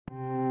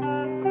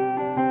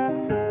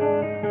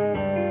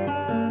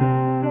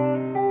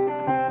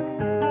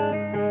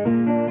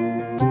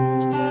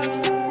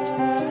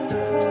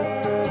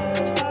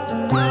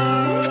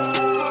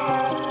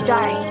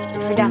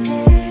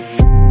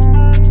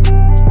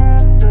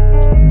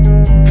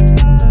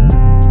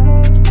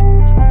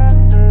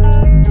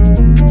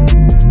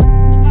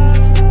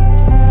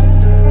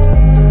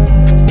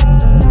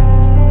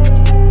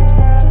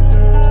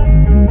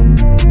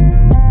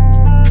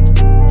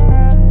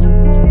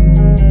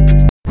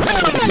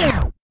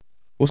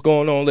What's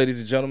going on, ladies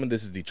and gentlemen?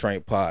 This is the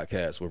Train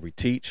Podcast, where we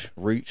teach,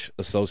 reach,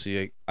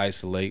 associate,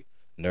 isolate,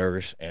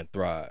 nourish, and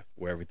thrive,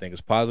 where everything is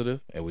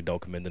positive and we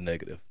don't commit the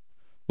negative.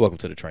 Welcome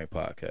to the Train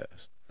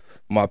Podcast.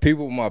 My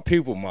people, my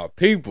people, my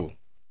people.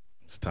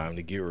 It's time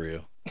to get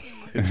real.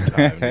 It's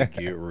time to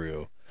get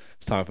real.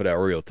 It's time for that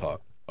real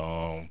talk.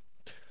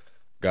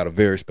 Got a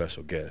very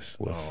special guest.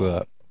 What's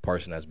up? A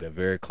person that's been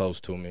very close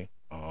to me.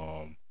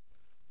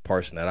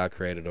 Person that I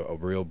created a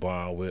real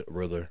bond with,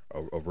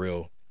 a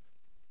real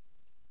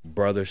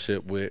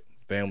brothership with,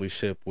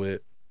 familyship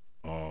with.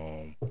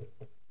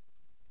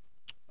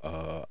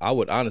 I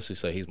would honestly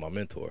say he's my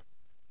mentor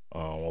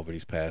over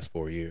these past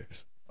 4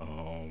 years.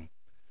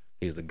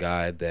 He's the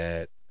guy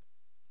that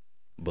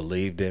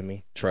believed in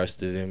me,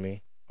 trusted in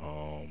me,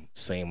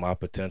 seen my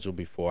potential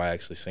before I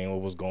actually seen what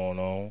was going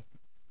on.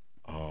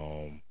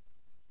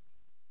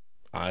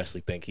 I honestly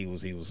think he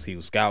was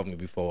scouting me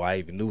before I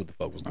even knew what the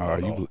fuck was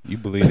going on. You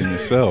believe in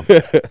yourself.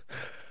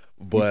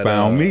 But you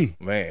found me,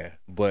 man.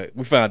 But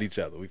we found each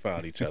other.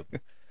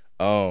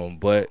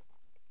 But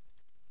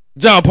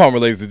John Palmer,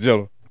 ladies and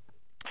gentlemen.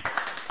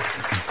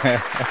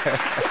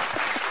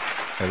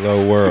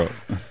 Hello, world.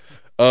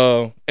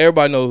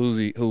 Everybody knows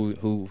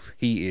who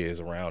he is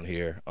around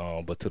here.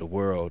 But to the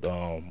world,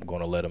 I'm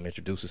gonna let him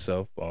introduce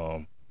himself.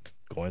 Go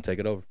ahead and take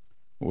it over.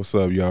 What's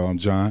up, y'all? I'm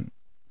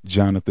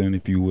Jonathan,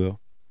 if you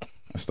will.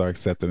 I started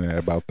accepting it at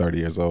about 30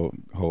 years old.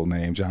 Whole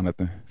name,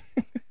 Jonathan.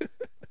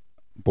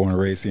 Born and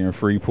raised here in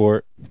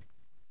Freeport.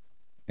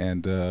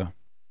 And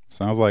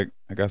sounds like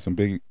I got some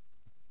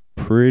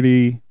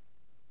pretty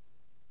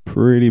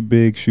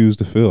big shoes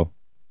to fill.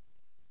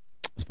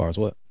 As far as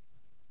what?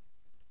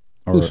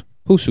 Whose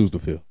shoes to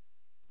fill?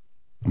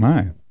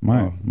 Mine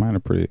are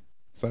pretty.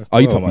 Oh,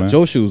 you talking about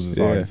Joe's shoes is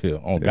Yeah. hard to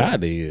fill. Oh, yeah.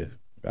 God, they is.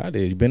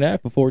 You've been at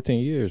it for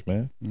 14 years,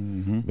 man.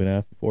 Mm-hmm. Been at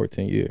it for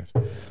 14 years.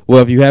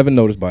 Well, if you haven't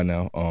noticed by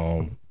now,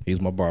 he's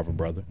my barber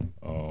brother.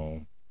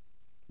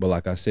 But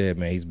like I said,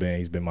 man, he's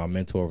been my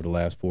mentor over the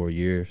last 4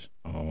 years.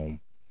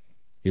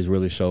 He's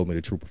really showed me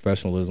the true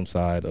professionalism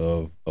side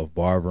of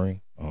barbering.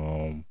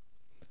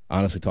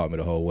 Honestly taught me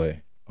the whole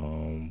way,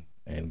 and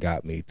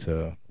got me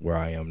to where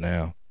I am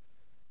now.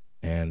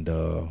 And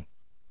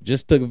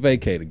just took a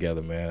vacay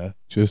together, man.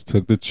 Just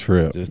took the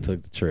trip.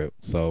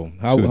 So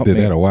how did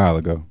that a while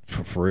ago.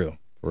 For real.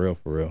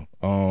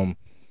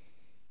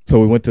 So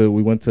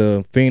we went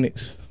to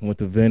Phoenix, went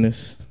to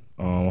Venice.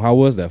 How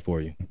was that for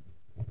you?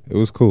 It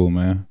was cool,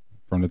 man.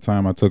 From the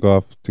time I took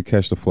off to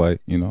catch the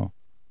flight,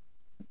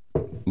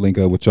 link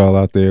up with y'all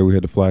out there. We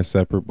had to fly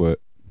separate,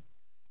 but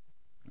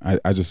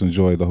I just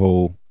enjoyed the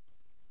whole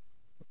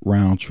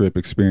round trip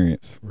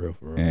experience. For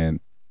real.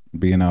 And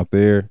being out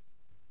there,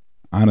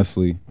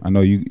 honestly, I know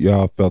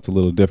y'all felt a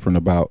little different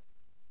about,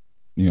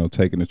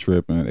 taking the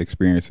trip and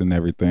experiencing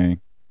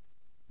everything.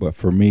 But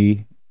for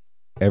me,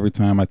 every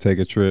time I take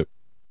a trip,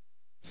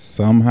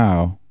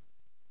 somehow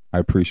I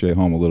appreciate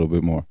home a little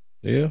bit more.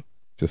 Yeah.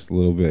 Just a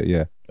little bit,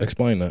 yeah.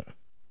 Explain that.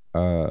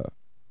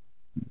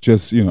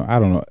 Just, I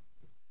don't know.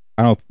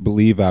 I don't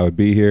believe I would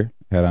be here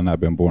had I not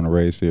been born and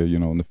raised here,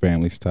 and the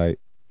family's tight.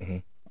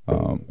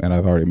 Mm-hmm. And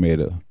I've already made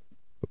a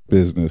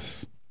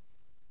business.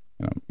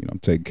 I'm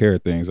taking care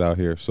of things out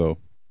here. So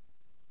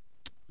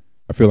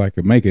I feel like I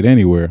could make it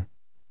anywhere,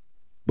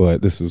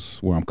 but this is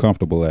where I'm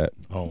comfortable at.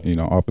 Oh.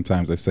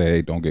 Oftentimes they say,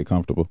 hey, don't get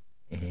comfortable.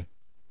 Mm-hmm.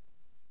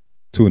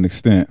 To an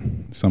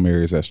extent, some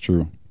areas that's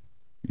true.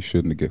 You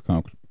shouldn't get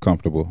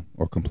comfortable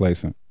or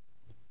complacent.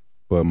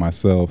 But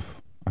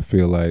myself, I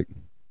feel like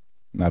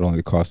not only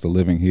the cost of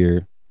living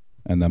here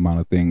and the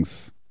amount of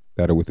things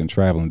that are within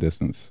traveling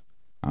distance,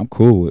 I'm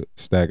cool with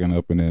stacking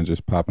up and then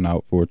just popping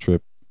out for a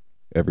trip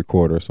every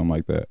quarter or something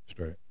like that.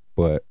 Straight.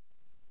 But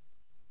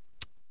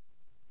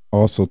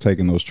also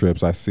taking those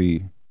trips, I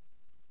see,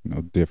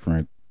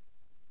 different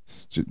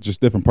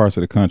parts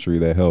of the country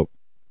that help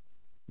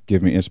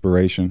give me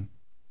inspiration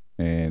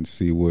and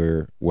see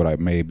what I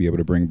may be able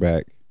to bring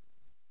back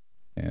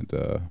and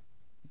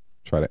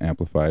try to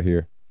amplify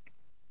here.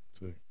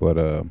 Sweet. But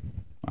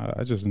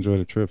I just enjoy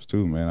the trips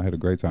too, man. I had a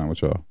great time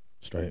with y'all.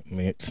 Straight. I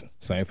mean,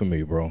 same for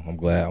me, bro. I'm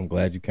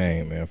glad you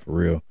came, man, for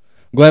real.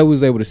 I'm glad we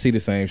was able to see the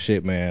same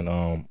shit,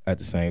 man, at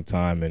the same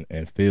time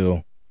and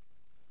feel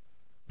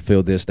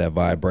that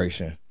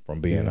vibration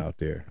from being out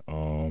there.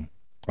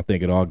 I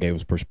think it all gave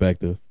us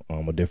perspective,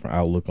 a different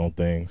outlook on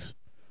things.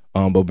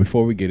 But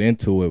before we get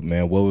into it,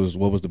 man, what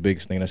was the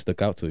biggest thing that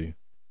stuck out to you?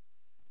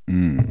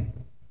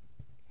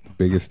 The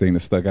biggest thing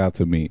that stuck out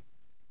to me,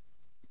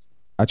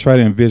 I try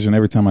to envision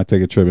every time I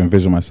take a trip,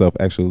 envision myself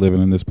actually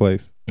living in this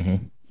place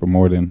for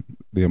more than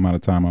the amount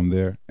of time I'm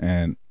there.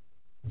 And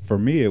for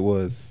me, it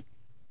was,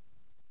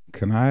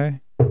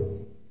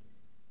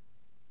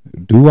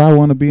 do I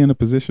want to be in a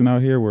position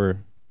out here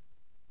where,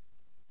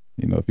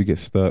 if you get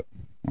stuck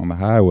on the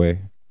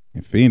highway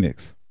in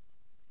Phoenix,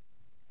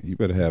 you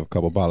better have a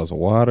couple bottles of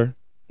water.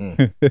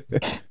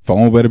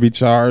 Phone better be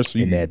charged.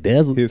 In that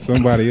desert. Hit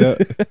somebody up.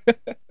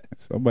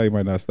 Somebody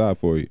might not stop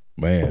for you.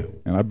 Man.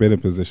 And I've been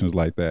in positions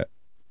like that,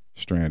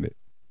 stranded.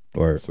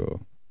 Or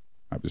so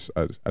I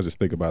just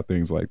think about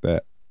things like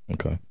that.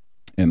 Okay.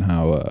 And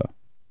how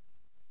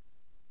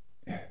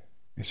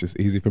it's just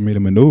easy for me to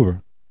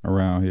maneuver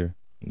around here.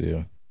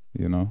 Yeah.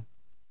 You know,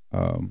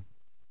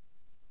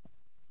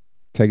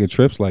 taking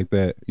trips like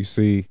that, you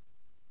see,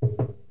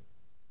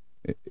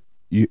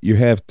 you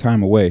have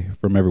time away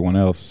from everyone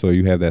else, so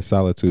you have that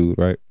solitude,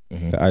 right?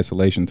 Mm-hmm. The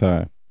isolation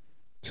time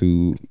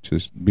to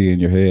just be in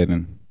your head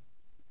and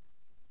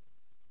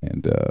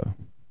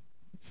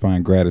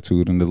find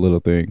gratitude in the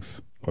little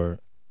things. Or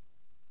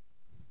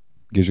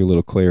gives you a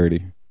little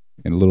clarity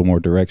and a little more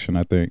direction,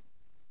 I think,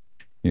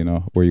 you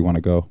know, where you want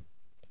to go.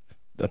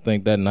 I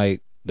think that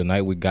night, the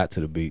night we got to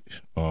the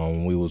beach,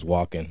 we was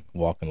walking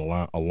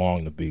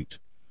along the beach.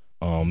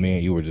 Me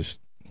and you were just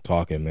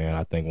talking, man.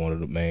 I think one of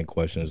the main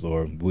questions,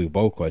 or we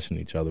both questioned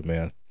each other,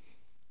 man,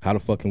 how the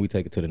fuck can we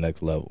take it to the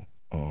next level?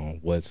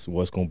 What's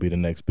going to be the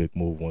next big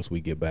move once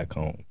we get back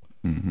home?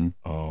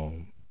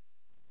 Mm-hmm.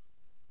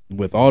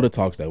 With all the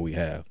talks that we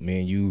have, me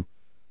and you,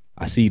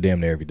 I see you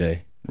damn near every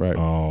day.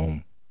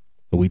 Right.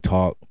 We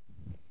talk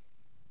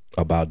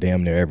about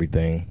damn near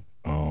everything.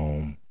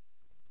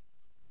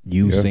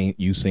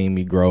 You seen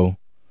me grow.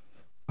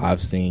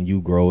 I've seen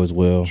you grow as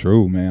well.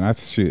 True, man. I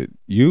shit.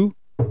 You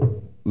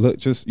look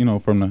just, you know,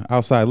 from the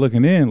outside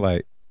looking in,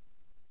 like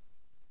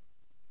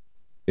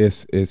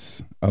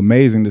it's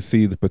amazing to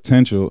see the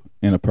potential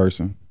in a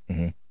person.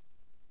 Mm-hmm.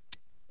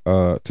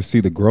 To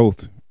see the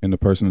growth in the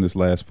person in this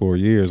last 4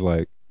 years.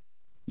 Like,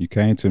 you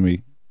came to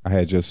me, I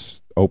had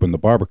just opened the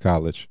barber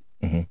college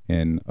mm-hmm.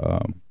 in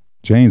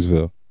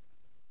Janesville.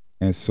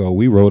 And so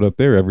we rode up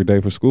there every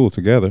day for school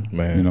together.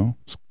 Man. You know,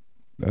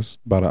 that's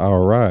about an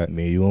hour ride.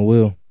 Me, you, and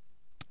Will.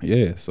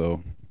 Yeah,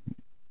 so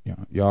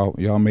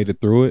y'all made it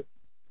through it.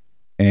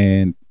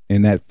 And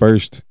in that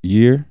first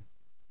year,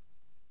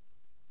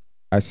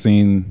 I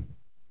seen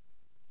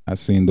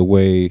the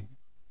way,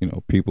 you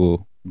know,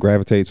 people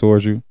gravitate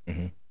towards you.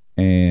 Mm-hmm.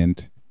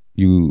 And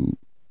you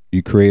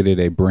created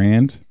a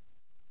brand,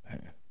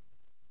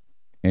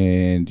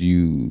 and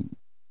you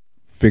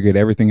figured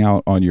everything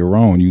out on your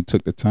own. You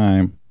took the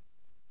time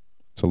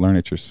to learn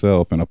it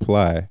yourself and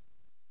apply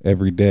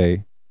every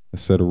day a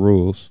set of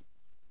rules,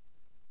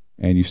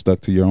 and you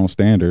stuck to your own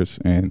standards,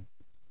 and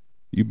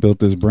you built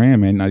this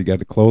brand, man. Now you got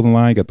the clothing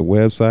line, you got the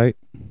website.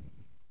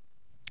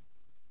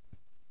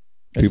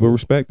 People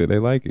respect it. They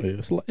like it.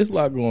 Yeah, it's a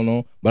lot going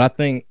on. But I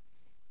think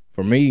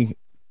for me,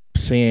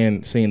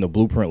 seeing the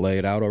blueprint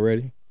laid out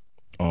already,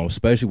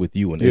 especially with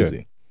you and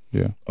Izzy.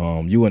 Yeah.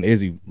 You and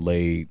Izzy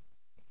laid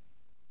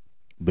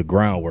the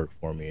groundwork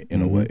for me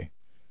in a way.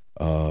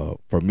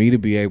 For me to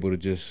be able to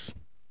just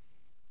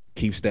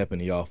keep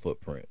stepping in y'all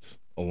footprints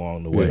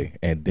along the way.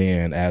 And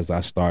then as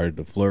I started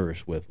to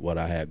flourish with what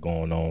I had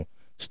going on,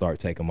 start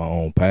taking my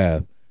own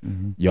path,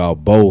 y'all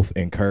both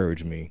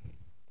encouraged me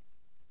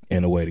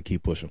in a way to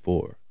keep pushing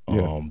forward.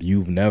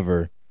 You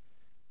never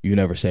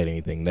said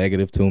anything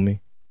negative to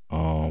me.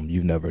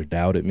 You've never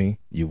doubted me.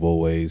 You've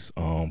always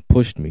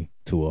pushed me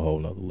to a whole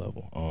nother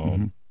level.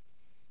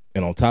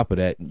 And on top of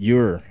that,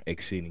 you're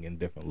exceeding in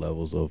different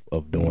levels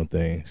of doing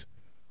things.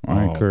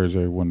 I encourage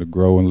everyone to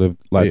grow and live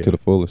life to the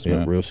fullest,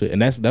 man. Real shit.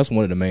 And that's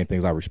one of the main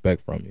things I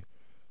respect from you.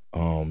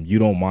 You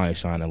don't mind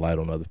shining light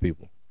on other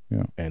people.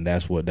 Yeah. And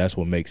that's what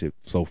makes it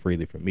so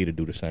freely for me to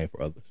do the same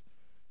for others.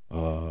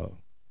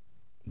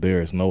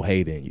 There is no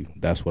hate in you.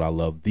 That's what I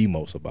love the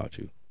most about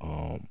you.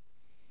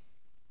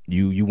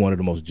 You one of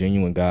the most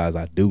genuine guys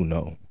I do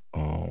know.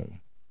 A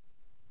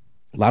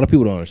lot of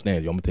people don't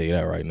understand you. I'm gonna tell you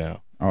that right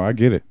now. Oh, I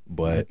get it.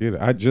 But I get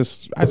it. I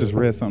just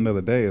read something the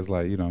other day. It's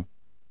like, you know,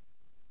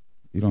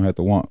 you don't have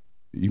to want.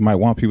 You might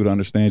want people to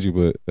understand you,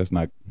 but that's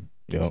not.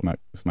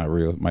 It's not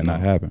real. It might not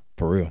happen.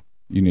 For real.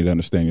 You need to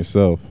understand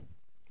yourself.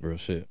 Real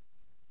shit.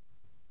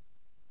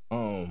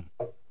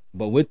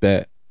 But with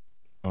that,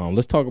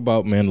 let's talk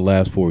about, man, the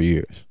last 4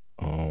 years.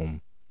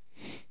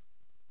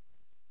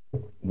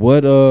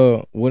 What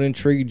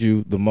intrigued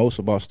you the most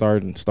about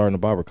starting the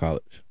barber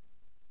college?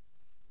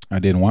 I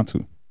didn't want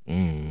to.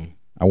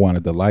 I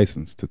wanted the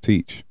license to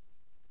teach,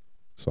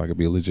 so I could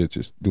be legit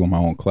just doing my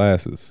own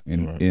classes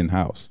in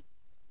house,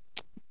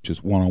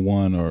 just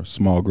 1-on-1 or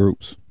small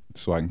groups,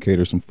 so I can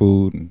cater some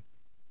food and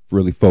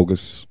really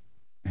focus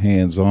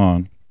hands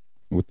on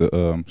with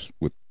the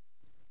with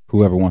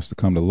whoever wants to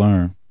come to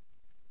learn.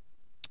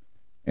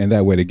 And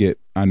that way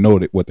I know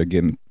that what they're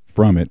getting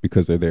from it,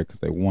 because they're there because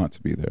they want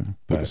to be there.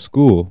 But the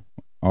school,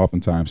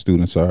 oftentimes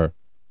students are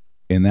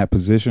in that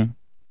position,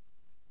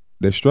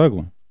 they're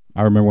struggling.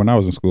 I remember when I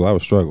was in school, I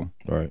was struggling.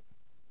 Right.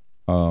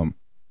 And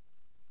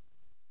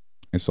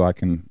so I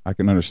can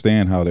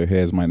understand how their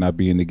heads might not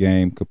be in the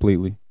game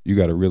completely. You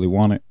got to really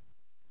want it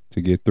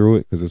to get through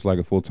it, because it's like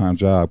a full-time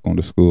job going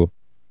to school.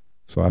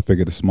 So I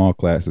figured the small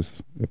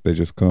classes, if they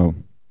just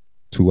come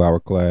 2-hour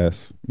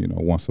class, you know,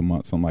 once a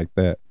month, something like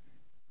that.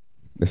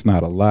 It's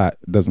not a lot.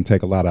 It doesn't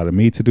take a lot out of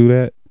me to do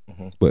that,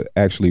 but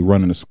actually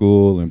running the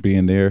school and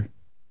being there,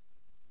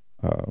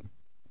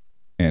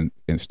 and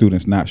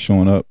students not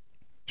showing up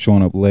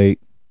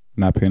late,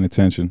 not paying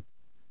attention,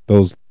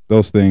 those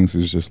things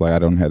is just like I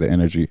don't have the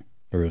energy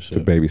to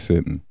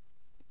babysit. And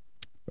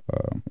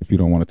if you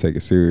don't want to take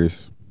it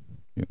serious,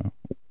 you know,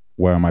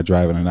 why am I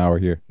driving an hour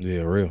here?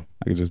 Yeah, real.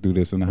 I could just do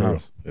this in the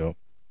house. Yep.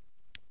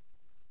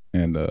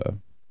 And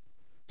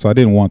so I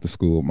didn't want the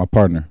school. My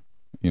partner,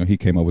 he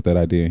came up with that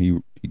idea, and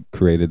he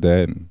created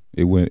that, and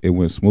it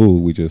went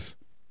smooth. We just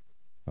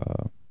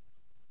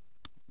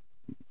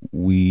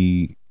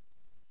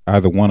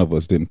either one of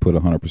us didn't put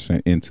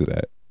 100% into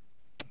that.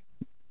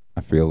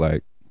 I feel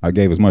like I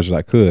gave as much as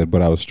I could,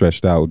 but I was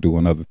stretched out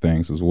doing other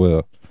things as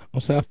well. I'm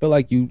saying I feel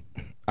like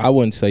I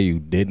wouldn't say you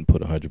didn't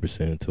put 100%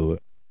 into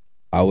it.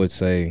 I would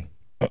say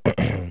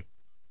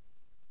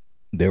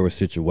there were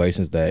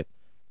situations that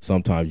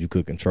sometimes you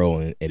could control,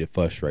 and it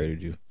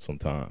frustrated you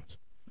sometimes.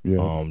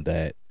 Yeah.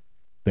 That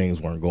things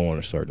weren't going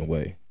a certain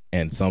way.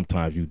 And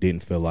sometimes you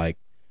didn't feel like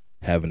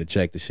having to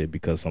check the shit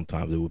because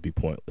sometimes it would be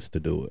pointless to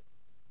do it.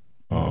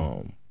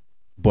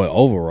 But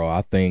overall,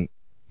 I think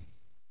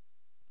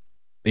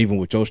even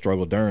with your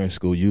struggle during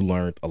school, you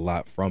learned a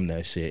lot from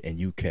that shit, and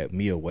you kept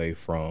me away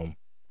from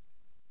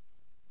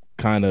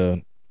kind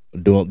of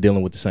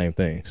dealing with the same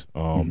things.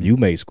 You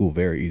made school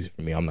very easy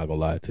for me. I'm not gonna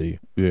lie to you.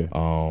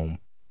 Yeah.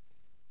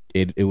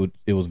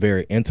 It was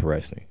very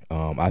interesting.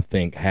 I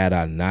think had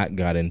I not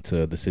got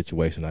into the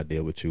situation I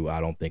did with you, I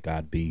don't think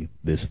I'd be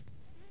this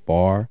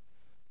far.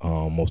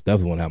 Most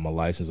definitely wouldn't have my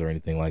license or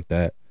anything like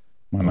that.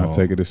 Why not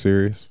take it as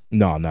serious?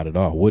 No, not at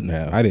all. Wouldn't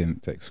have. I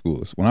didn't take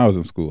school. When I was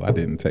in school, I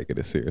didn't take it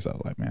as serious. I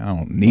was like, man, I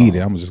don't need it.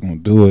 I'm just going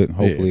to do it and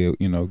hopefully,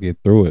 get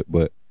through it.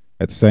 But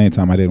at the same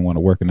time, I didn't want to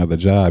work another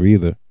job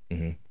either.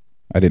 Mm-hmm.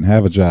 I didn't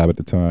have a job at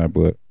the time,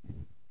 but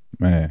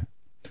man,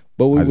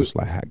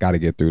 I got to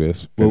get through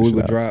this. Well, we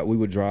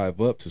would drive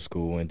up to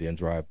school and then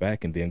drive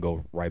back and then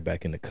go right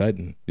back into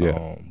cutting.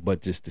 Yeah.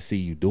 But just to see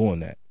you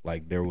doing that,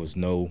 like there was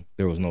no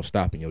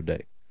stopping your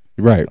day.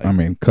 Right. Like, I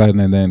mean, cutting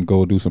and then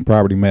go do some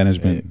property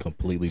management,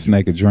 completely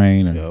snake a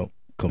drain, and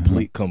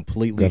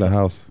completely got a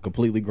house,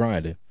 completely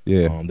grinded.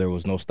 Yeah. There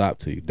was no stop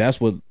to you. That's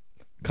what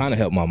kind of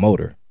helped my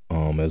motor,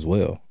 as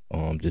well.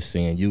 Just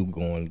seeing you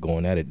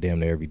going at it damn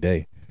near every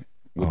day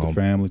with the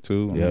family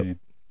too.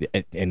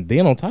 Yep. And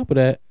then on top of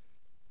that,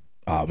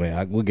 oh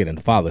man, we'll get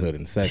into fatherhood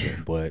in a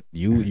second, but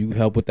you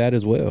help with that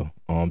as well.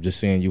 Just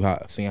seeing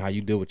how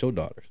you deal with your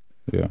daughters.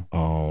 Yeah.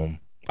 I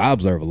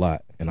observe a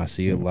lot and I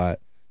see a lot.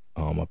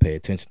 I pay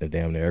attention to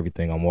damn near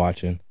everything I'm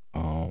watching.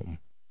 And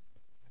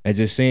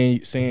just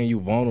seeing you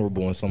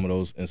vulnerable in some of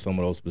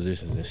those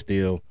positions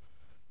and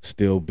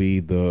still be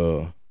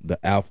the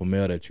alpha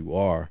male that you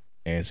are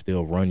and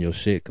still run your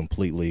shit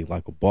completely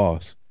like a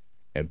boss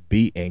and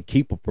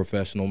keep a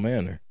professional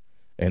manner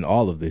and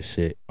all of this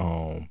shit.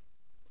 I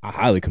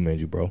highly commend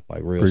you, bro.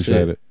 Like real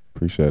shit.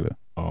 Appreciate it.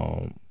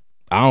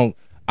 I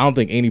don't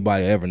think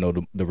anybody ever know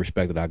the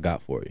respect that I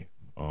got for you.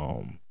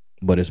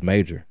 But it's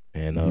major.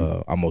 And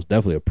I most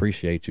definitely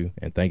appreciate you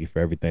and thank you for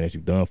everything that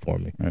you've done for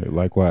me. Hey,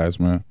 likewise,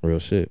 man. Real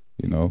shit.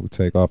 We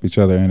take off each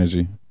other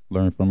energy,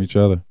 learn from each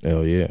other.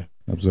 Hell yeah.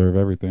 Observe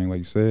everything, like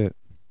you said.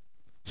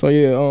 So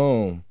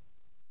yeah,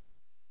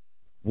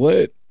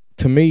 what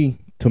to me,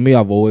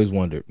 I've always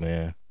wondered,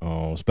 man.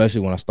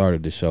 Especially when I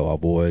started this show,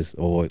 I've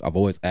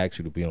always asked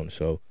you to be on the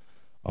show.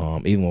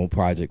 Even on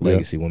Project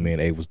Legacy, when me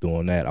and Abe was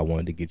doing that, I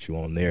wanted to get you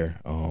on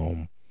there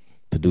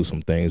to do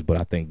some things. But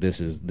I think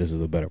this is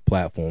a better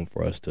platform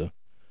for us to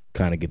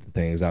kind of get the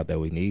things out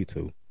that we need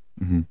to.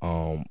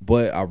 Mm-hmm.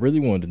 But I really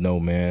wanted to know,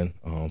 man,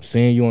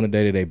 seeing you on a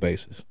day-to-day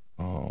basis,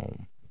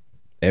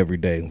 every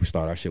day we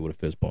start our shit with a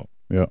fist bump.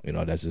 Yeah.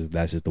 That's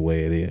just the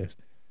way it is.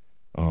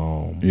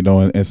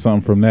 And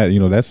something from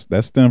that,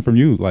 that's stemmed from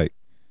you. Like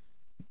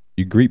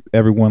you greet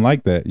everyone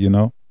like that,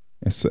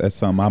 It's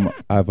something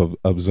I've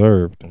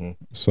observed. Mm-hmm.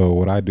 So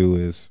what I do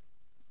is,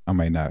 I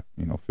may not,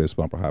 fist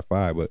bump or high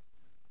five, but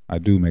I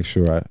do make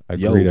sure I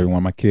greet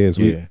everyone. My kids,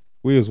 we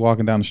was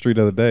walking down the street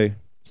the other day.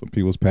 Some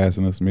people was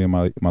passing us, me and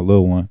my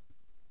little one.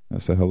 I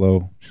said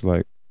hello. She's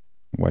like,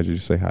 "Why'd you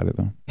just say hi to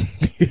them?"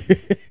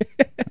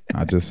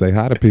 I just say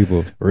hi to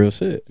people. Real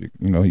shit.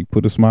 You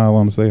put a smile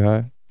on to say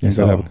hi. You ain't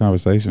gotta have a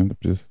conversation.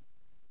 Just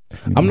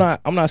I'm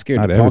not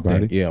scared to talk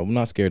to. I'm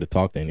not scared to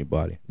talk to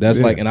anybody. That's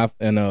like,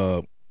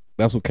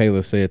 that's what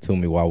Kayla said to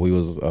me while we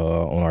was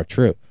on our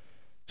trip.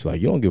 She's like,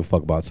 "You don't give a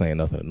fuck about saying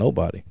nothing to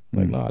nobody."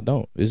 Like, no, I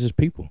don't. It's just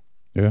people.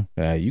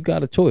 Yeah. You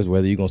got a choice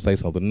whether you're gonna say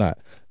something or not.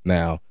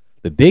 Now,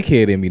 the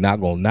dickhead in me not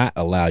gonna not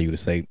allow you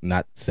to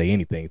not say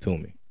anything to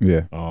me.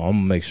 Yeah. I'm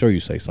gonna make sure you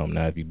say something.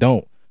 Now, if you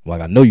don't, like,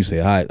 I know you say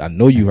hi. I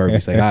know you heard me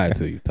say hi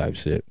to you, type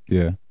shit.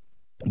 Yeah.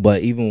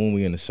 But even when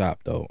we in the shop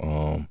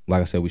though,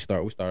 like I said, we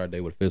start our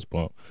day with a fist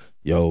bump.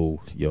 Yo,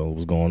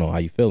 what's going on? How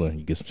you feeling?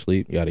 You get some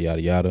sleep? Yada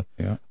yada yada.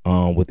 Yeah.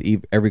 With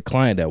every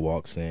client that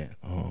walks in,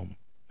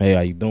 hey,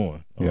 how you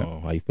doing?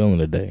 How you feeling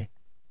today?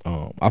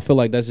 I feel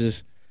like that's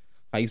just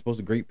how you supposed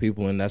to greet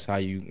people, and that's how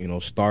you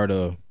start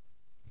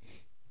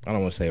I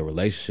don't want to say a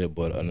relationship,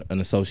 but an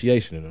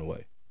association in a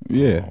way.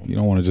 Yeah, you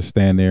don't want to just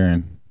stand there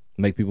and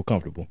make people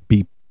comfortable.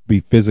 Be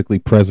physically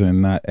present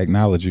and not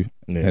acknowledge you.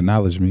 Yeah.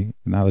 Acknowledge me.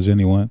 Acknowledge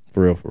anyone.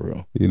 For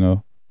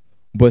real.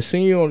 But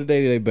seeing you on a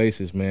day-to-day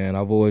basis, man,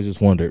 I've always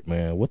just wondered,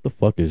 man, what the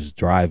fuck is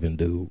driving,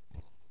 dude?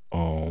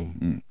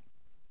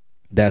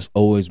 That's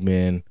always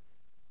been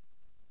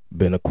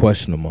a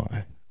question of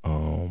mine.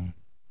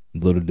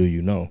 Little do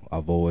you know,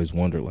 I've always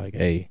wondered, like,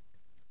 hey,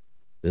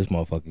 this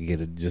motherfucker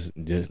get it just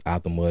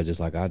out the mud just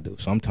like I do.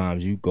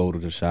 Sometimes you go to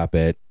the shop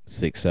at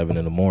 6, 7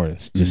 in the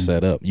mornings, just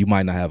set up. You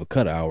might not have a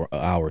cut an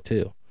hour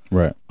till.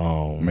 Right.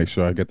 Make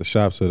sure I get the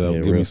shop set up,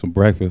 yeah, give me some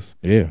breakfast.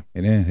 Yeah.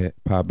 And then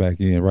pop back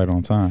in right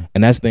on time.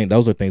 And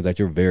those are things that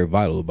you're very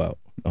vital about,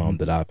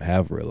 that I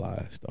have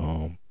realized.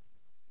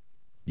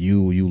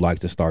 You like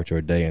to start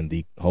your day in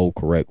the whole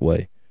correct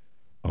way.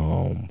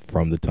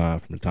 From the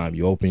time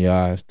you open your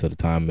eyes to the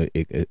time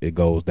it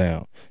goes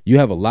down. You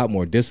have a lot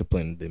more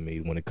discipline than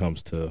me when it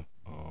comes to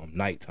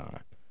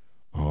nighttime.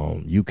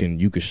 You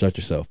can shut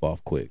yourself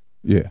off quick.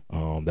 Yeah.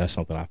 That's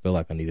something I feel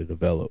like I need to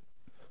develop.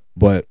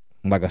 But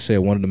like I said,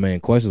 one of the main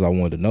questions I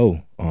wanted to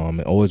know,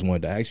 and always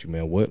wanted to ask you,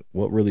 man, what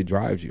really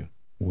drives you?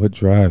 What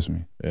drives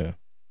me? Yeah.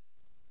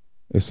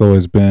 It's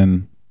always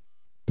been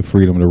the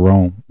freedom to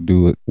roam,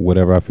 do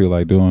whatever I feel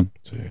like doing.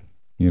 See.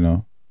 You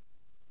know.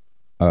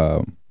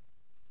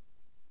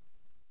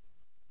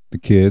 The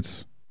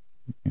kids,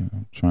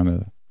 trying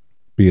to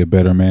be a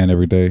better man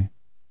every day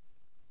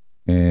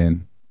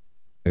and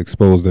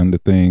expose them to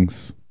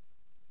things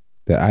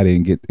that I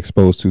didn't get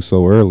exposed to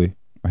so early.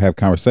 I have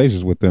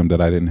conversations with them that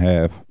I didn't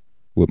have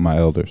with my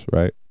elders,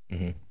 right?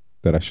 Mm-hmm.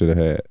 That I should have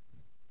had.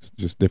 It's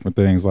just different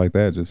things like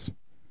that. Just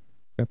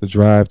got the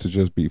drive to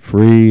just be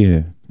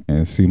free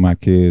and see my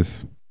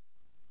kids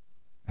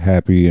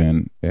happy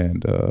and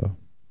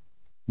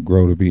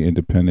grow to be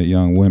independent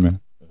young women.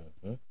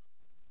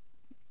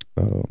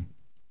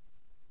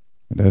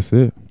 And that's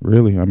it,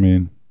 really. I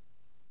mean,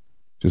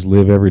 just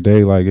live every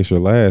day like it's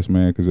your last,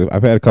 man. Because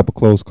I've had a couple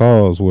close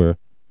calls where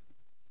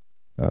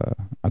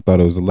I thought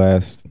it was the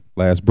last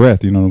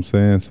breath. You know what I'm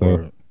saying?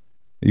 So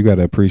you got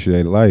to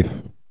appreciate life.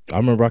 I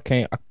remember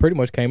I pretty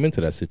much came into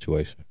that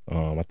situation.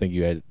 I think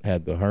you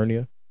had the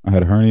hernia. I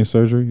had a hernia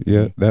surgery.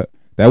 Yeah,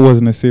 that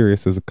wasn't as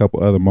serious as a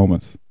couple other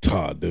moments.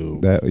 Oh,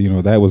 dude. That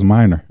that was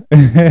minor.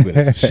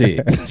 Some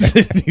shit.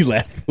 These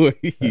last 4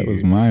 years. That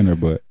was minor,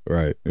 but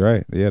right.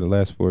 Yeah, the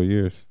last 4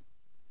 years.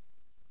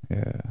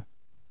 Yeah.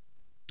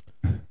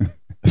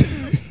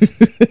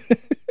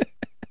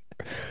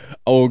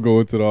 I won't go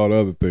into all the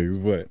other things,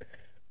 but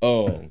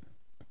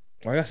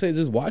like I said,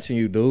 just watching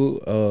you,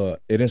 dude,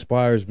 it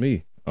inspires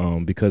me.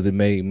 Because it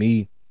made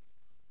me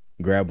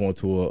grab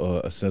onto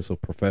a sense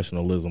of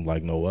professionalism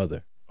like no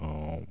other.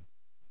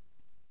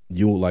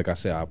 You, like I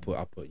said, I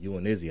put you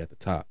and Izzy at the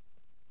top,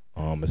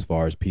 as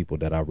far as people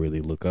that I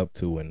really look up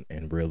to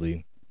and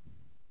really.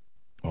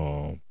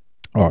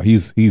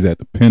 He's at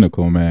the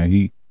pinnacle,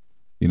 man.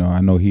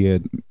 I know he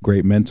had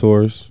great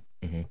mentors,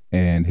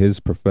 and his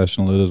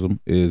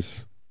professionalism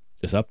is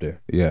it's up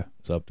there. Yeah,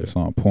 it's up there. It's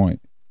on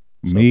point.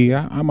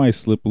 I might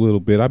slip a little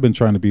bit. I've been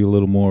trying to be a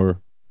little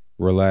more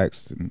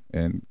relaxed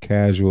and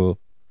casual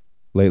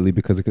lately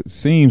because it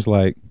seems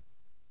like,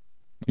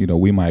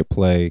 we might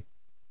play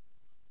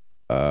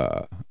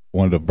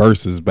one of the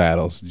versus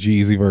battles,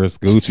 Jeezy versus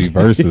Gucci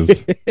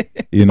versus,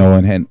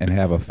 and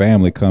have a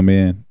family come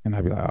in, and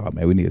I'd be like, oh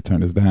man, we need to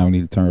turn this down, we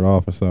need to turn it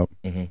off or something.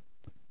 Mm-hmm.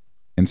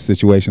 In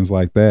situations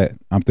like that,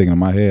 I'm thinking in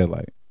my head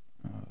like,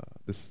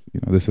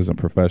 this isn't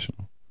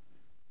professional.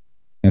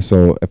 And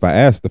so if I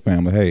ask the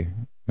family, hey,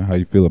 how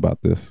you feel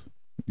about this?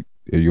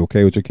 Are you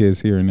okay with your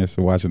kids hearing this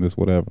or watching this,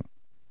 whatever?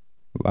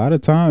 A lot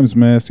of times,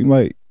 man, it seems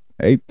like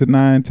 8 to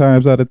 9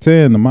 times out of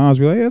 10, the moms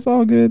be like, yeah, it's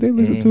all good. They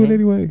listen to it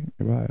anyway.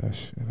 Like, oh,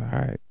 shit, all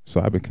right.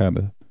 So I've been kind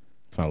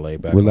of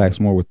laid back, relaxed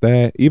more with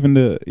that. Even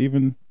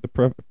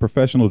the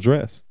professional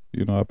dress.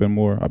 I've been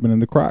in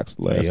the Crocs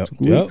the last 2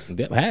 weeks.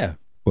 Yep, have.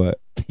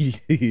 But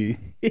hey,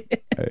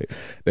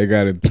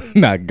 they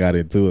not got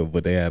into it,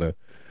 but they had a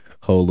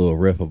whole little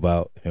riff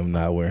about him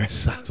not wearing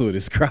socks with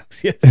his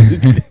Crocs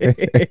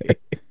yesterday.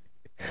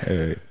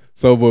 Hey.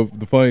 So, but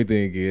the funny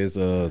thing is,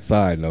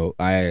 side note,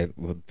 I had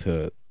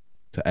to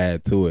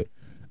add to it,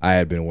 I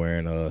had been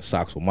wearing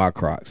socks with my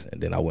Crocs,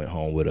 and then I went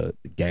home with a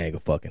gang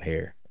of fucking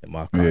hair in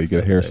my Crocs. Yeah, you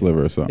get a hair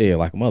sliver or something. Yeah,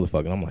 like a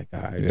motherfucker. I'm like,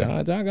 all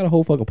right, John got a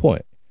whole fucking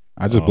point.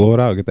 I just blow it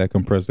out, get that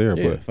compressed air,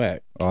 yeah, but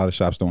fact. A lot of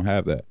shops don't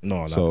have that.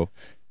 No. So,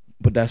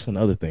 but that's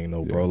another thing,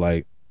 though, bro.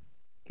 Like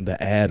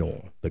the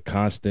add-on, the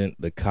constant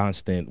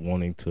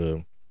wanting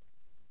to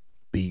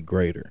be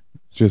greater.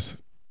 Just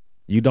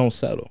you don't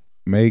settle.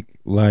 Make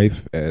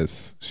life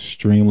as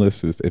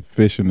streamless, as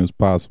efficient as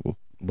possible.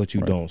 But you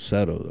don't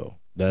settle though.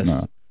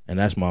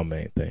 That's my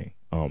main thing.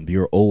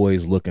 You're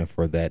always looking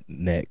for that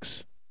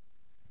next,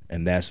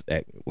 and that's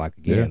like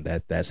again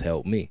that's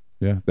helped me.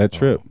 Yeah, that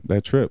trip.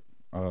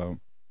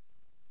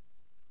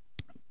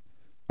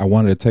 I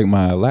wanted to take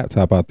my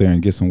laptop out there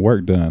and get some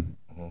work done.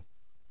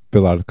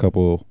 Fill out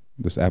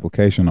this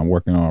application I'm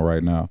working on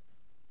right now.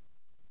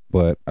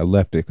 But I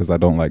left it because I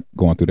don't like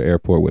going through the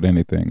airport with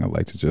anything. I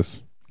like to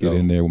just get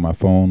in there with my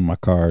phone, my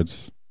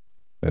cards.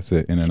 That's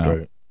it, in and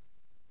out.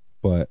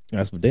 But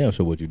that's for damn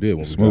sure what you did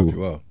when smooth. We dropped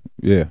you off.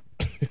 Yeah.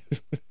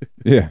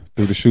 Yeah.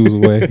 Threw the shoes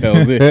away. That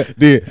was it.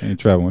 Did. Ain't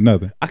traveling with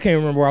nothing. I can't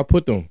remember where I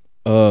put them.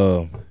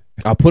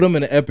 I put him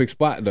in an epic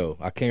spot though.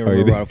 I can't Oh, you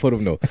remember did? where I put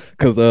him though.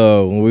 Cause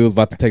when we was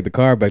about to take the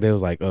car back, they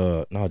was like,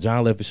 no,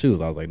 John left his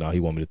shoes. I was like, no, he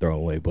want me to throw them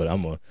away, but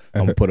I'm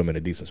gonna put him in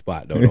a decent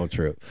spot though. Don't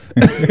trip.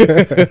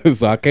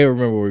 So I can't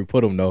remember where we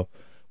put him though,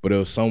 but it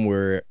was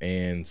somewhere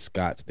in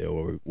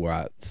Scottsdale where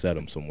I set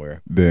him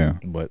somewhere. Damn.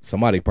 But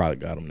somebody probably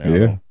got him now.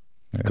 Yeah.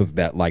 Cause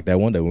that one day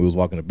when we was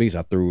walking the beach,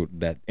 I threw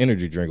that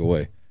energy drink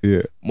away.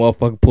 Yeah.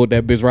 Motherfucker pulled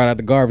that bitch right out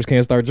the garbage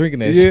can, start drinking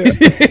that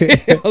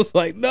shit. I was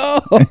like,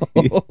 no,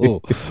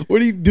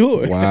 what are you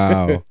doing?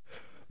 Wow.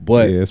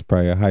 But yeah, it's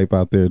probably a hype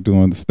out there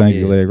doing the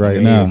stanky leg right I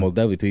mean, now. most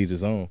definitely to each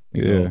his own.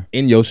 You Yeah. know,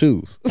 in your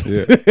shoes.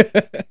 Yeah.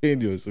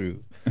 In your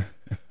shoes.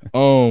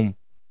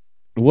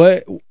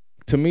 What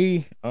to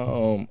me?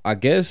 I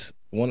guess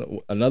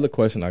another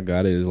question I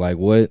got is like,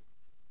 what?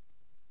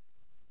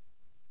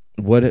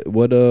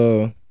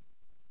 Well,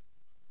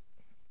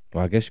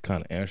 I guess you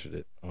kind of answered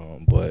it.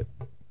 But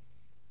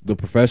the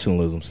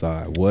professionalism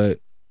side, what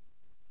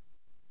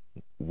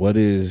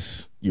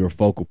is your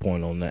focal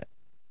point on that?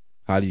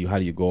 How do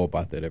you go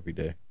about that every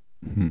day?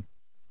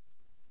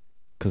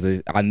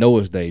 Because I know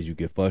it's days you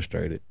get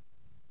frustrated.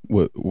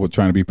 What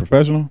trying to be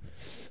professional?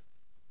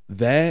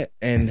 That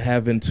and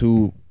having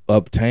to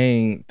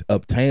obtain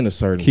a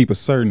certain Keep a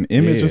certain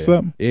image or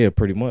something? Yeah,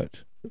 pretty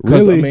much.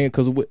 Because Really? I mean,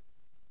 because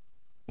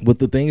with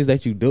the things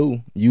that you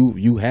do,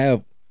 you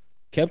have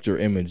kept your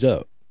image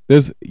up.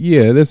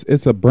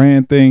 It's a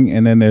brand thing,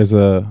 and then there's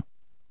a,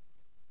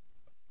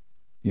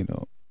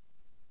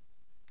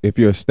 if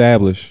you're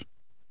established,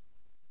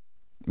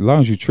 as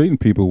long as you're treating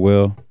people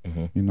well,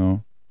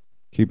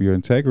 keep your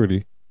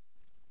integrity.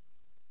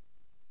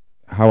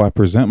 How I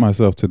present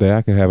myself today,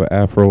 I could have an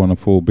afro and a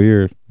full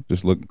beard,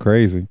 just looking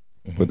crazy,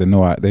 but they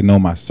know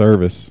my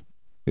service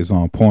is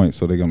on point,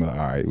 so they're gonna be like,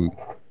 all right,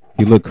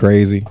 he look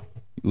crazy,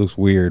 he looks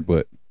weird,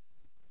 but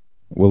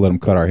we'll let him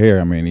cut our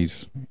hair. I mean,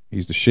 he's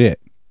the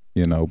shit,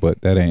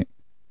 but that ain't.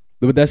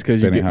 But that's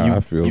because how I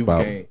feel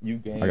about. you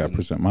gained, I gotta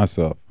present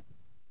myself.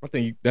 I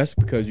think that's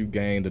because you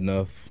gained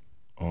enough.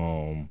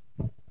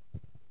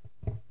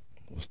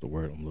 What's the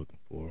word I'm looking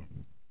for?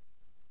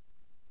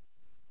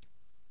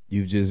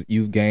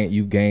 You've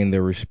gained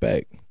their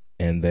respect,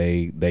 and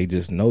they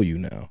just know you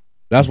now.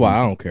 That's why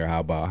I don't care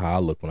how I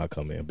look when I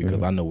come in,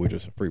 because I know we're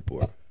just a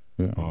Freeport.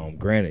 Yeah.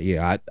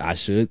 Granted, I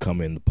should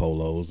come in the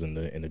polos and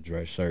the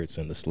dress shirts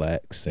and the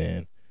slacks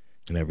and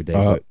everything.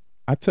 But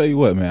I tell you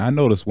what, man, I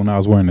noticed when I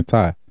was wearing a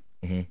tie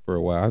mm-hmm. for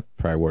a while. I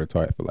probably wore a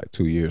tie for like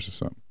 2 years or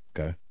something.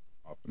 Okay.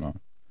 Off and on.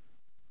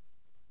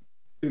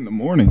 In the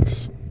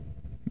mornings,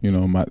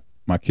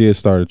 my kids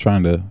started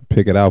trying to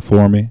pick it out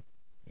for me.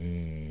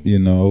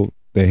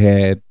 They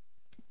had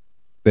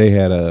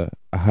a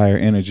higher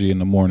energy in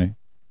the morning,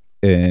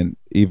 and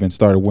even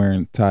started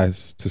wearing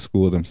ties to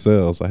school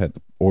themselves. I had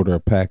to order a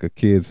pack of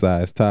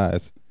kid-sized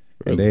ties,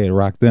 and they had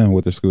rocked them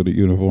with their school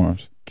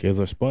uniforms. Kids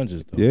are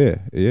sponges, though.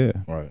 Yeah.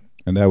 Right.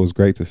 And that was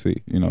great to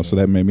see, so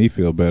that made me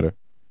feel better.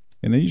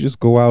 And then you just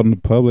go out in the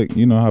public,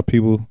 how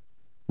people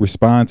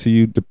respond to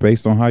you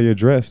based on how you're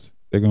dressed.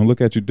 They're going to look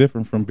at you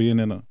different from being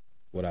in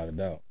without a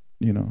doubt,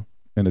 in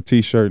a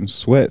t-shirt and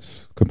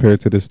sweats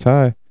compared to this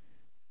tie.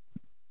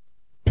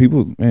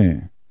 People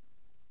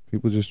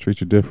just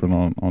treat you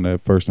different on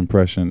that first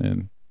impression.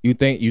 And you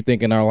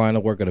think in our line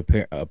of work,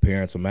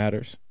 appearance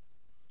matters?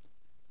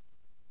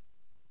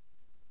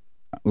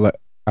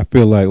 I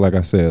feel like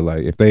I said,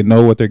 like if they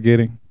know what they're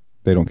getting,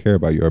 they don't care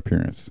about your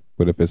appearance.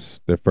 But if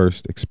it's their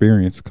first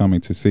experience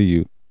coming to see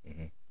you,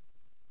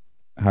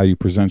 how you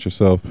present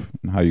yourself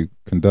and how you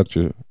conduct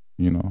your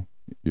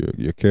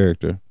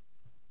character,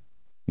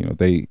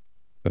 they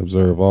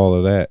observe all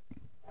of that.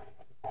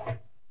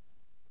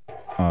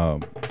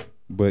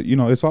 But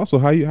it's also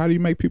how do you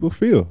make people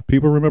feel?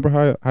 People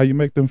remember how you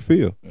make them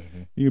feel.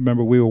 You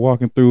remember we were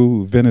walking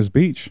through Venice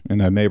Beach in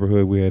that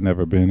neighborhood we had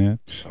never been in,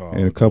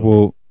 and a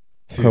couple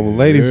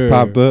ladies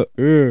popped up.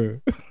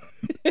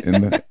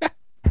 And I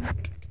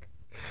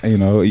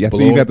think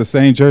you got the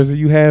same jersey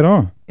you had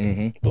on.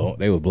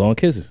 They was blowing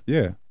kisses.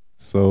 Yeah.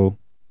 So,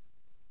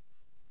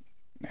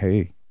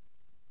 hey,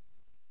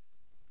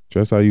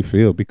 dress how you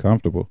feel. Be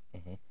comfortable.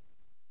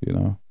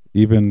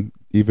 Even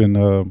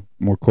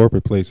more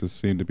corporate places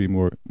seem to be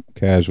more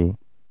casual,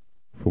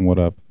 from what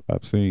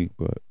I've seen.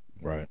 But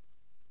right,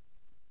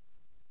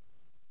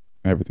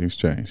 everything's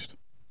changed.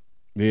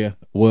 Yeah.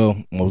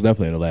 Well, most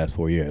definitely in the last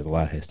 4 years, a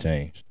lot has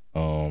changed.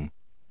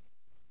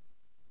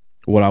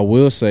 What I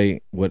will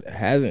say, what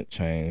hasn't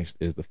changed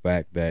is the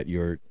fact that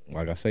your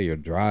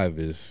drive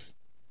is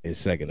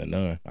second to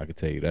none. I can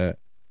tell you that.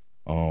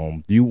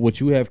 What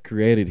you have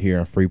created here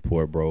in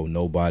Freeport, bro,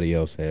 nobody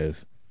else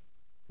has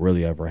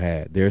really ever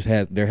had.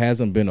 There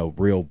hasn't been a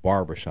real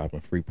barbershop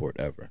in Freeport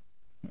ever.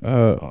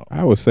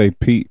 I would say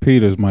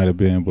Peters might have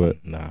been,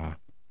 but nah,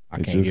 I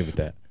can't give it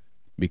that,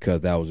 because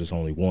that was just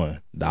only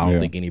one. I don't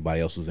think anybody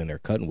else was in there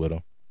cutting with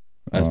him,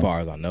 as far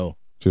as I know.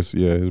 Just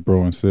his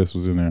bro and sis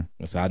was in there.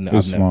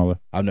 So smaller.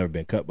 I've never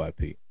been cut by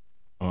Pete.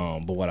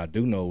 But what I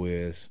do know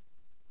is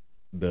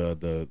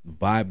the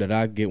vibe that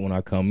I get when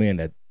I come in,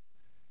 that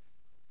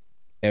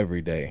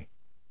every day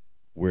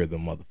we're the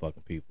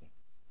motherfucking people.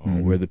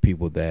 We're the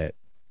people that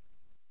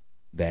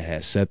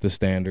has set the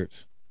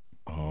standards.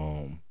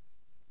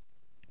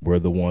 We're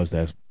the ones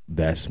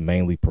that's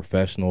mainly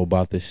professional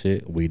about this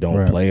shit. We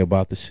don't play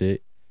about the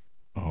shit.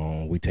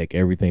 We take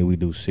everything we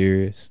do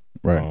serious.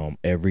 Right.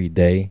 Every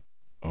day,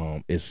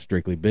 it's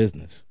strictly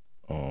business.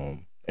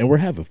 And we're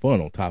having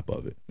fun on top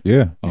of it.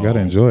 Yeah, you gotta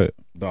enjoy it,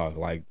 dog.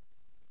 Like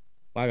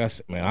I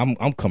said, man,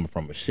 I'm coming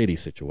from a shitty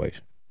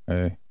situation.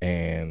 Hey,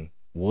 and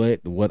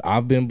what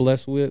I've been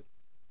blessed with,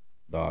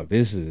 dog.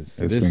 It's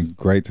been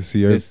great to see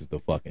your. This is the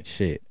fucking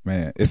shit,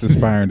 man. It's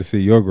inspiring to see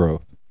your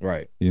growth.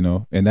 Right. You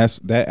know, and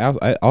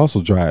that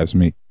also drives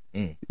me.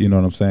 Mm. You know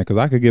what I'm saying? Because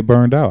I could get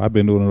burned out. I've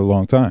been doing it a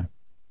long time.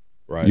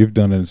 Right. You've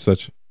done it in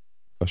such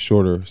a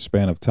shorter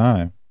span of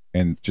time,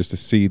 and just to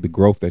see the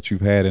growth that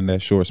you've had in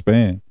that short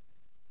span,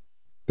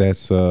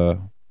 that's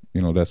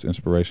that's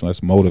inspirational.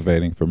 That's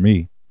motivating for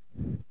me.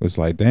 It's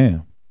like,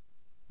 damn,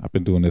 I've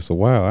been doing this a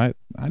while.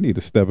 I need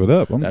to step it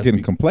up. I'm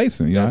getting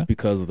complacent. That's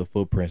because of the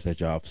footprints that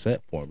y'all have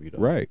set for me, though.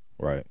 Right.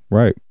 Right.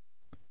 Right.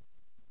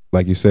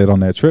 Like you said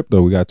on that trip,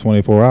 though, we got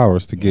 24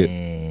 hours to get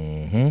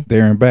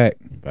there and back.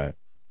 Right.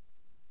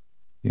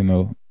 You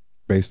know,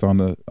 based on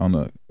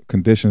the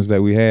conditions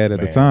that we had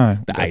at the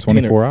time. The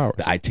 24 hours.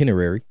 The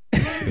itinerary.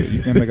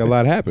 You can make a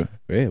lot happen.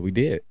 Yeah, we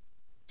did.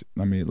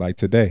 I mean, like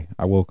today,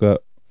 I woke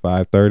up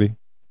 5:30,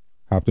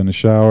 hopped in the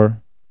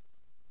shower.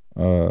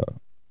 I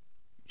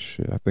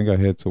think I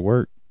head to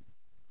work.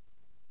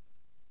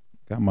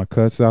 Got my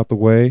cuts out the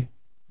way.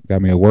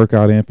 Got me a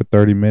workout in for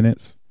 30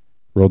 minutes.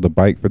 Rode the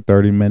bike for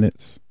 30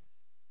 minutes.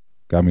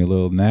 Got me a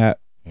little nap.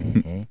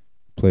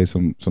 Played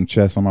some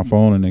chess on my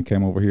phone, and then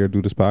came over here to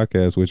do this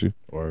podcast with you.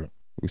 Or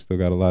we still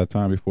got a lot of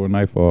time before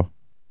nightfall.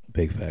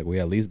 Big fact. We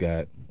at least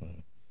got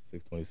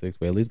 6:26.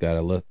 We at least got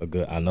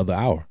another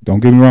hour. Don't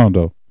get me wrong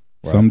though.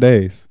 Right. Some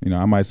days,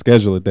 I might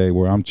schedule a day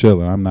where I'm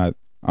chilling.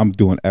 I'm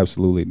doing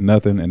absolutely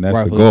nothing, and that's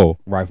the goal.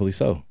 Rightfully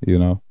so.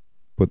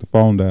 Put the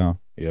phone down.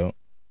 Yep.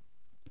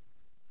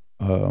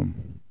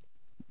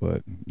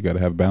 But you got to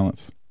have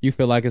balance. You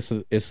feel like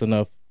it's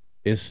enough?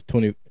 It's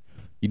 20.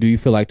 Do you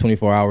feel like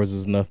 24 hours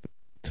is enough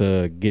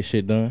to get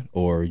shit done,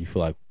 or you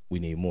feel like we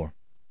need more?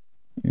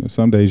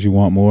 Some days you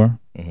want more.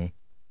 Mm-hmm.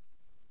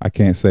 I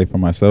can't say for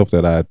myself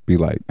that I'd be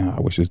like,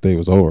 I wish this day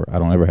was over. I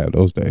don't ever have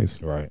those days.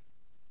 Right.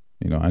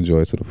 I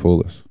enjoy it to the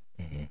fullest.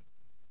 Mm-hmm.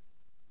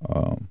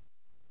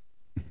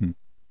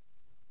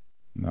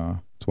 Nah,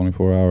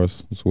 24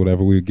 hours is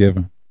whatever we're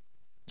given.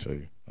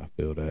 True. I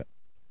feel that.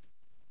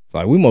 It's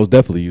like we most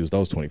definitely used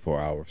those 24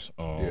 hours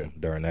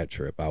during that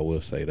trip. I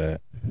will say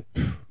that.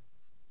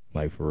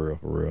 Like for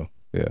real.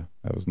 Yeah,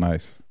 that was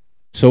nice.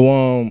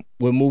 So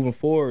with moving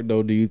forward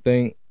though, do you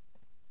think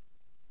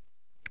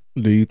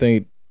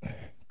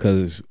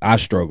because I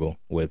struggle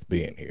with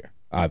being here,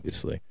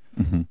 obviously.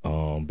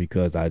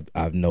 Because I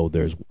know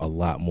there's a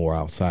lot more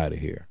outside of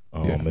here.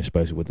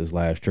 Especially with this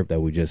last trip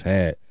that we just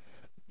had.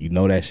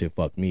 That shit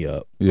fucked me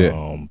up.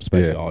 Yeah.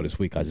 Especially all this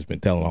week. I just been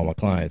telling all my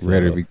clients.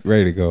 Ready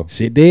to go.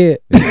 Shit did.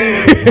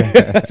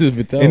 I just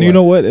been telling. And you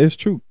know what? It's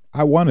true.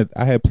 I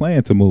had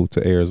planned to move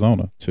to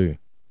Arizona. True.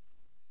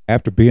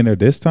 After being there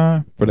this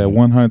time for that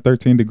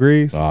 113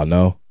 degrees. Oh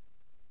no.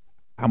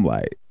 I'm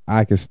like,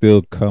 I can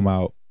still come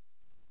out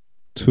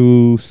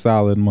 2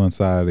 solid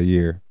months out of the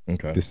year.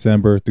 Okay.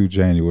 December through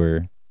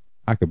January.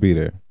 I could be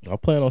there. I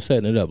plan on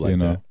setting it up like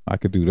that. I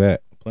could do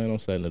that. I plan on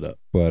setting it up.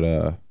 But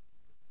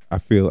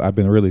I've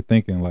been really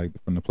thinking, like,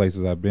 from the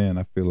places I've been,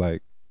 I feel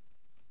like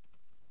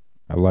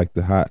I like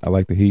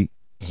the heat.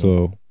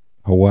 So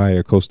Hawaii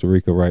or Costa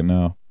Rica right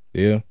now.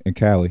 Yeah. And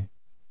Cali.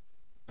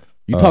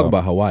 You talk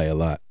about Hawaii a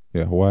lot.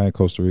 Yeah, Hawaii and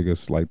Costa Rica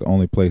is like the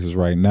only places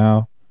right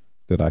now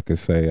that I could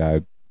say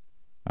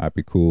I'd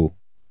be cool.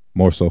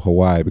 More so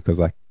Hawaii because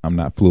I'm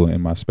not fluent in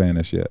my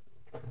Spanish yet.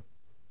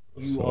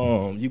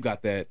 You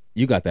got that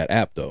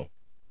app though.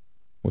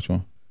 Which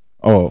one?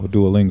 Oh,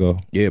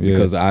 Duolingo. Yeah,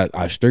 because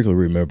I strictly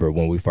remember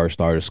when we first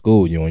started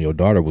school, you and your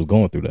daughter was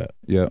going through that.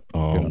 Yep.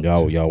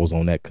 Y'all was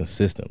on that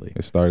consistently.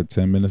 It started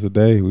 10 minutes a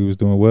day. We was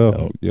doing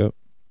well. Yep.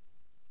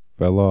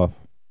 Fell off.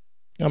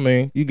 I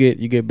mean, you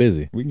get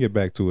busy. We can get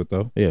back to it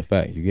though. Yeah,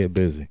 fact. You get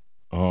busy.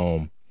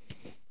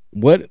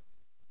 What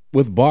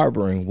with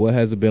barbering? What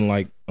has it been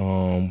like?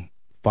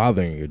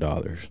 Fathering your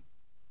daughters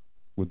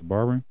with the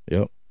barbering?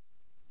 Yep.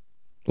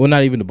 Well,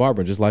 not even the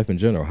barbering, just life in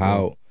general.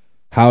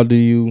 How do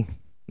you?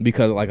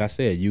 Because like I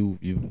said,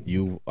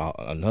 you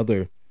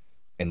another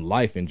in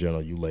life in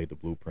general. You laid the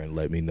blueprint.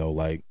 Let me know,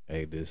 like,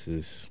 hey,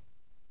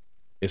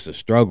 it's a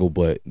struggle,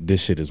 but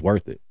this shit is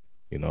worth it.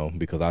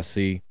 Because I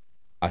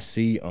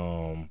see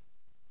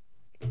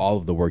all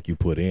of the work you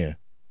put in.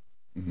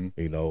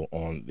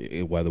 On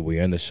whether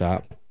we're in the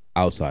shop,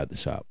 outside the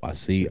shop. I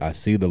see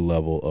the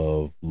level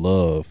of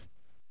love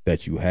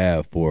that you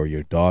have for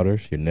your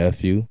daughters, your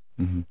nephew,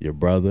 your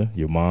brother,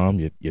 your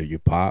mom, your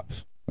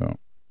pops. Oh.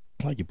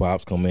 Like your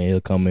pops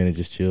he'll come in and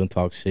just chill and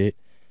talk shit.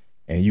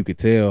 And you could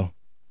tell,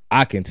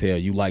 I can tell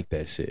you like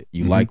that shit.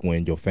 You like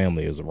when your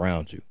family is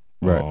around you.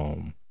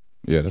 Right.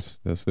 Yeah,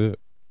 that's it.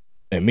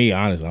 And me,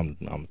 honestly,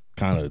 I'm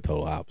kind of the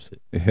total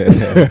opposite.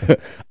 Yeah.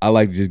 I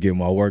like to just get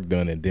my work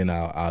done, and then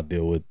I'll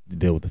deal with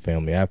the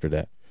family after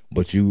that.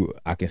 But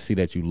I can see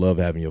that you love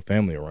having your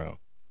family around.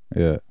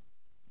 Yeah.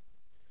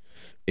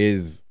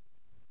 Is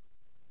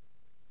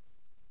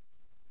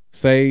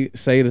say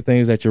the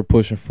things that you're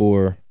pushing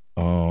for.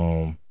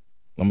 I'm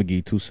gonna give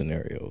you two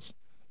scenarios.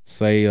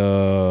 Say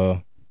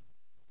one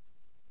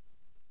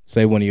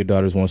of your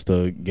daughters wants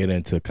to get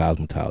into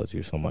cosmetology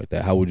or something like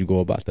that. How would you go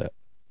about that?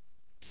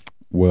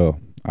 Well,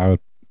 I would,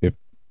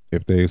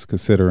 if they is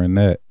considering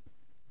that,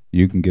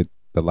 you can get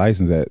the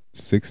license at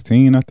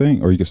 16, I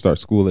think, or you can start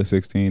school at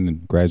 16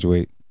 and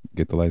graduate,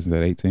 get the license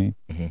at 18,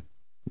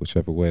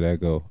 whichever way that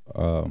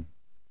go.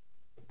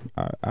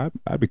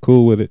 I'd be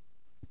cool with it,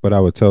 but I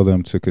would tell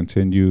them to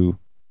continue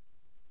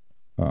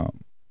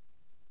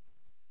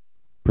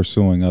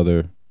pursuing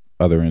other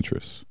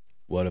interests.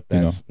 What if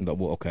that's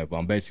well, okay? But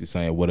I'm basically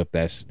saying, what if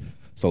that's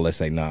so? Let's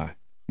say Nah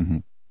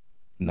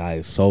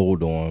is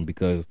sold on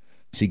because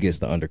she gets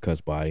the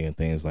undercuts by you and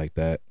things like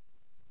that,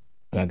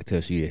 and I can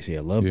tell she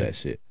love that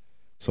shit.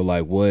 So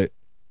like, what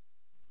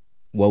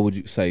would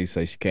you say?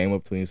 Say she came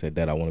up to you and said,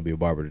 "Dad, I want to be a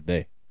barber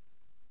today."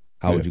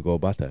 How would you go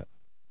about that?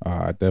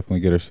 I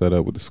definitely get her set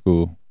up with the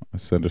school. I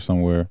send her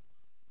somewhere,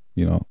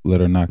 let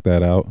her knock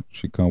that out.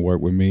 She come work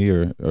with me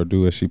or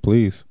do as she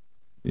please.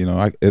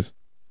 It's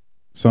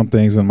some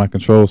things in my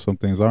control, some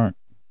things aren't.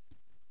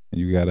 And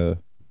you gotta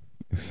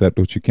accept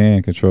what you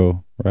can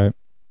control, right?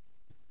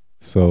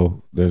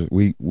 So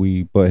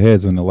we butt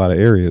heads in a lot of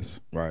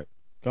areas. Right.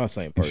 Not the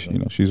same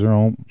person. She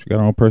got her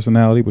own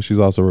personality, but she's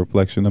also a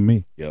reflection of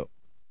me. Yep.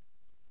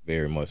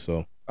 Very much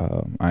so.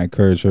 I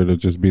encourage her to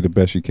just be the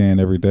best she can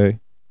every day.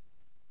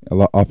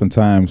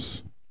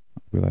 Oftentimes,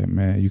 I'll be like,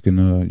 man,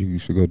 you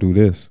should go do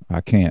this.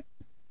 I can't.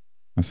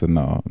 I said,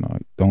 no,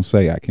 don't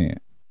say I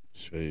can't.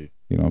 Sure. You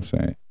know what I'm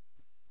saying?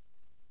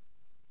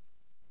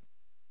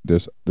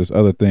 There's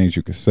other things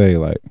you could say,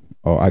 like,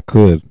 oh, I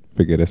could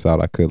figure this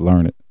out. I could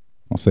learn it.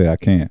 Don't say I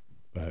can't.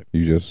 Right.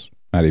 You just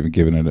not even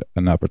giving it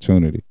an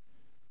opportunity.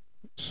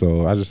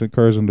 So I just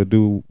encourage them to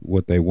do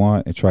what they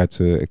want and try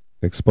to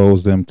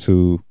expose them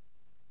to,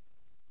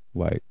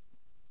 like,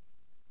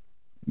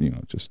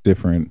 just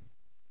different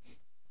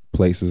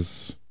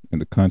places in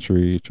the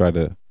country. Try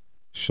to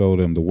show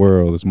them the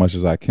world as much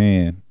as I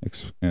can,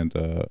 and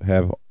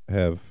have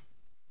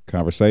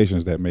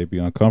conversations that may be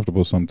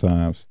uncomfortable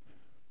sometimes.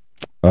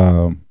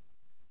 But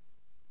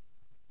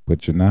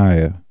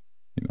Janiyah,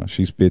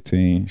 she's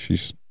 15.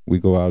 We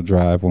go out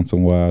drive once in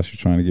a while. She's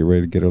trying to get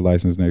ready to get her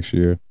license next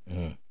year.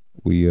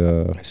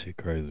 That shit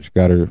crazy. She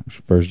got her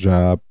first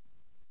job.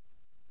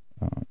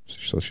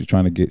 So she's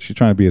trying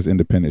to be as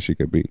independent as she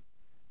could be.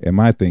 And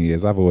my thing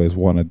is, I've always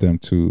wanted them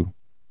to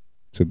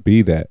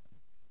be that.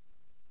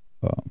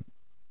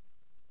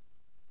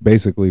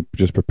 Basically,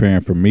 just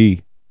preparing for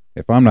me.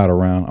 If I'm not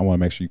around, I want to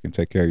make sure you can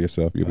take care of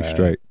yourself. You'll be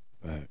straight.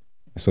 Right.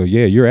 So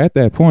yeah, you're at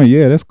that point.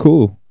 Yeah, that's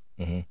cool.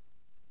 Mm-hmm.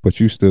 But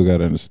you still got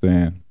to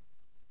understand.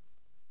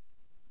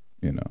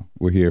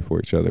 We're here for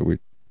each other. We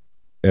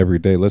every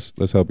day.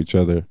 Let's help each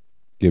other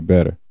get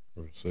better.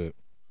 That's it.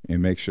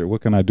 And make sure,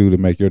 what can I do to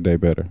make your day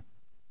better?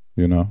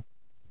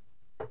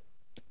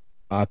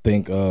 I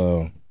think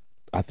I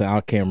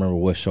can't remember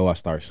what show I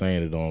started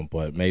saying it on,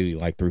 but maybe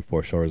like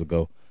 3-4 shows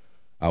ago,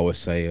 I would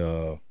say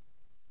I'm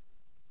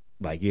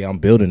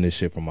building this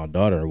shit for my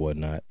daughter or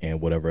whatnot, and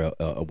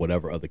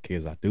whatever other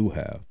kids I do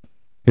have.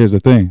 Here's the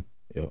thing.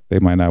 Yep. They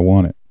might not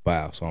want it.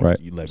 Wow. So right.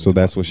 So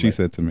that's what she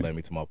said to me. Led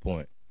me to my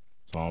point.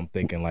 So I'm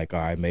thinking like, all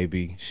right,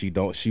 maybe she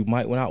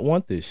might not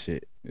want this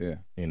shit. Yeah.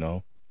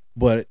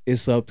 But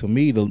it's up to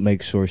me to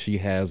make sure she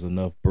has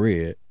enough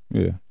bread.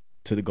 Yeah.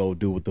 To go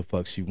do what the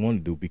fuck she want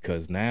to do,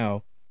 because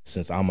now,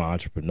 since I'm an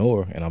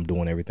entrepreneur and I'm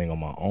doing everything on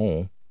my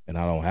own and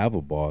I don't have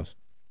a boss,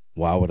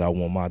 why would I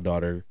want my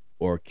daughter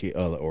or a kid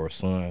or a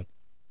son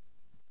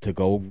to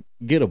go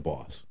get a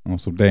boss? On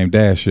some Dame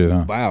Dash shit,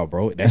 huh? Wow,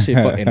 bro. That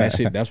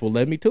shit, that's what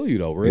led me to you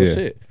though. Real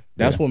shit.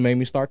 That's what made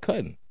me start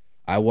cutting.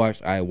 I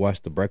watched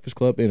the Breakfast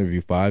Club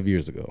interview 5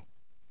 years ago.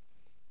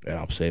 And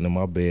I'm sitting in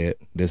my bed.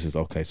 This is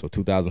okay, so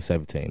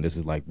 2017. This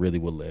is like really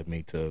what led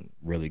me to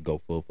really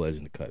go full-fledged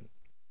into cutting.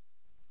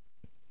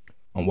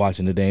 I'm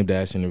watching the Dame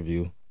Dash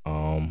interview.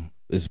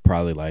 This is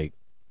probably like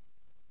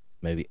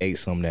maybe 8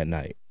 something that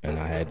night, and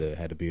I had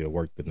to be at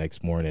work the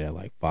next morning at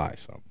like 5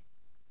 something.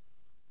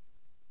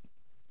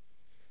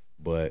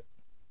 But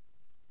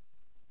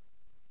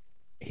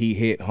he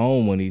hit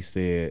home when he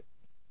said,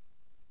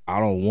 "I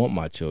don't want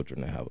my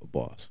children to have a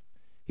boss."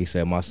 He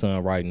said, "My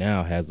son right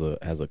now has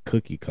a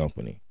cookie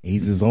company.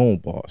 He's his own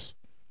boss.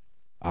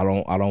 I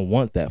don't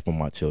want that for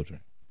my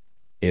children.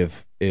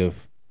 If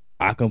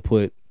I can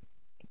put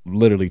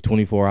literally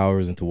 24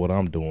 hours into what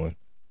I'm doing,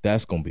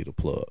 that's gonna be the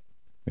plug.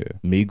 Yeah.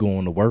 Me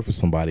going to work for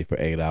somebody for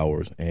 8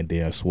 hours and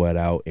then sweat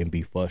out and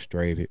be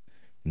frustrated,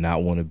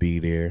 not want to be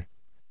there,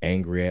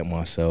 angry at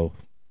myself.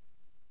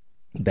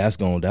 That's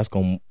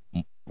gonna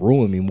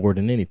ruin me more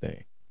than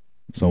anything.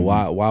 So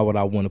why would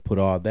I want to put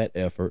all that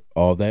effort,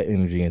 all that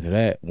energy into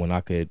that when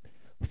I could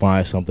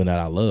find something that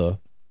I love,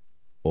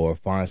 or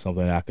find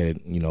something that I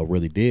could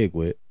really dig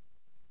with,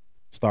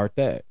 start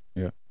that.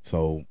 Yeah.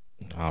 So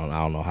I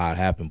don't know how it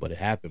happened, but it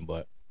happened.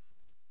 But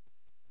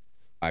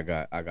I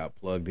got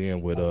plugged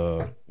in with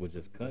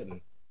just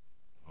cutting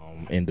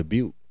in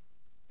Dubuque,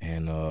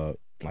 and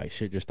like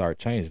shit just started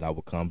changing. I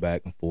would come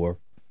back and forth.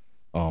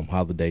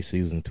 Holiday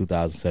season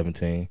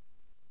 2017,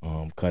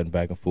 cutting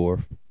back and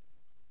forth,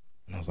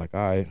 and I was like,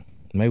 all right,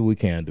 maybe we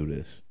can do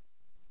this.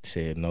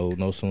 Shit,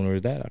 no sooner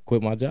is that I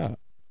quit my job,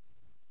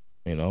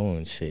 you know,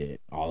 and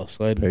shit, all of a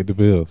sudden, Pay the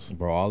bills.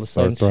 bro, all of a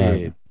Start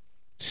sudden,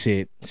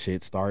 thriving.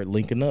 shit started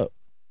linking up.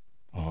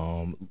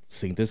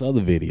 Seen this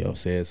other video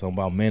said something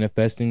about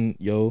manifesting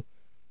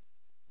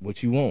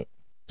what you want.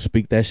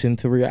 Speak that shit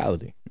into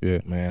reality. Yeah.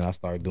 Man, I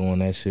started doing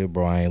that shit,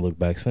 bro. I ain't looked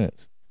back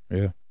since.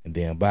 Yeah. And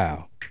then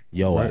bow,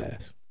 yo Right.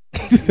 ass.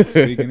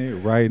 Speaking it,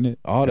 writing it,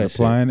 all and that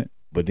applying shit. it.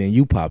 But then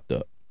you popped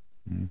up,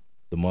 Mhm.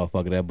 the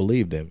motherfucker that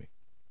believed in me.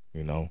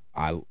 You know,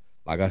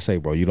 like I say,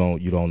 bro. You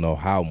don't know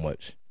how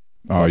much,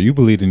 Oh, you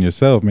believed in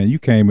yourself, man. You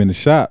came in the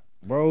shop.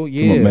 bro. Come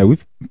Yeah, on, man, we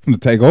finna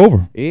take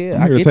over. yeah.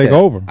 I'm I here to get take that.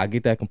 over. I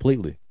get that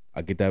completely.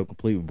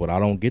 But I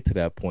don't get to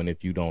that point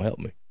if you don't help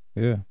me.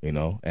 Yeah. You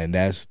know, and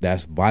that's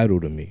vital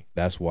to me.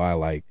 That's why,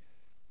 like,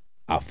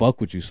 I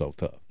fuck with you so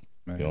tough.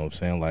 Man. You know what I'm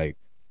saying? Like,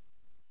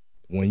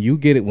 when you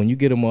get a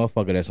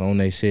motherfucker that's on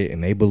their shit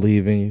and they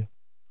believe in you,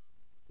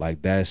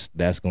 like that's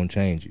gonna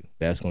change you.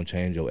 That's gonna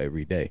change your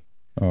everyday.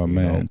 Oh, You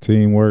man. know?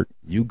 Teamwork.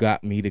 You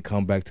got me to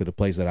come back to the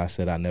place that I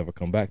said I never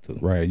come back to.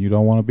 Right. You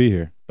don't want to be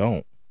here.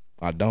 I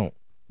don't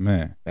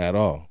Man. at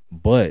all.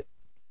 But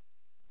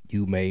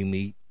you made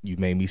me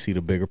see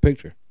the bigger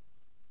picture.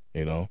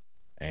 You know,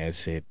 and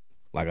shit.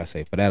 Like I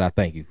say, for that I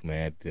thank you,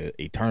 man,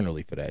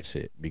 eternally for that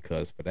shit.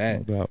 Because for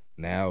that, No doubt.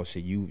 now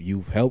shit,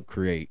 you've helped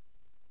create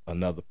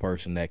another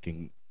person that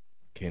can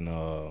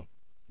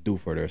do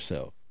for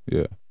themselves.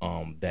 Yeah.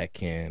 That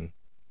can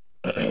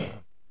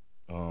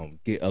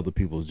get other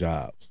people's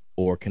jobs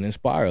or can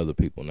inspire other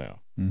people now.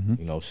 Mm-hmm.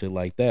 You know, shit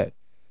like that.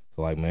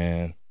 So like,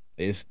 man,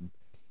 it's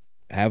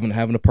having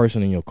a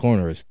person in your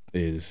corner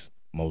is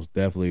most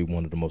definitely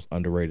one of the most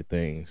underrated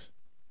things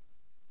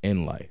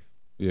in life.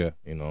 Yeah.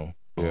 You know.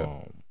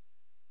 Yeah.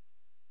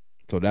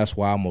 So that's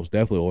why I most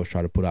definitely always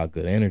try to put out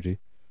good energy,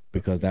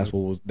 because that's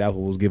what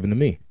was given to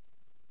me.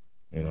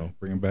 You know,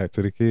 Bring it back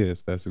to the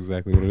kids. That's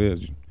exactly what it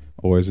is.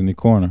 Always in the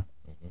corner.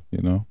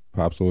 You know,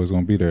 Pop's always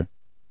gonna be there.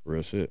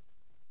 real shit.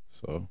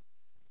 So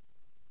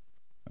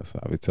that's how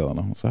I be telling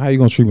them. So how you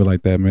gonna treat me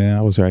like that, man?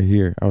 I was right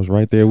here. I was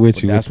right there with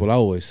But you. that's with what I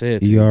always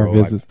said to the you, ER bro.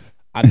 Like, visits.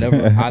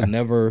 I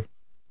never,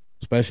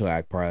 especially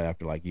like probably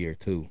after like year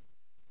 2,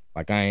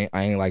 like I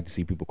ain't like to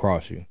see people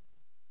cross you.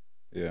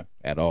 Yeah.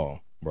 At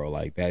all, bro.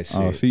 Like that shit.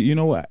 Oh, see, you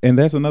know what? And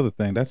that's another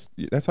thing. That's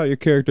how your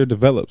character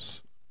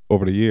develops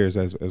over the years.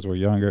 As we're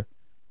younger,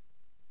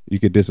 you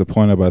get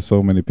disappointed by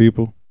so many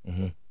people,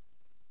 Mm-hmm.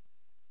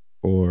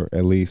 or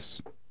at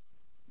least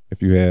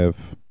if you have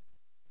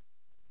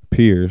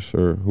peers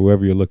or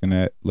whoever you're looking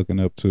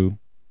up to,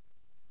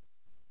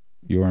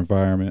 your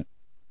environment.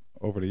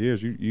 Over the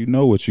years, you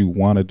know what you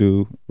want to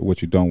do or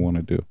what you don't want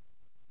to do,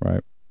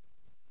 right?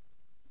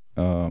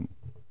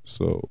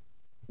 So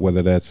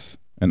whether that's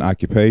an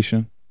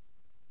occupation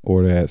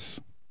or that's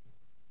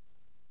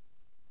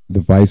the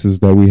vices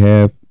that we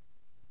have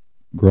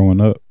growing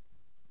up,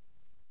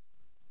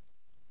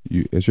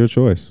 it's your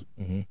choice.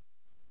 Mm-hmm.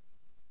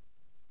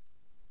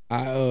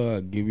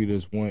 I give you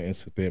this one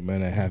incident,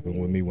 man, that happened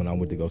with me when I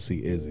went to go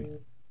see Izzy.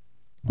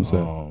 What's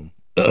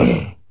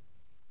that?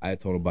 I had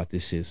told him about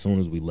this shit as soon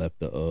as we left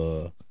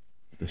the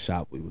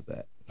shop we was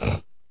at.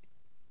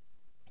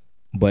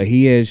 But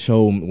he had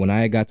shown, when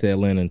I got to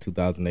Atlanta in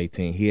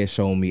 2018, he had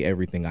shown me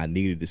everything I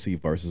needed to see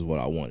versus what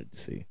I wanted to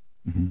see.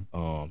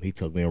 Mm-hmm. He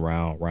took me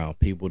around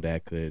people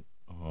that could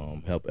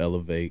help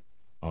elevate,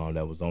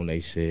 that was on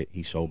their shit.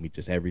 He showed me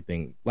just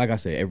everything, like I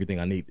said, everything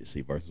I needed to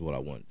see versus what I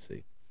wanted to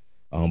see.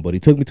 But he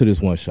took me to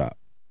this one shop.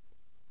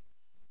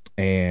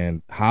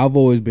 And how I've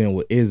always been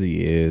with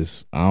Izzy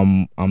is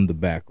I'm the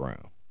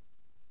background.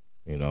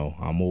 You know,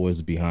 I'm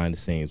always behind the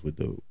scenes with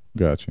dude.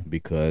 Gotcha.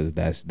 Because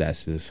that's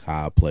just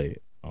how I play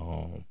it.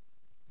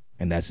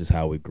 And that's just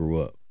how we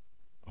grew up.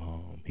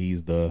 He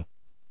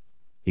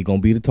gonna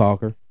be the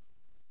talker,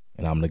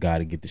 and I'm the guy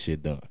to get the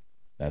shit done.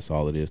 That's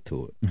all it is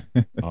to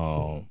it.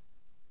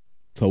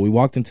 So we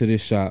walked into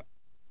this shop,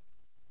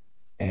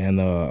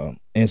 and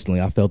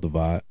instantly I felt the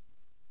vibe.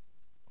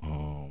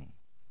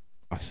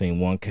 I seen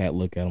one cat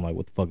look at him like,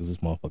 what the fuck is this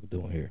motherfucker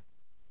doing here?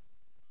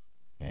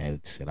 And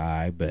it said,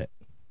 I bet.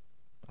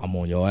 I'm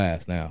on your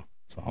ass now.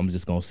 So I'm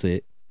just gonna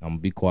sit. I'm gonna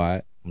be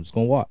quiet. I'm just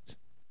gonna watch.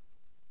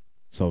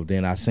 So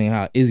then I seen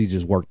how Izzy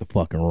just worked the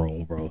fucking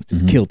room, bro.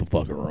 Just killed the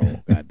fucking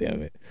room. God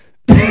damn it.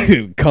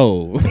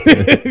 Cold.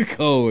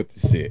 Cold with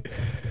the shit.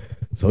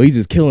 So he's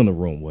just killing the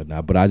room,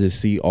 whatnot. But I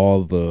just see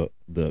all the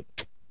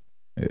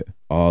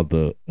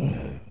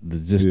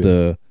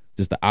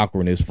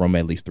awkwardness from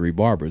at least 3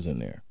 barbers in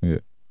there. Yeah.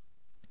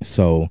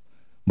 So,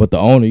 but the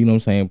owner, you know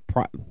what I'm saying?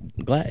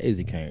 Glad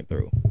Izzy came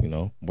through, you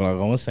know. What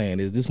I'm saying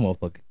is this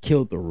motherfucker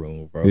killed the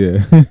room, bro.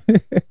 Yeah.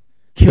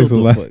 Killed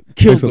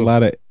a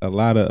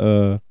lot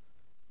of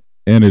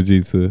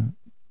energy to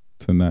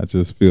to not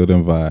just feel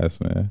them vibes,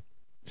 man.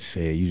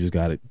 Shit, you just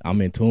got it.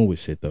 I'm in tune with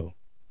shit though.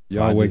 So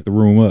Y'all I wake just- the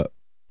room up.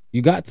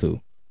 You got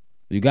to.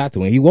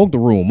 And he woke the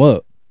room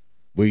up,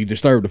 but he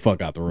disturbed the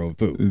fuck out the room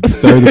too.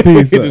 Disturb the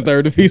peace. He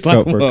disturbed the peace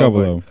like for a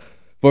couple of them.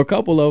 For a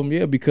couple of them,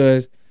 yeah,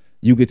 because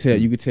you could tell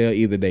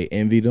either they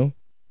envied him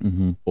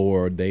Mm-hmm.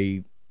 or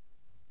they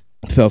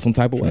felt some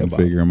type of way Trying to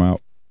about figure him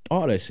out.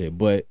 all that shit.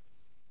 But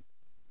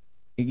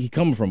he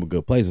coming from a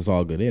good place. It's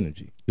all good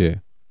energy. Yeah.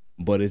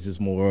 But it's just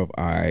more of,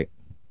 all right,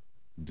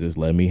 just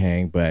let me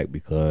hang back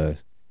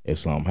because if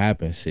something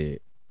happens,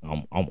 shit,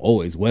 I'm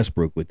always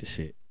Westbrook with the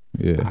shit.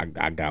 Yeah.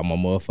 I got my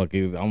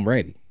motherfucking, I'm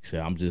ready. So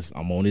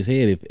I'm on his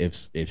head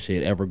if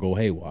shit ever go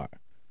haywire.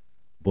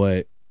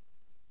 But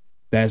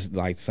that's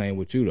like the same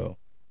with you though.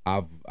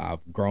 I've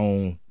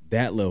grown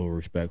that level of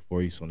respect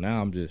for you. So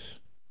now I'm just,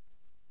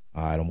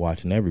 all right, I'm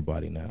watching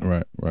everybody now.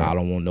 Right. I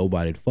don't want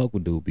nobody to fuck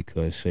with dude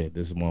because shit,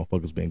 this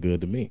motherfucker's been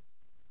good to me.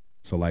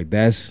 So like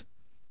that's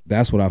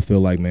what I feel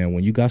like, man.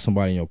 When you got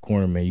somebody in your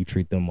corner, man, you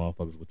treat them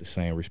motherfuckers with the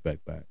same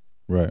respect back.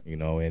 Right. You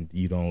know, and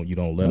you don't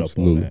let Absolutely. up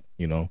on that,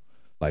 you know.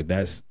 Like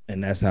that's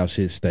how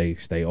shit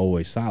stay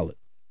always solid.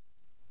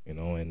 You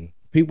know, and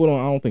I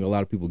don't think a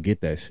lot of people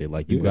get that shit.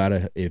 Like you Yeah.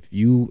 gotta if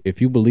you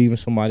believe in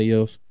somebody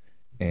else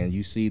and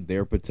you see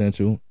their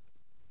potential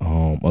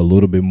a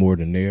little bit more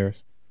than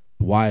theirs,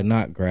 why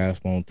not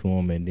grasp onto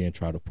them and then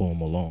try to pull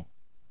them along?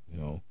 You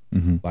know,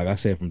 Mm-hmm. like I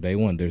said from day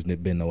one, there's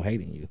been no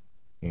hating you.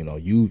 You know,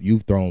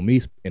 you've thrown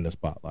me in the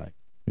spotlight,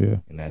 Yeah.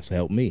 and that's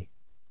helped me.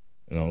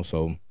 You know,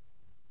 so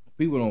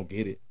people don't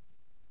get it,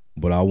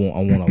 but I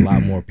want a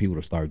lot more people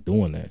to start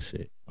doing that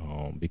shit.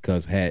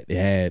 Because had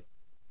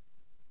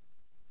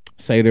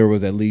say there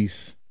was at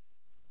least,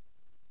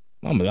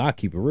 I'll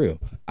keep it real.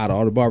 Out of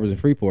all the barbers in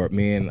Freeport,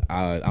 man,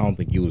 I don't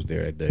think you was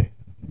there that day,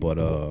 but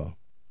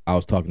I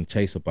was talking to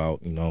Chase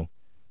about, you know,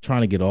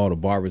 trying to get all the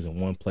barbers in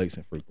one place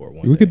in Freeport.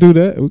 We could do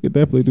that. We could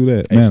definitely do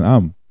that.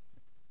 Man,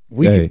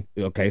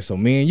 Okay, so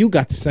me and you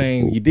got the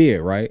same. You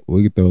did, right?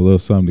 we could throw a little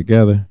something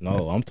together.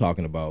 No, I'm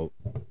talking about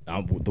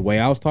the way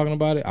I was talking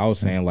about it. I was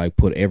saying like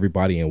put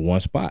everybody in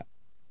one spot,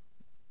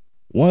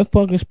 one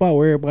fucking spot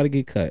where everybody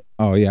get cut.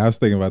 Oh yeah, I was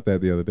thinking about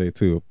that the other day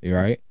too. You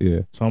right?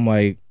 Yeah. So I'm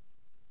like,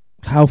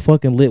 how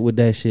fucking lit would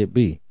that shit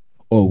be,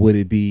 or would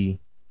it be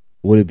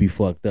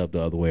fucked up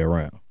the other way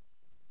around?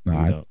 No,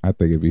 You know. I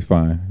think it'd be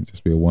fine.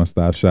 Just be a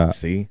one-stop shop.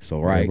 See,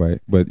 so right, Right.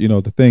 But you know,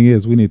 the thing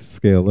is, we need to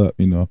scale up.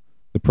 You know,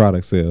 the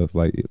product sales,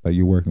 like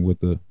you're working with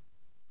the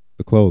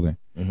clothing.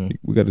 hmm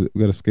We got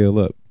to scale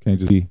up. Can't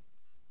just be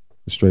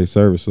straight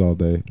service all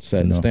day.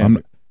 setting the You know,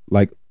 standard.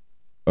 like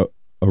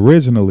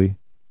originally,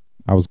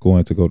 I was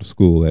going to go to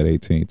school at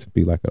 18 to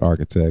be like an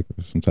architect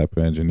or some type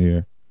of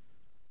engineer,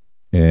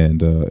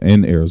 and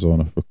in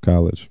Arizona for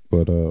college.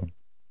 But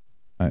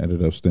I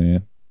ended up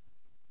staying,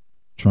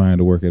 trying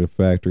to work at a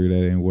factory that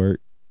didn't work.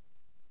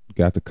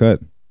 Got the cut.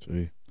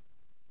 See,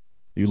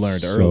 you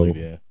learned So- early,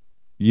 then.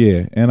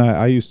 Yeah, and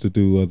I used to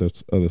do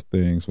other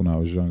things when I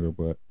was younger,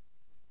 but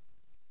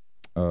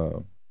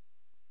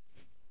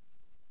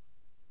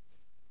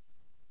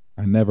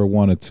I never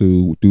wanted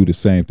to do the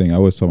same thing. I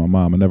always told my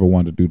mom I never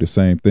wanted to do the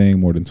same thing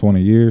more than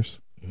 20 years.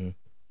 Mhm.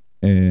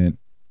 And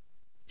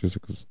just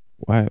because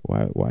why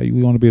you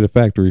want to be at a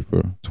factory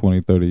for 20,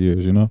 30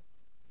 years, you know?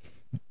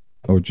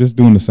 Or just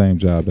doing the same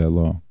job that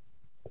long.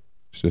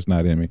 It's just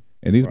not in me.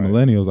 And these Right.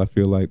 millennials, I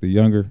feel like the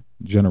younger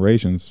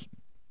generations,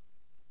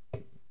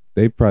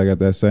 they probably got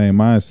that same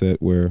mindset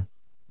where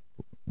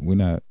we're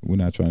not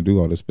trying to do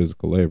all this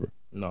physical labor.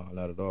 No,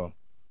 not at all.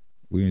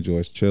 We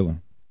enjoy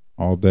chilling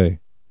all day,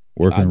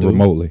 I working do.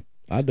 remotely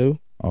I do.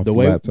 off The the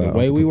way laptop, off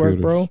the we work,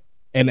 computers. bro,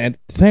 and at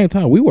the same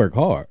time we work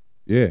hard.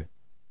 Yeah,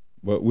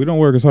 but we don't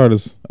work as hard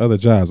as other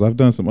jobs. I've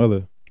done some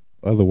other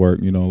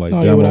work, you know, like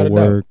Oh, yeah, without demo a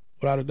doubt. work.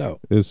 Without a doubt.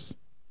 It's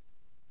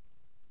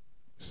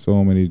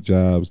so many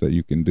jobs that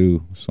you can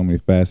do, so many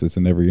facets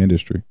in every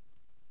industry.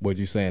 What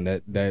you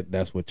saying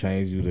that's what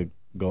changed you to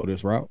go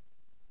this route?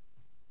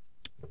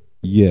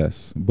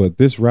 Yes, but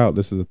this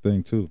is a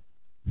thing too.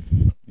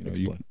 You know,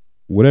 Explain.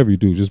 whatever you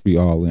do, just be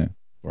all in.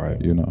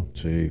 Right. You know,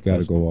 See, you got to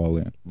that's go all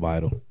in.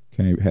 vital.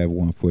 Can't have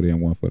one foot in,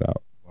 one foot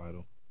out.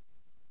 Vital.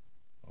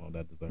 Oh,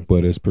 that deserves.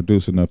 But it's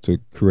produced enough to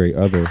create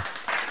other.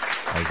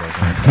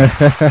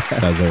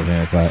 That's over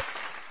hand clap.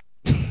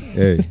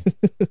 Hey,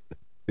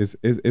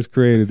 it's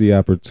created the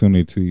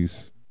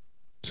opportunities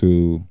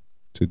to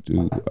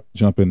do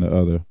jump into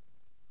other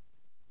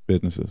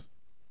businesses.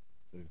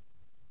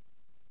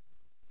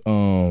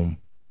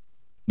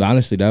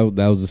 Honestly, that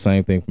was the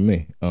same thing for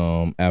me.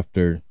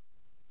 After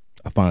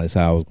I finally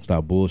decided I was gonna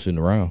stop bullshitting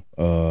around,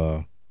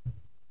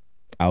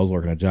 I was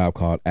working a job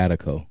called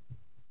Attico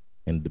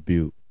in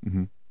Dubuque,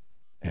 Mhm.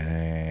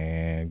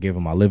 and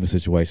given my living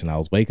situation, I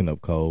was waking up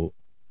cold,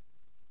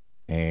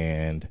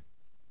 and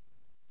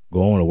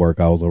going to work,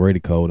 I was already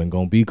cold and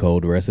gonna be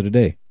cold the rest of the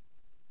day.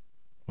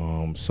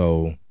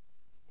 So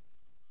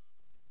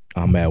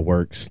I'm at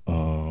work.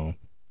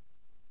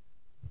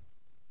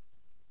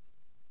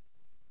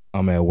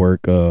 I'm at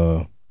work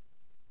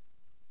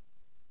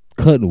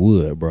cutting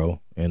wood, bro,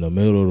 in the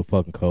middle of the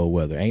fucking cold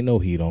weather. Ain't no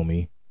heat on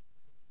me.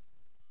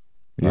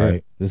 Yeah.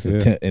 right? This is a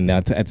temp, and now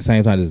at the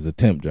same time, this is a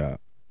temp job.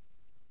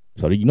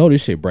 So you know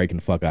this shit breaking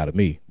the fuck out of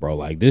me, bro.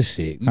 Like this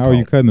shit. How are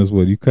you cutting this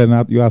wood? You cutting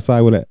out? You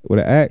outside with an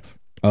axe?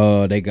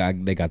 They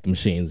got the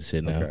machines and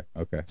shit now.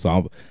 Okay.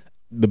 So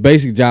the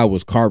basic job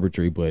was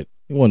carpentry, but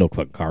it wasn't no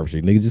fucking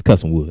carpentry, nigga. Just cut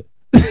some wood.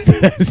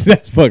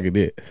 that's fucking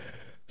it.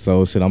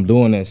 So shit, I'm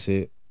doing that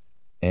shit,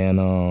 and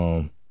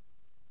I'm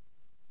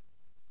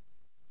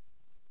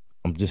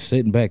just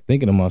sitting back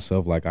thinking to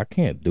myself, like, I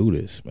can't do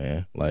this,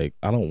 man. Like,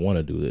 I don't want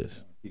to do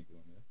this.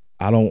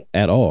 I don't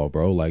at all,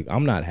 bro. Like,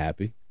 I'm not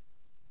happy.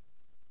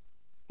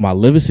 My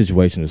living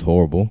situation is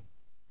horrible.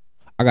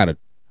 I got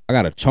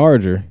a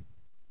Charger,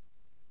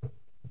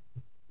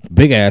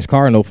 big ass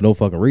car, for no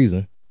fucking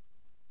reason.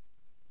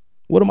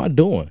 What am I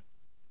doing?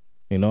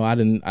 You know, I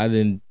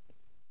didn't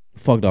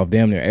fucked off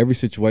damn near every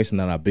situation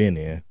that I've been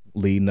in,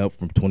 leading up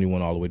from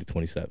 21 all the way to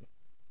 27.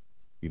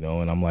 You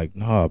know, and I'm like,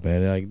 nah,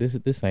 man, like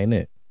this ain't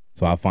it.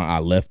 So I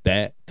left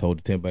that, told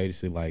the temp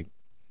agency, like,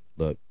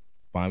 look,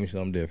 find me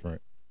something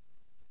different.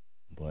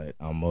 But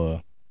I'm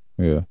gonna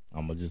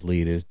just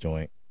leave this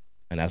joint.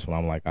 And that's when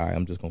I'm like, all right,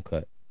 I'm just gonna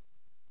cut.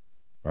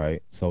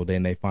 Right. So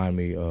then they find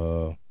me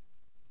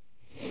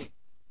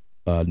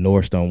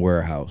Nordstrom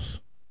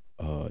warehouse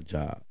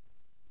job.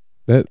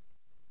 That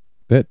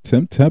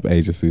temp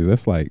agencies,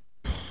 that's like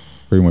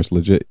pretty much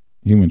legit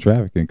human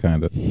trafficking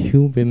kind of.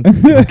 Human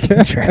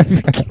fucking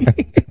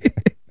trafficking.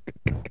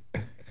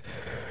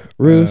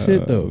 Real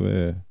shit though.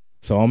 Man.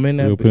 So I'm in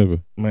that Real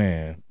pimpin'.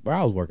 man. Bro,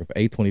 I was working for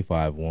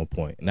 $8.25 at one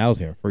point, and I was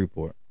here in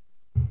Freeport,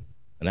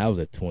 and I was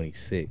at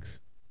 26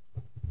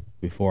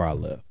 before I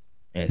left,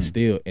 and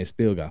still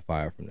got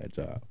fired from that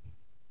job.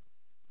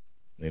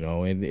 You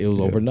know, and it was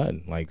over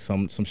nothing, like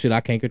some shit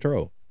I can't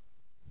control.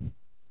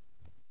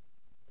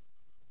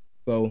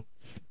 So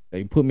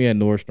they put me at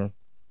Nordstrom,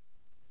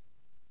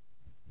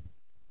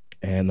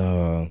 and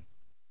the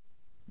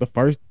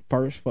first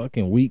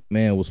fucking week,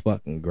 man, was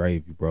fucking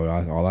gravy, bro.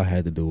 All I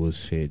had to do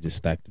was just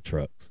stack the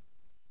trucks.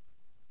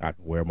 I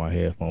could wear my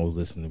headphones,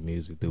 listen to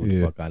music, do what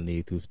the fuck I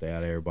need to, stay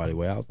out of everybody's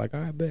way. I was like,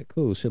 all right, bet,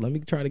 cool. Shit, let me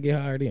try to get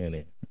hired in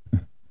there.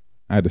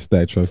 I had to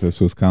stack trucks at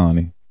Swiss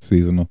Colony,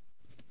 seasonal.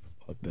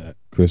 Fuck that.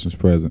 Christmas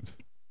presents.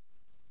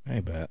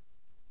 Ain't bad.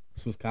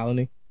 Swiss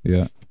Colony?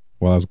 Yeah.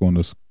 While I was going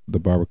to the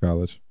barber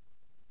college.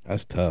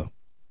 That's tough.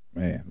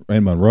 Man,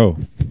 in Monroe.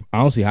 I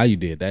don't see how you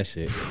did that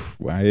shit.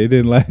 Well, it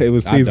didn't like it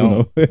was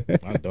seasonal.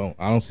 I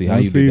don't see how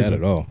you did that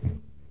at all.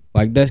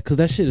 Like that's because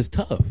that shit is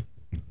tough.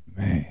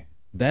 Man.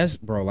 That's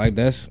bro, like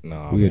that's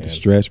nah. We had to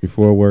stretch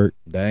before work.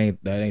 That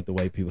ain't the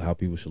way how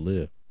people should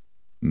live.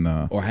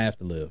 Nah. Or have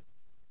to live.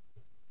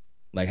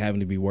 Like having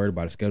to be worried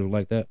about a schedule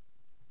like that.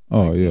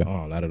 Oh like, yeah.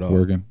 Oh, not at all.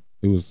 Working.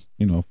 It was,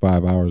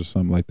 5 hours or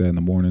something like that in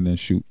the morning, then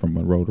shoot from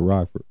Monroe to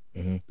Rockford.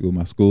 Mm-hmm. Do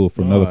my school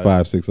for another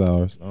 5-6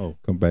 hours. No.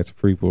 Come back to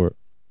Freeport.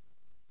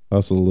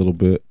 Hustle a little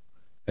bit.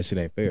 That shit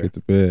ain't fair. Get to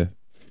bed.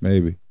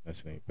 Maybe. That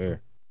shit ain't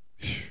fair.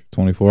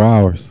 24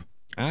 hours.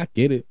 I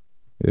get it.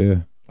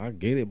 Yeah. I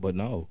get it, but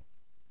no.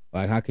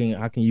 Like how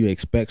can you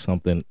expect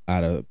something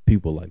out of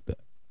people like that?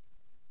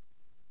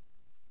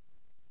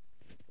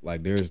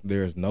 Like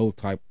there's no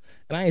type,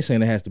 and I ain't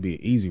saying it has to be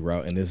an easy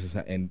route,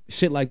 and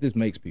shit like this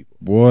makes people.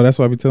 Boy, that's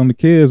why I be telling the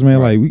kids, man,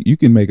 right. Like you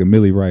can make a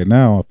milli right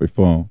now off your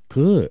phone.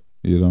 Could.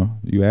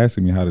 You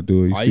asking me how to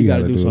do it. All you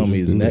gotta do something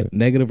either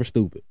negative or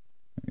stupid.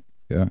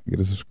 Yeah, get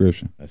a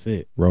subscription. That's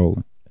it.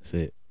 Rolling. That's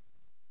it.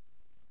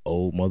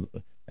 Old mother,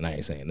 and I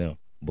ain't saying them,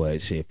 but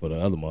shit for the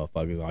other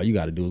motherfuckers, all you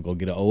gotta do is go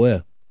get an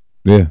OL.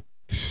 Yeah.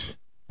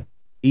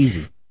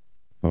 Easy.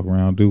 Fuck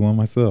around, do one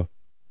myself.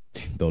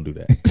 Don't do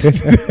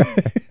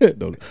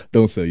that.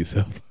 don't sell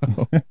yourself.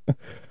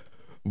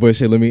 But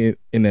shit, let me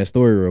in that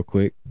story real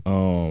quick.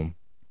 I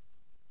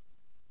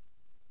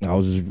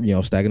was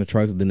just stacking the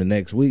trucks, and then the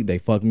next week they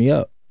fucked me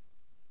up.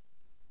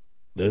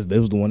 This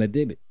was the one that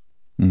did it.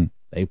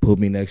 They put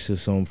me next to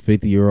some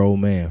 50-year-old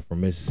man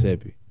from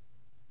Mississippi.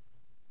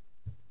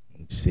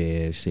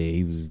 Said shit,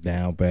 he was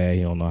down bad.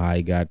 He don't know how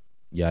he got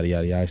yada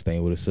yada yada,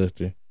 staying with his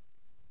sister.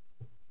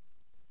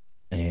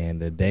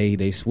 And the day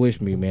they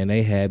switched me, man,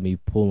 they had me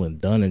pulling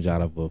dunnage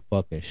out of a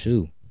fucking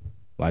shoe.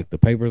 Like the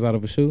papers out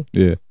of a shoe?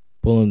 Yeah.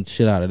 Pulling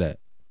shit out of that.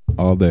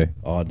 All day.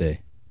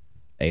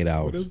 8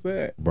 hours. What is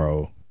that?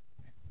 Bro,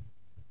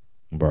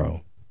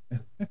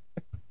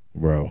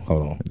 hold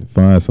on.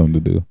 Find something to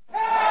do.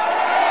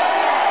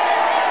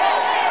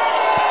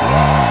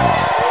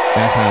 Wow.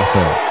 That's how I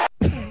felt.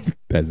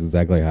 That's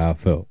exactly how I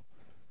felt.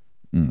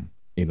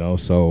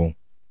 So,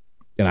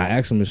 and I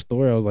asked him his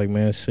story. I was like,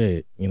 man,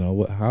 shit,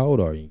 how old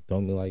are you? He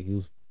told me like he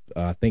was,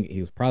 I think he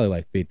was probably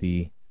like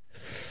 50,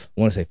 I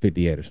want to say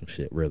 58 or some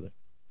shit, really.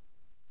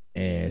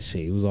 And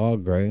shit, he was all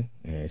gray.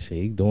 And shit,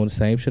 he doing the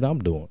same shit I'm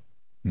doing.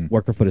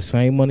 Working for the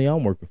same money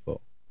I'm working for.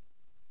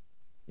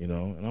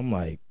 And I'm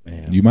like,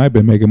 man. You might have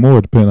been making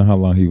more depending on how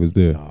long he was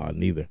there. Nah,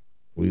 neither.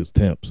 We was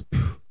temps.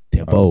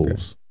 Tempos. Okay.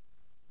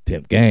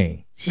 Temp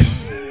gang.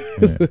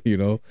 Here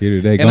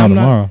today, and gone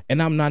tomorrow.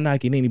 And I'm not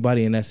knocking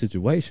anybody in that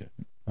situation.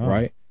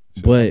 Right?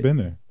 Shit, but I've been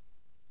there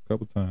a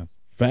couple times.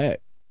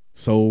 Fact.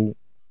 So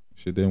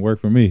Shit didn't work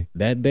for me.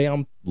 That day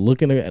I'm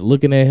looking at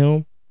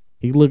him,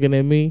 he looking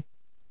at me,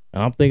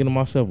 and I'm thinking to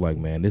myself like,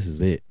 man, this is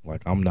it.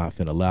 Like, I'm not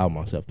finna allow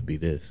myself to be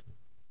this.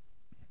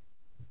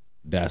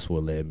 That's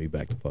what led me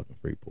back to fucking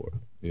Freeport.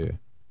 Yeah.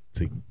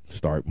 To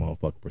start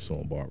motherfucking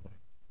pursuing barbering.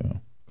 Yeah.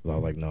 Cause I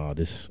was like, nah,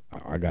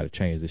 I gotta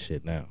change this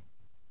shit now.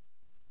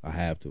 I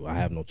have to. I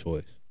have no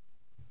choice.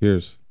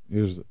 Here's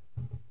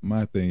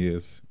my thing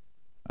is,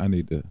 I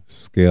need to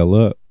scale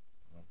up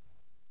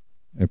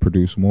and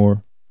produce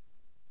more.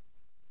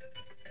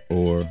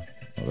 Or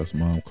that's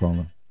mom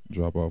calling.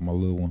 Drop off my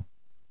little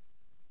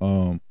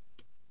one.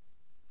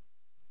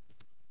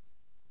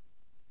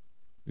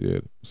 Yeah,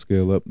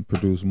 scale up and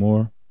produce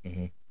more,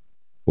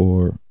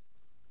 or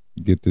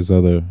get these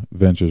other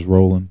ventures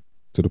rolling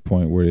to the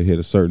point where they hit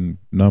a certain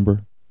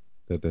number.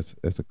 That's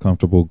a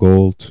comfortable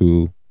goal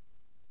to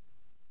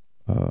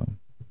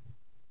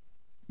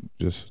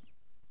just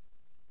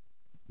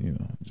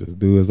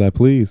do as I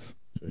please.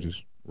 Straight.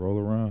 Just roll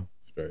around.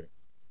 Straight.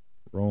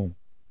 Roam.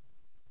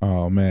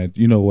 Oh man,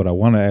 you know what I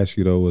want to ask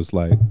you though is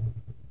like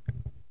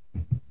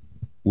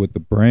with the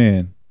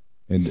brand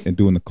and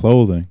doing the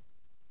clothing.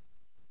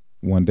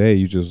 One day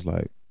you just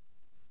like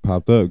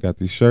popped up, got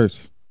these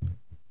shirts,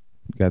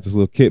 got this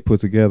little kit put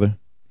together,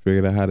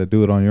 figured out how to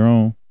do it on your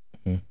own.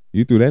 Mm-hmm.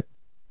 You threw that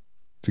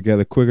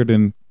together quicker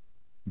than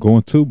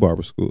going to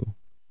barber school.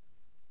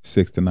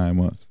 6 to 9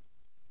 months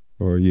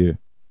or a year.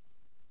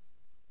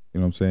 You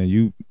know what I'm saying?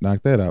 You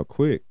knocked that out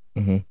quick.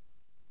 Mm-hmm.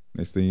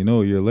 Next thing you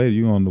know, a year later,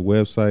 you on the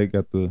website,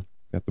 got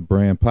the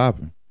brand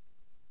popping.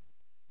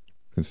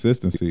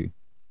 Consistency,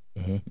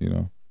 you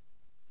know,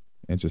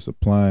 and just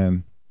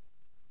applying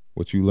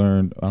what you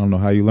learned. I don't know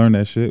how you learned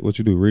that shit. What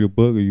you do? Read a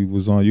book, or you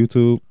was on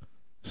YouTube?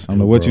 I don't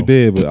know what you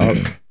did,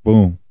 but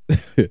boom.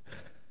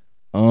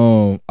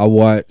 I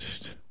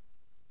watched.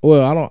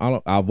 Well, I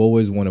don't. I've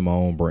always wanted my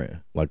own brand.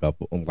 Like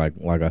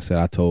I said,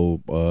 I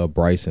told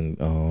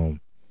Bryson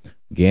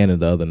Gannon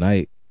the other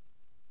night.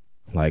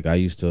 Like, I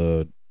used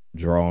to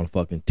draw on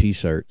fucking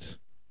T-shirts.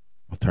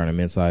 I'll turn them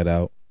inside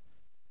out,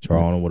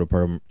 draw on them with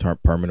a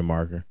permanent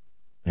marker,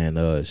 and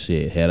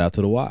head out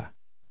to the Y.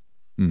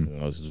 You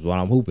know, this is what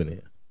I'm hooping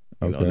in.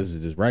 You know, this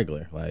is just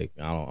regular. Like,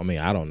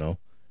 I don't know.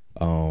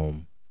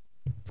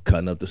 It's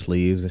cutting up the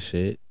sleeves and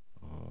shit.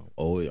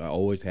 I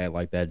always had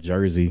like that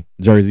jersey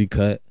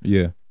cut.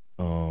 Yeah.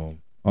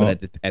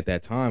 But at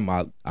that time,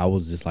 I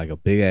was just like a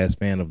big ass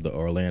fan of the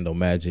Orlando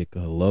Magic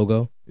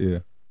logo. Yeah.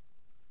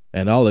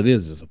 And all it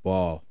is a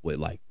ball with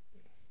like,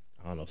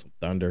 I don't know, some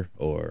thunder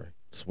or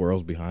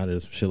swirls behind it or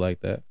some shit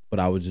like that. But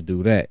I would just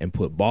do that and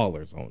put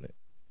ballers on it.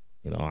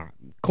 You know,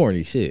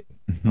 corny shit.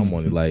 I'm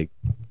only like,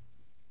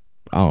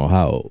 I don't know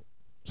how old,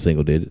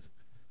 single digits.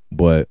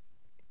 But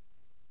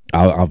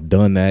I've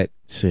done that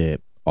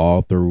shit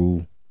all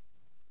through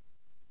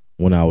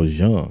when I was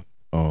young.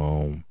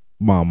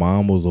 My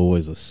mom was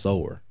always a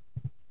sewer.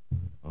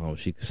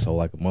 She could sew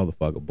like a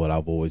motherfucker, but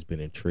I've always been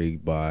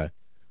intrigued by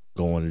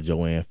going to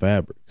Joann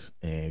Fabrics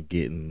and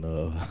getting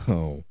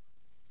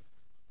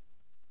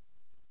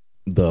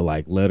the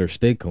like letter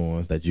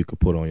stick-ons that you could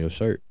put on your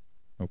shirt.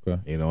 Okay.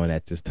 You know, and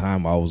at this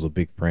time I was a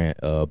big fan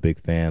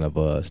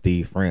of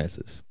Steve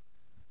Francis.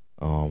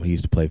 He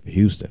used to play for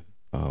Houston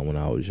when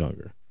I was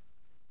younger.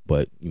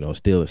 But, you know,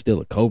 still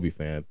a Kobe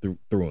fan through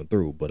and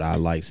through. But I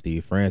like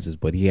Steve Francis,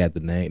 but he had the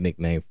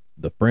nickname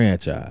The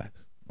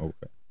Franchise.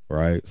 Okay.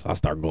 Right? So I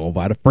started going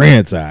by The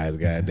Franchise,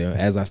 goddamn,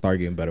 as I started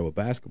getting better with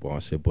basketball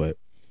and shit. But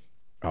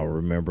I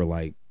remember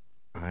like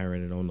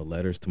ironing on the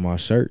letters to my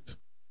shirts.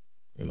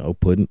 You know,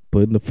 putting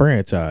The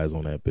Franchise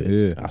on that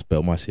bitch. Yeah. I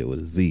spelled my shit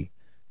with a Z.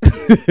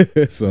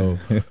 So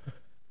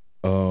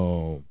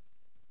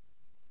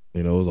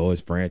you know, it was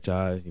always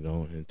franchise, you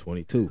know, and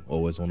 22,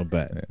 always on the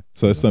back. Yeah.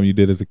 So it's something you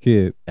did as a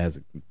kid?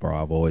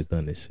 Bro, I've always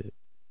done this shit.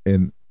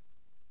 And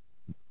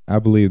I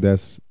believe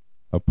that's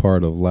a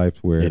part of life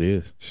where it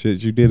is. Shit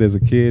you did as a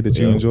kid that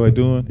you enjoy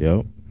doing?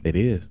 Yep, it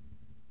is.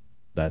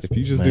 If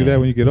you just do that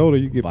when you get older,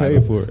 you get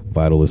paid for it.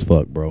 Vital as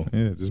fuck, bro.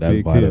 Yeah, just be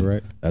a kid,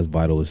 right? That's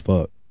vital as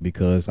fuck.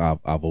 Because I've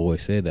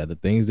always said that the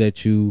things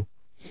that you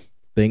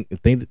the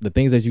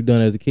things that you've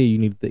done as a kid, you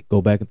need to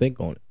go back and think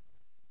on it.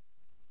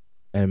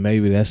 And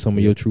maybe that's some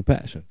of your true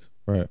passions.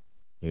 Right.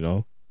 You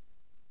know?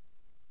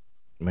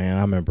 Man,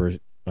 I remember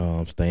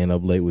staying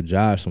up late with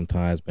Josh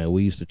sometimes, man.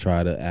 We used to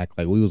try to act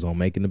like we was on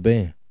Making the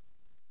Band.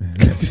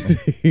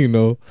 You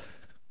know?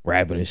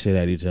 Rapping and shit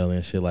at each other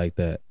and shit like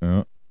that.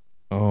 Yeah.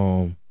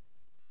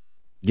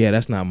 Yeah,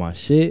 that's not my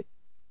shit.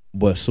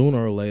 But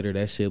sooner or later,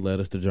 that shit led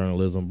us to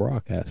journalism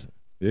broadcasting.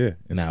 Yeah.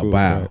 Now,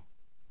 wow. Right.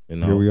 You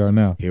know? Here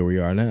we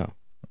are now.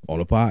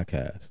 On a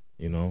podcast,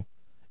 you know?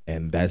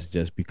 And that's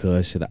just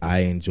because I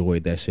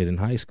enjoyed that shit in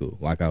high school.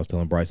 Like I was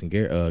telling Bryson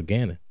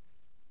Gannon.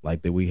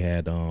 Like that we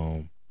had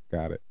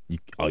got it. You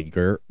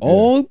girl.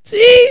 Oh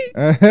gee.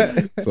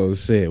 So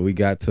shit, we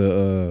got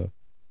to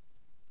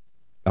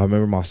I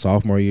remember my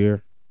sophomore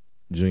year,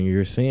 junior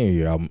year, senior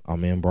year,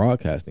 I'm in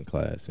broadcasting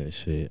class and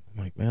shit.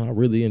 I'm like, man, I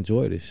really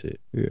enjoy this shit.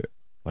 Yeah.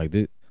 Like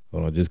this,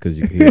 hold on, just cause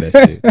you hear that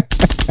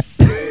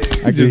shit.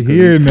 I can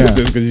hear it now.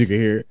 Just because you can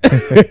hear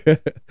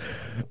it.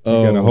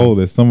 You gotta hold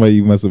it.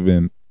 Somebody must have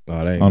been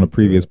on on a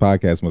previous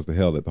podcast must have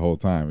held it the whole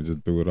time and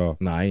just threw it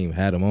off. Nah, I ain't even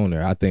had him on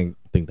there. I think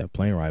that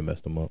plane ride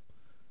messed him up.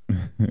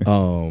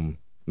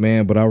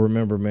 Man, but I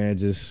remember, man,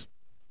 just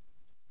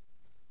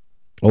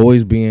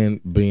always being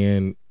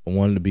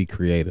wanting to be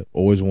creative,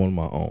 always wanting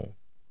my own.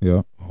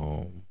 Yeah.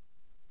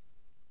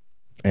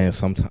 And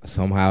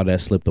somehow that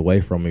slipped away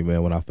from me,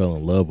 man. When I fell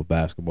in love with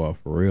basketball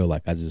for real,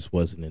 like I just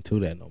wasn't into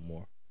that no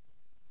more.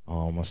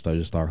 I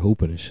started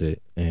hooping and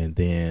shit, and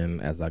then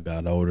as I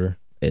got older,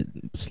 it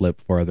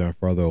slipped further and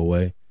further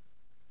away.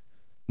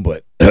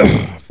 But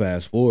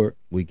fast forward,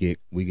 we get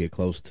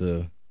close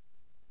to,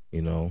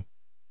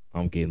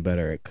 I'm getting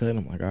better at cutting.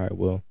 I'm like, all right,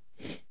 well,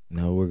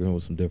 now we're going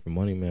with some different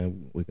money,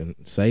 man. We can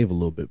save a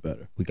little bit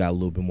better. We got a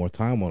little bit more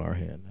time on our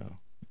hand now.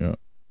 Yeah.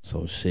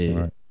 So shit.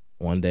 Right.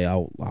 One day I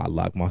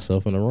locked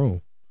myself in a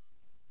room.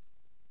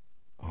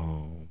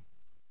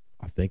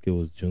 I think it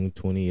was June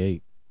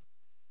 28th.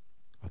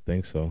 I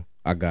think so.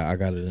 I got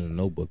it in a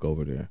notebook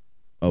over there.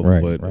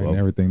 Writing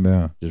everything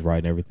down. Just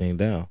writing everything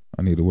down.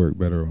 I need to work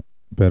better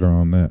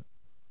on that.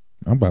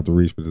 I'm about to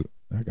reach for this.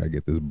 I gotta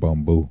get this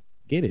bamboo.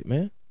 Get it,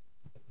 man.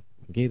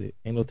 Get it.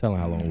 Ain't no telling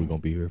how long we're gonna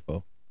be here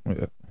for.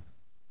 Yeah.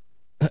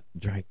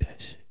 Drank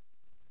that shit.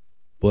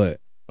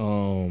 But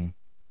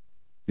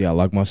yeah, I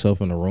locked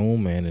myself in a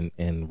room, man,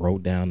 and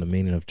wrote down the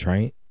meaning of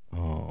train.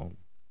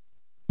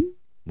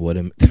 What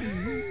am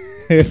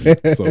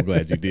so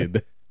glad you did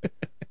that.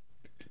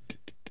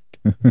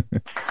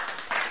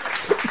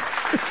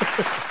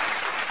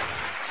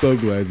 So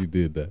glad you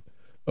did that.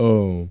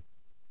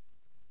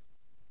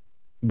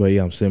 But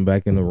yeah, I'm sitting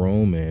back in the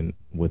room, and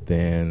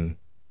within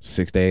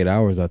 6 to 8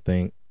 hours, I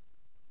think,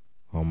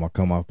 I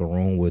come off the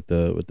room with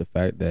the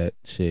fact that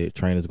shit,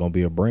 Train is gonna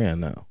be a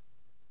brand now.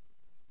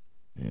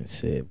 And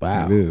shit,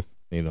 wow, it is.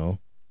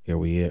 Here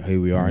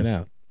we are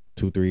now,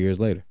 2-3 years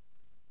later,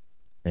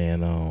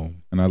 and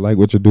I like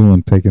what you're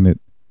doing, taking it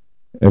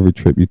every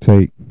trip you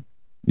take,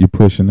 you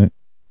pushing it.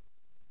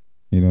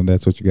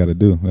 That's what you got to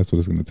do. That's what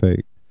it's gonna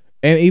take.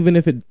 And even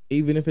if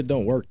it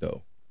don't work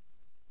though,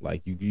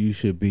 like you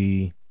should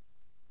be.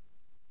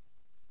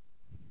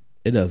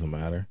 It doesn't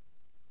matter,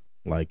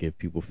 like if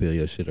people feel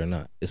your shit or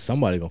not. It's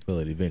somebody gonna feel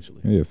it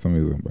eventually. Yeah,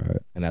 somebody's gonna buy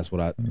it. And that's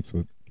what.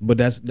 But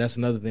that's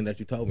another thing that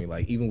you told me.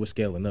 Like even with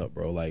scaling up,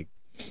 bro. Like,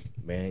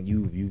 man,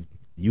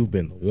 you've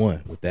been the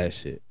one with that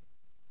shit.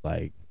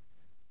 Like,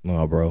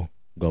 no, bro,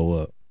 go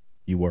up.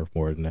 You worth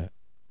more than that.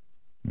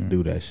 Yeah.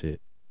 Do that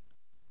shit.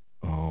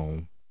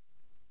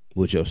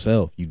 With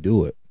yourself, you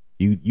do it.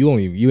 You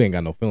ain't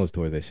got no feelings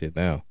towards that shit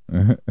now.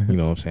 You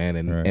know what I'm saying?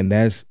 And right. and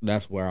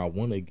that's where I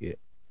want to get.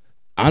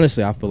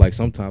 Honestly, I feel like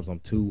sometimes I'm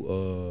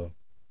too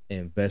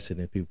invested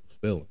in people's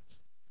feelings.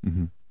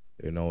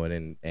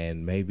 Mm-hmm.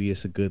 And maybe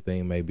it's a good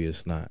thing, maybe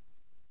it's not.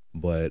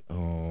 But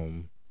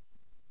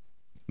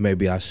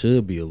maybe I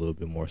should be a little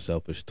bit more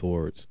selfish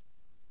towards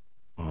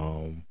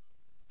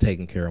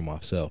taking care of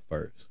myself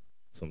first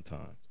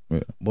sometimes. Yeah.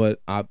 But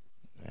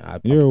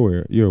you're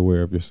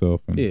aware of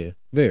yourself. And yeah,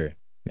 very.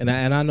 And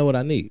I know what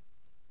I need.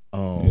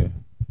 Yeah.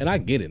 And I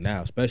get it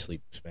now,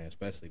 especially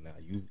now.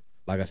 You,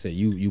 like I said,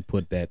 you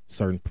put that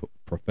certain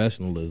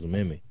professionalism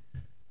in me.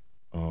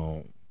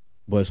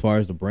 But as far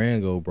as the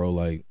brand go, bro,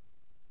 like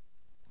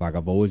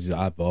I've always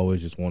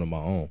just wanted my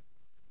own.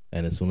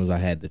 And as soon as I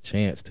had the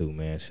chance to,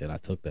 man, shit, I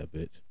took that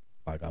bitch.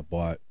 Like I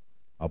bought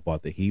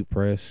the heat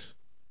press.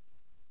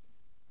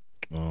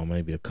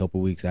 Maybe a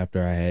couple weeks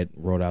after I had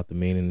wrote out the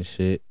meaning and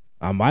shit.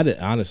 I might have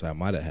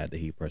had the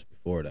heat press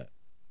before that.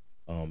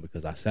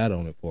 Because I sat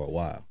on it for a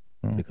while.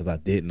 Because I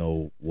didn't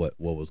know what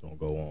was gonna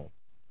go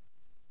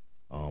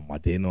on. I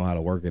didn't know how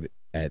to work it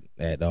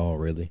at all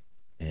really.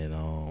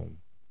 And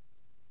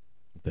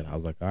then I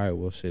was like, all right,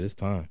 well shit, it's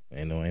time.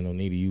 Ain't no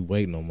need of you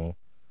waiting no more.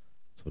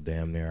 So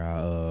damn near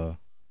I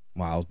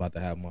was about to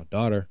have my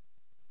daughter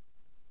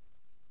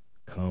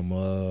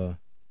come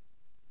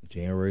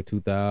January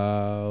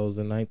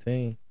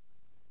 2019.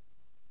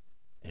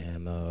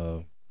 And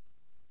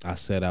I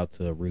set out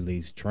to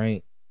release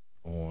Train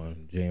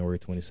on January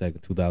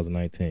 22nd,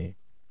 2019.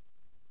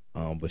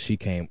 But she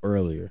came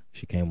earlier.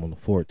 She came on the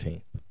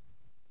 14th.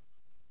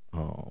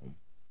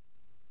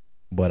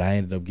 But I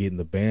ended up getting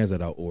the bands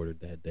that I ordered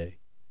that day.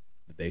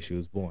 The day she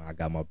was born, I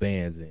got my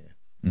bands in.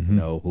 Mm-hmm.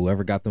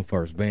 Whoever got them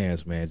first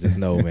bands, man, just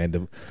know,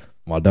 man,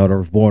 my daughter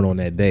was born on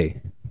that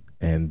day.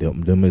 And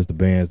them is the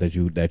bands that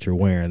you're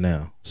wearing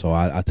now. So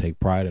I take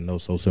pride in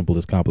those So Simple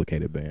It's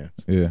Complicated bands.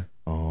 Yeah.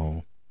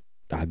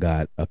 I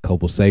got a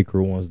couple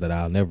sacred ones that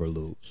I'll never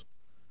lose.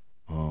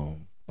 I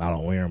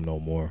don't wear them no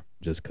more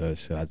just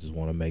because I just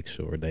want to make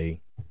sure them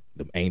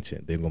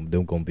ancient. They're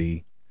gonna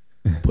be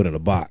put in a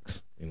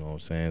box. You know what I'm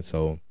saying?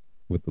 So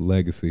with the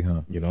legacy,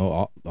 huh?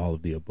 All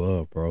of the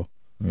above, bro.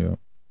 Yeah.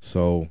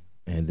 So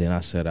and then I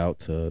set out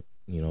to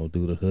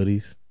do the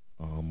hoodies.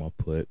 I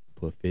put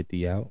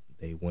 50 out.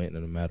 They went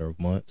in a matter of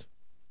months,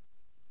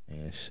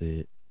 and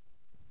shit,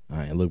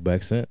 I ain't looked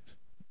back since.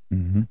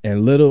 Mm-hmm.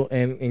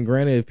 And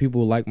granted, if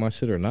people like my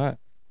shit or not,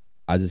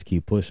 I just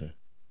keep pushing.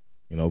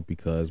 You know,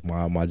 because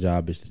my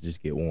job is to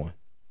just get one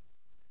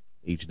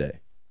each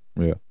day.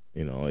 Yeah.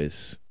 You know,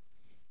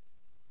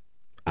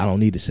 I don't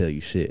need to sell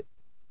you shit.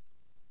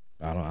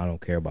 I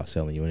don't care about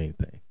selling you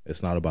anything.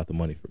 It's not about the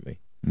money for me.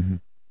 Mm-hmm.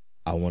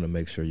 I want to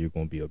make sure you're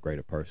going to be a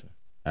greater person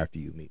after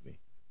you meet me.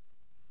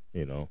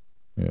 You know?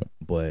 Yeah.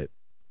 But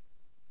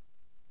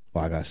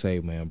like I say,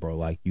 man, bro,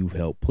 like you've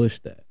helped push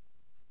that.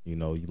 You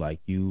know,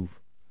 you've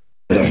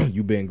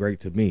you've been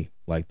great to me.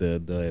 Like the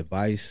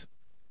advice,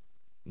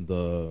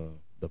 the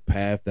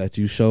path that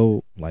you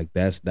showed, like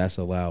that's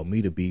allowed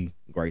me to be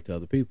great to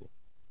other people.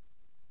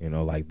 You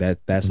know, like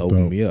that's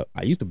opened me up.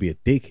 I used to be a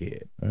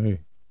dickhead. Hey,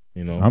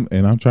 you know,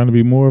 I'm trying to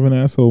be more of an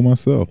asshole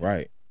myself.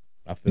 Right.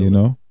 I feel you it.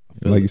 know,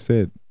 like you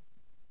said,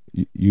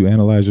 you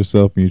analyze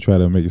yourself and you try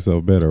to make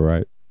yourself better,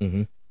 right?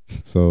 Mm-hmm.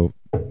 So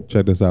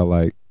check this out.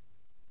 Like,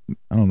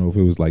 I don't know if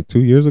it was like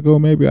 2 years ago,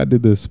 maybe I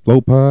did this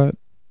float pod,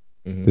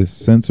 this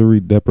sensory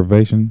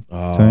deprivation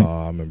tank.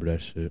 I remember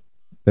that shit.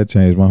 That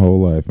changed my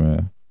whole life,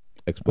 man.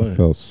 Explain. I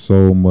felt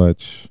so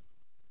much.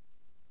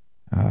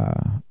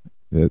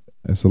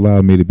 It's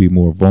allowed me to be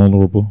more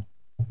vulnerable.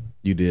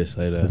 You did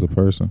say that as a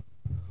person.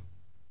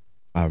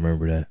 I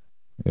remember that.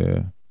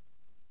 Yeah.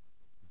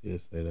 You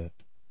did say that.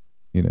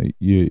 You know,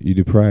 you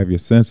deprive your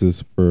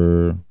senses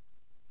for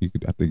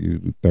I think you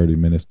do 30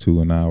 minutes to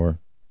an hour.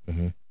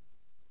 Mm-hmm.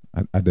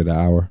 I did an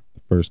hour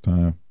the first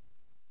time.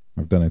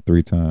 I've done it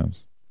 3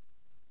 times.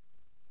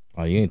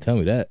 Oh, you didn't tell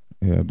me that.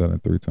 Yeah, I've done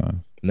it 3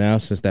 times. Now,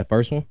 since that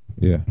first one?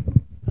 Yeah.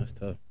 That's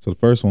tough. So the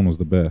first one was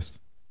the best.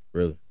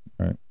 Really?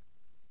 Right.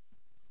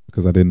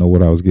 Because I didn't know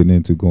what I was getting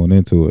into going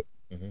into it.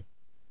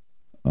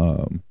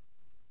 Mm-hmm.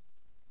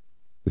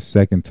 The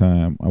second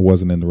time, I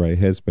wasn't in the right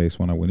headspace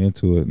when I went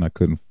into it, and I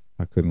couldn't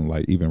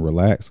like even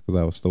relax because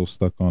I was so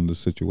stuck on the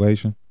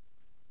situation.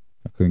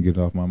 I couldn't get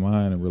it off my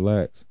mind and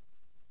relax.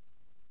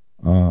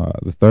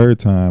 The third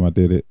time I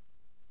did it,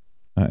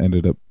 I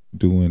ended up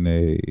doing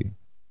a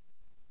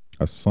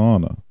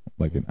sauna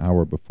like an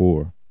hour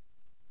before,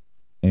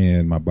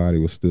 and my body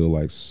was still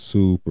like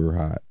super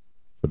hot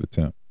for the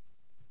temp,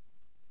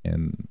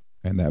 and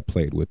that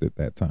played with it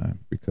that time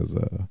because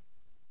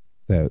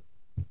that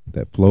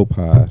flow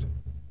pod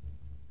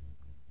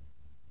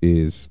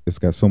it's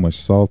got so much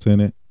salt in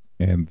it,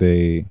 and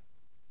they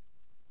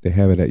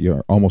have it at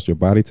almost your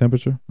body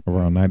temperature,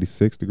 around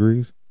 96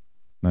 degrees,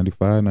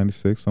 95,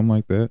 96, something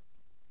like that.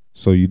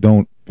 So you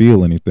don't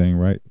feel anything,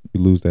 right?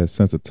 You lose that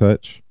sense of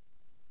touch.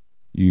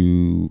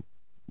 You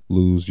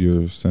lose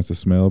your sense of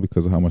smell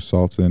because of how much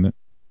salt's in it.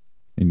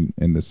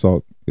 And the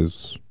salt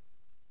is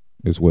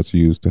what's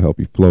used to help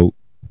you float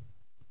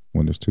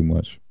when there's too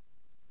much.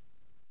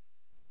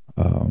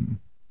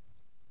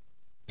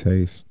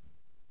 Taste,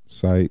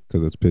 sight,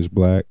 because it's pitch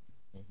black.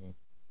 Mm-hmm.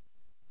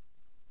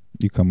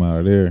 You come out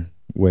of there,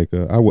 wake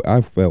up.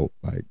 I felt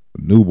like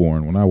a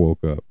newborn when I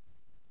woke up.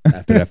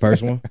 After that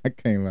first one? I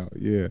came out,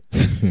 yeah.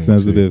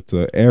 Sensitive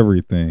to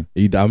everything.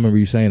 I remember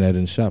you saying that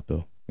in the shop,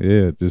 though.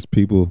 Yeah, just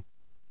people,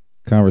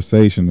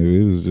 conversation.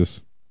 It was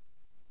just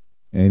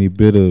any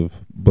bit of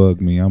bug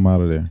me, I'm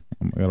out of there.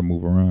 I got to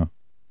move around.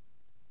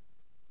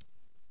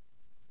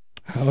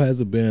 How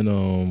has it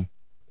been,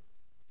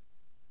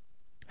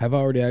 have I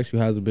already asked you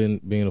how's it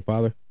been being a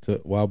father to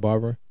Wild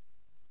Barber?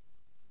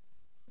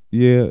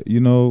 Yeah,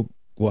 you know,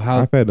 well,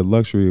 I've had the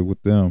luxury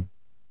with them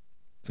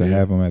to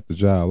have them at the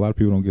job. A lot of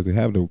people don't get to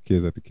have their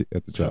kids at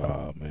the job.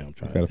 Oh man, I'm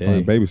trying to tell you.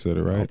 You gotta find a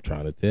babysitter, right? I'm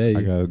trying to tell you.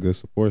 I got a good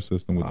support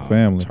system with the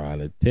family. I'm trying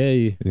to tell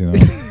you. You know,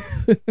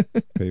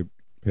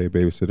 pay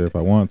babysitter if I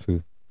want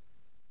to.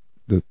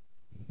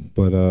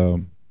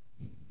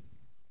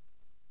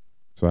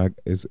 So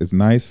it's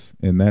nice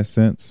in that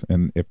sense.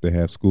 And if they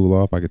have school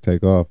off, I could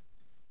take off.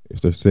 If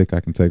they're sick, I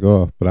can take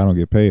off, but I don't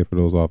get paid for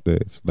those off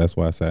days. So that's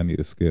why I say I need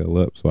to scale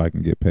up so I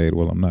can get paid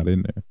while I'm not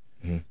in there.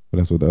 Mm-hmm. But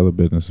that's what the other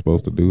business is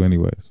supposed to do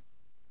anyways,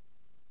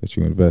 that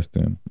you invest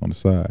in on the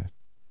side,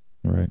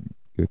 right?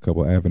 Get a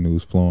couple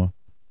avenues flowing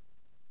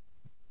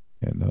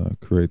and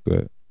create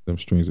them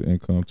streams of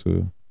income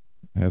to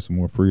have some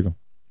more freedom.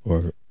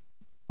 Or,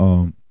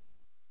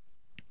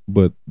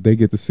 but they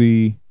get to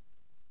see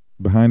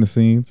behind the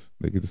scenes.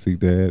 They get to see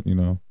Dad, you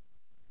know,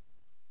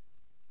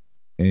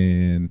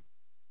 and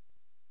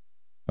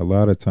a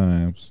lot of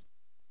times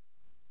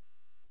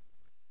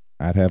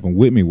I'd have them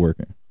with me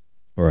working.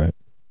 Right.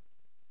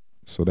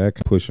 So that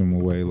can push them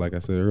away. Like I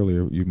said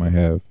earlier, you might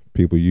have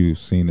people you've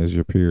seen as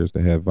your peers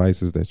that have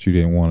vices that you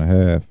didn't want to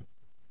have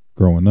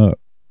growing up.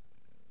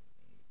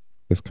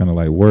 It's kind of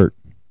like work.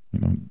 You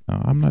know,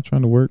 I'm not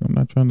trying to work. I'm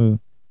not trying to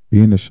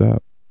be in the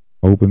shop,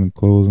 open and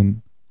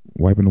closing,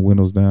 wiping the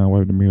windows down,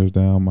 wiping the mirrors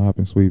down,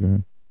 mopping,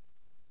 sweeping,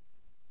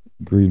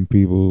 greeting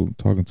people,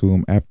 talking to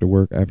them after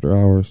work, after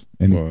hours,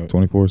 and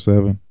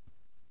 24/7,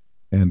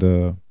 and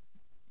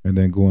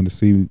then going to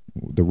see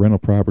the rental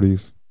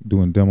properties,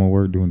 doing demo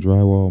work, doing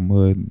drywall,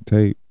 mud, and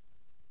tape,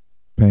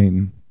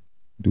 painting,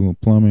 doing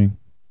plumbing,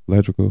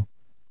 electrical,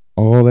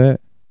 all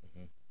that,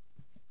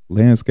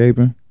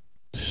 landscaping.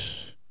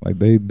 Like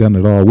they done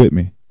it all with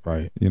me.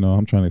 Right. You know,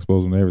 I'm trying to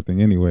expose them to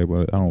everything anyway,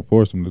 but I don't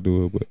force them to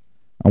do it. But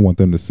I want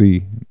them to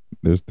see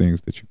there's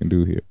things that you can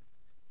do here.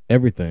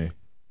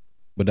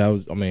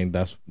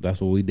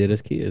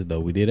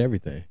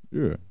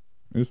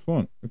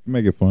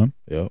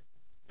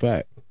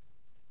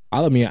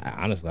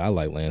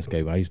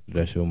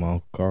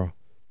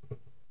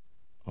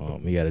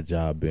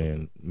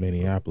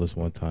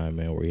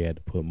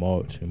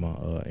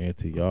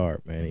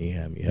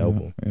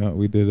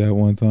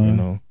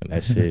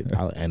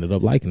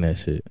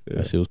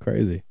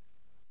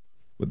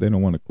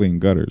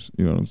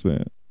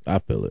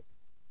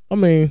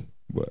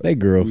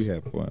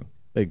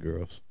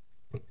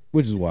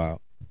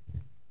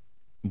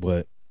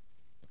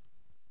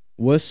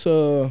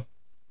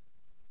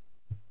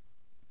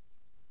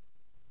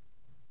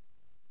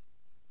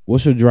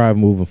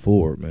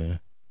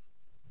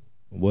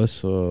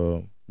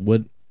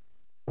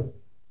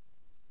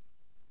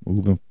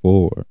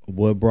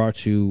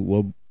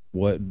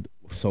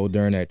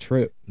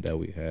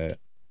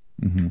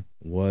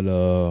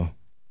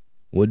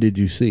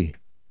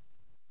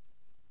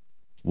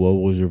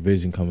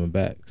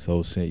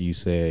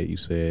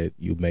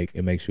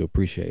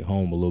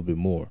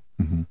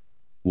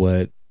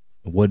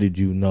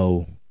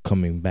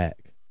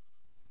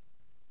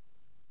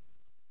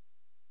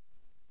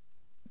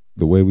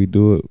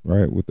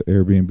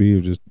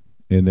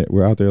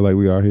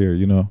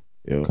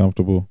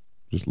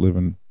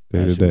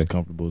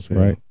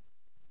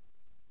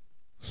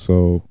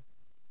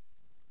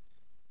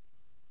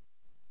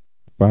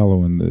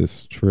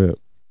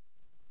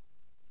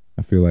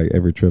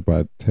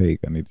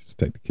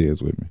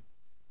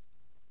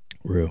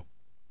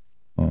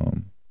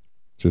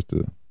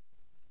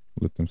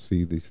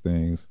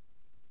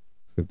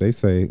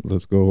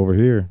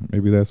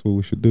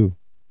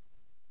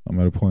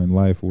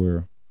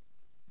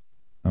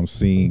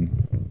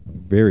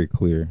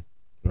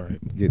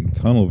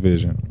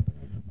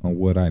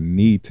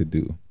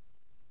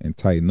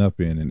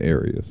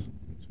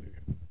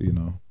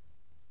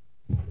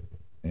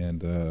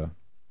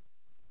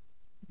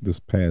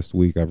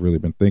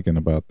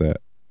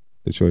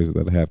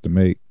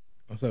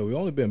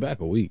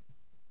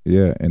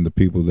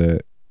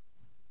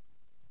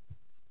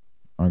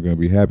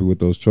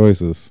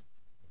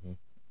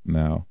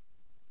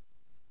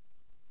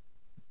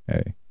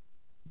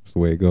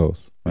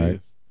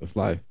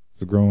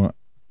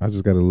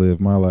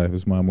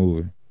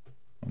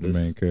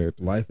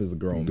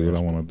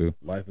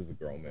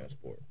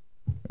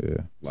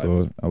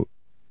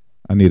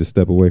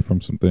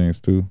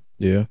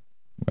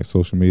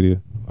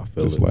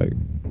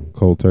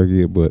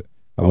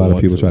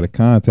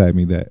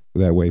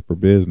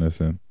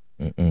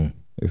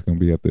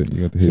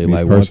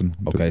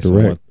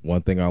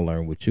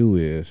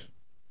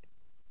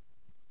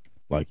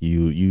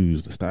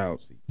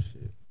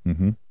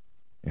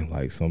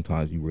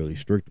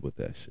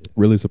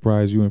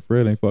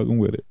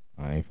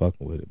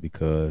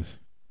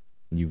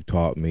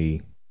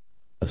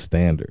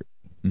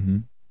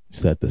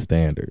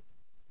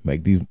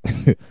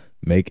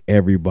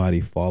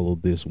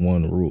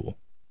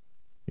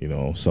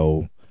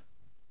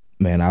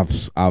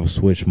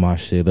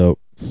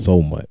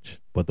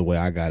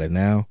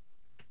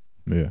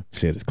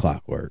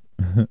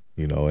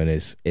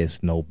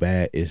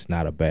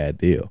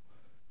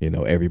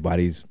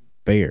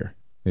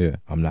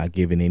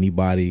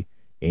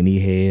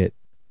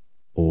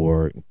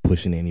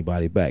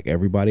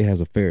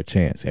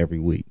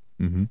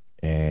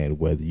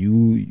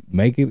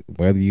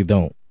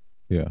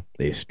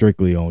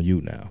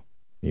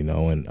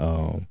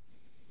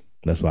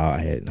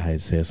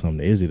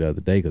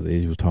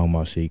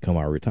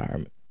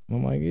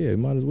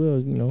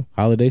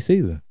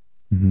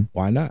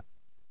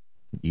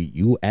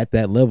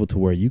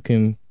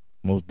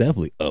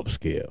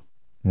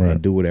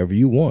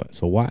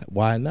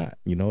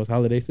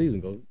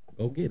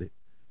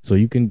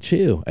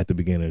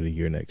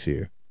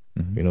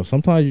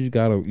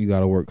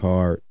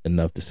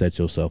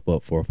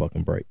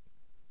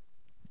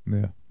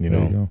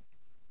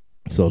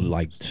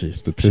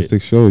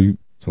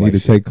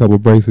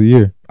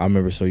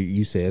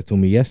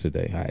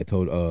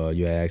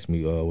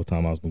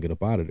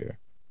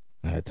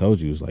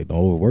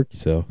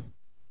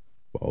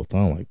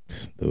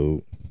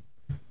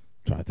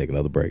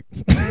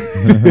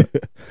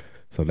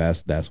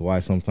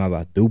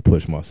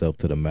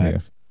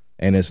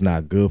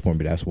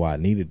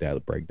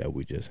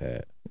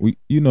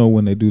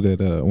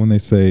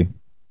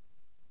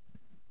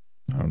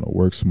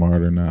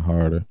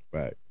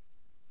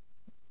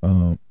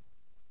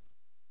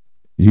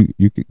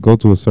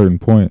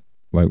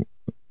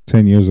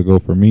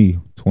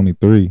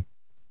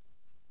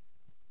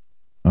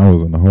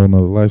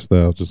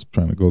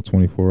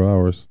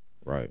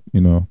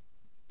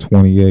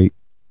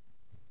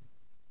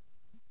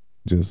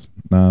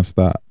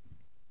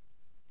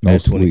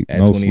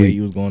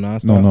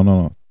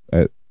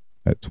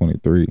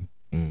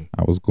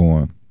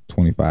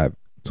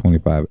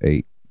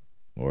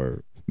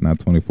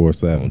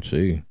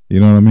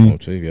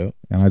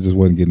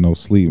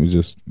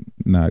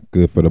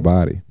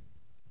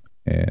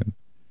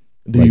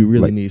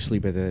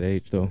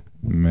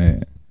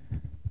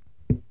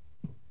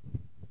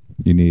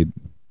 you need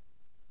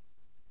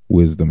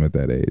wisdom at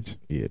that age,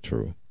 Yeah,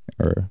 true.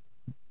 or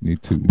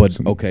need to. But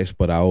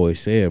but I always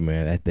said,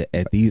 man,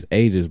 at these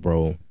ages,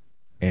 bro,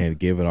 and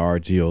given our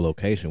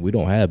geolocation, we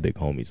don't have big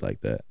homies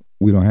like that.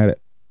 We don't have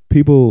it.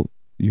 People,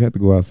 you have to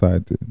go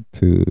outside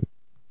to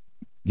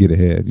get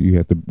ahead. You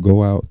have to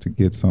go out to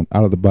get some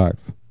out of the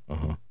box,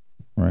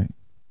 right?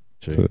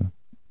 True. To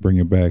bring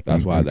it back.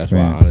 That's why I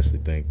honestly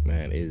think,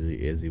 man,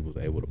 Izzy was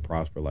able to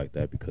prosper like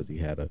that because he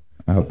had a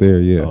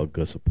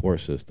good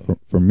support system.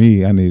 For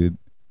me,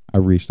 I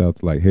reached out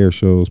to like hair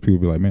shows. People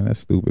be like, man,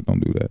 that's stupid. Don't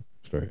do that.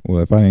 Straight.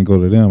 Well, if I didn't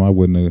go to them, I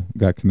wouldn't have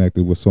got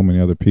connected with so many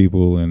other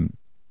people and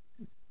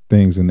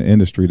things in the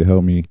industry to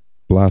help me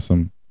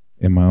blossom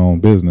in my own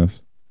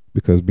business,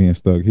 because being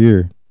stuck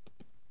here,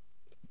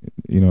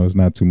 it's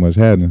not too much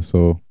happening.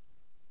 So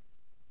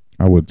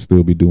I would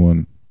still be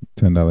doing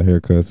 $10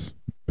 haircuts,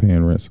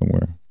 paying rent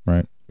somewhere,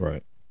 right?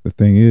 Right. The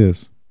thing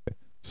is,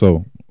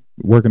 so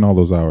working all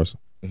those hours,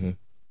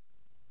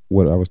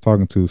 what I was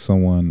talking to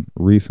someone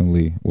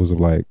recently was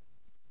like,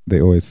 they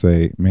always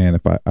say, man,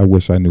 I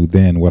wish I knew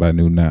then what I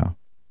knew now,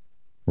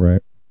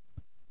 right?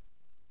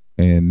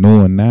 And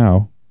knowing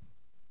now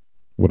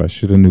what I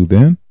should have knew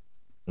then,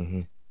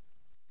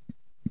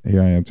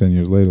 here I am 10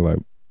 years later, like,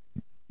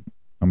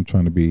 I'm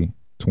trying to be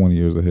 20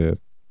 years ahead,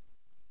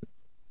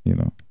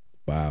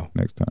 Wow.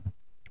 next time.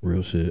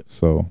 Real shit.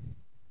 So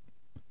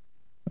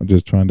I'm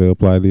just trying to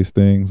apply these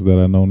things that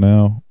I know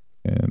now,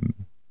 and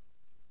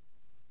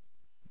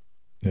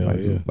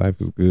life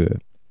is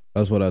good.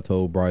 That's what I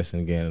told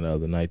Bryson again the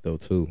other night, though,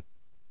 too.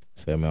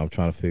 I said, man, I'm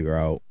trying to figure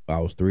out. I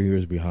was 3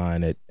 years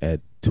behind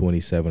at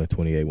 27 or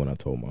 28 when I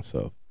told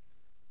myself.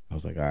 I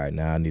was like, all right,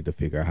 now I need to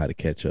figure out how to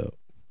catch up.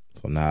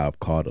 So now I've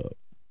caught up.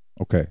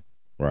 Okay.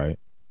 Right.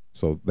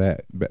 So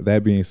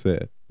that being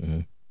said,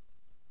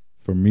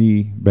 for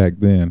me back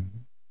then,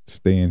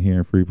 staying here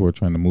in Freeport,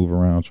 trying to move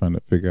around, trying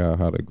to figure out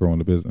how to grow in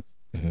the business,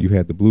 you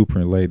had the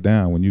blueprint laid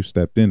down when you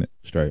stepped in it.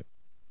 Straight.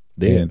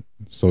 Then,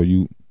 so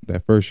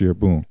that first year,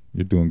 boom,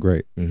 you're doing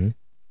great.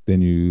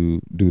 Then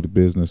you do the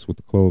business with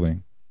the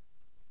clothing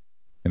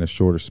in a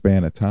shorter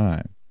span of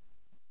time.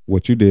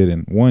 What you did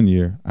in 1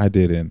 year, I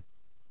did in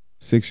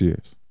 6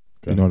 years.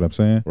 Okay. You know what I'm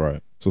saying?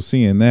 Right. So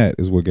seeing that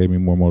is what gave me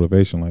more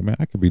motivation. Like, man,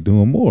 I could be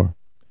doing more.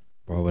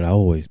 Bro, but I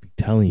always be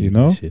telling you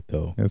that shit,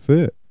 though. That's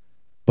it.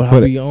 But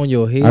I'll be on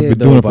your head, I've been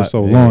doing it for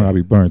so long, I'll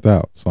be burnt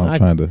out. So I'm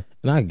trying to.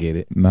 And I get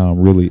it. Now I'm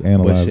really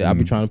analyzing. But I'll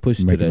be trying to push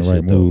you to that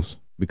shit, though.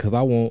 Because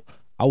I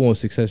want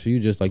success for you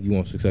just like you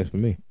want success for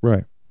me.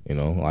 Right.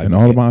 Like, and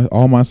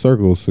all my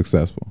circles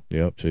successful.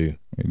 Yep, true.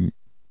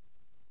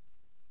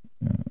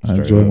 I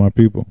enjoy my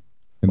people.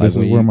 And this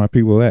is where my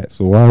people at.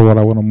 So why would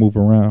I want to move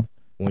around?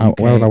 Why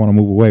would I want to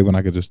move away when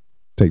I could just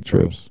take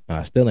trips? And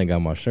I still ain't got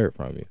my shirt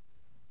from you.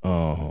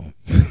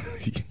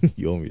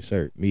 You owe me a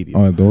shirt, media.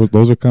 Oh,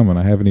 those are coming.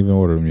 I haven't even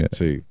ordered them yet.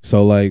 See,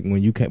 so like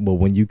when you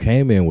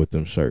came in with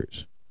them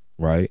shirts,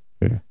 right?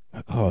 Yeah.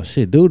 Like, oh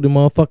shit, dude, the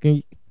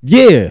motherfucking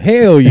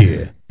hell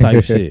yeah,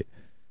 type shit.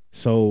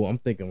 So I'm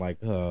thinking like,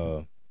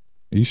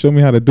 you show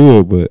me how to do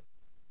it, but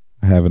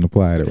I haven't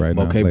applied it right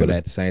now. Okay, but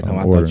at the same time,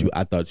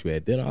 I thought you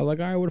had dinner. I was like,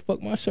 all right, where the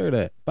fuck my shirt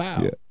at?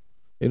 Wow.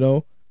 Yeah.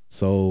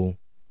 So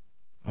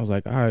I was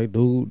like, all right,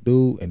 dude,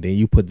 and then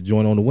you put the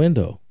joint on the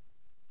window.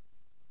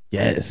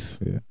 Yes.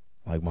 Yeah.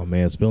 Like my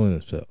man's feeling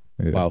himself.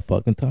 Yeah. About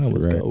fucking time.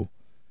 Let's go.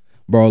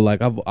 Bro,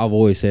 like I've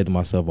always said to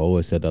myself, I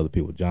always said to other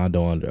people, John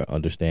don't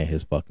understand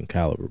his fucking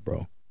caliber,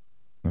 bro.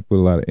 I put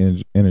a lot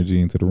of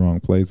energy into the wrong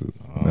places.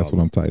 That's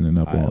what I'm tightening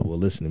up on. Well,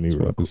 listen to me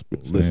real quick.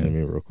 Listen to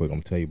me real quick. I'm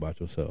gonna tell you about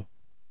yourself.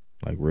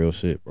 Like real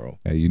shit, bro.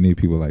 Hey, you need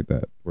people like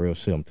that. Real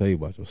shit. I'm telling you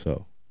about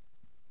yourself.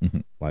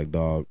 Like,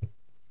 dog.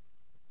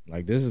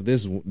 Like this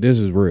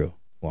is real.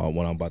 What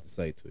I'm about to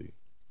say to you.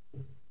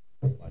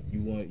 Like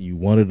you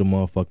one of the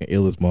motherfucking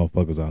illest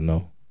motherfuckers I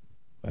know.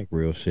 Like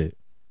real shit.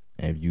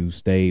 And if you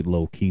stayed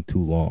low key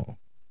too long,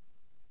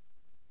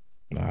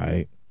 all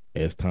right,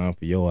 it's time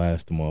for your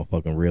ass to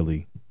motherfucking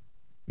really,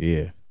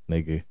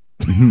 nigga.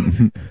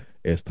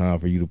 It's time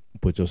for you to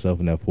put yourself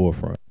in that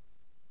forefront.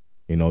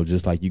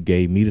 Just like you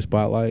gave me the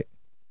spotlight.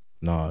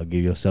 Nah,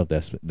 give yourself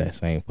that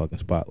same fucking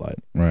spotlight.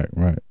 Right.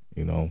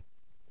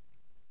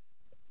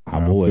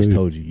 I've always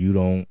told you, you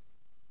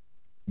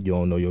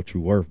don't know your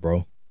true worth,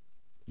 bro.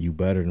 You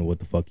better than what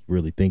the fuck you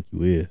really think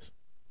you is.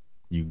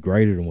 You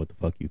greater than what the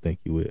fuck you think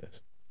you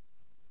is.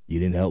 You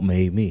didn't help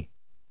made me.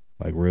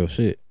 Like real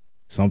shit.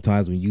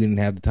 Sometimes when you didn't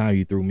have the time,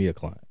 you threw me a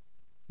client.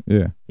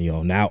 Yeah.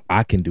 Now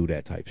I can do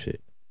that type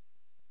shit.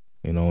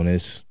 And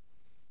it's,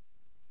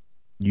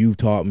 you've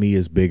taught me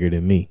is bigger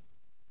than me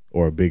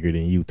or bigger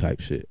than you type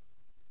shit.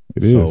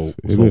 It is.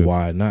 So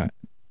why not?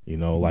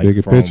 Like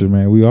bigger picture,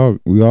 man. We all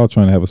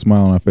trying to have a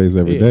smile on our face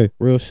every day.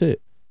 Real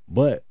shit.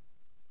 But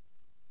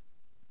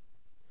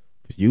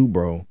you,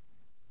 bro,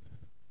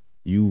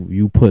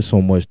 you put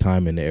so much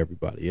time into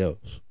everybody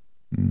else.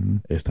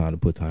 It's time to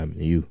put time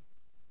into you.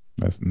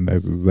 That's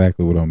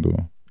exactly what I'm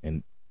doing.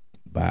 And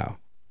wow.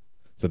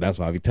 So that's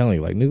why I be telling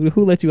you, like, nigga,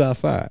 who let you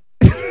outside?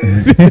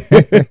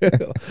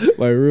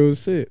 Like real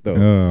shit though.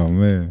 Oh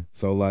man.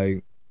 So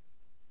like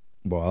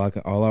Bro,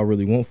 all I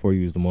really want for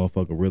you is the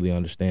motherfucker really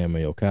understand,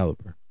 man, your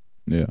caliber.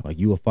 Yeah. Like,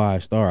 you a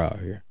 5-star out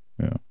here.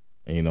 Yeah.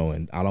 And, you know,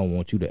 and I don't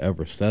want you to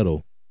ever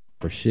settle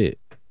for shit.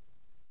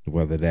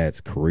 Whether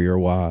that's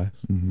career-wise,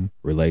 Mm-hmm.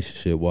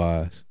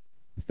 relationship-wise,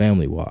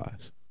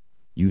 family-wise.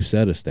 You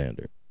set a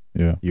standard.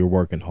 Yeah. You're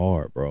working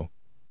hard, bro.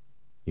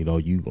 You know,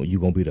 you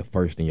gonna be the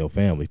first in your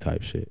family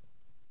type shit.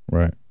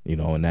 Right. You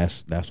know, and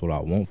that's what I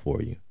want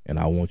for you. And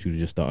I want you to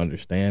just to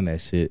understand that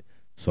shit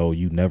so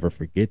you never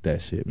forget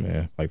that shit,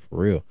 man. Like, for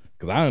real.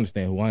 Because I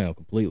understand who I am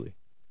completely.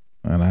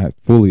 And I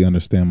fully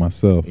understand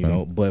myself. You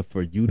know, but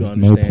for you to there's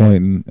understand. no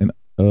point in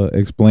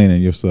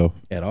explaining yourself.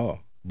 At all.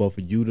 But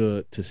for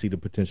you to see the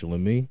potential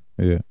in me,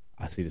 Yeah.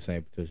 I see the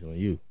same potential in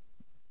you.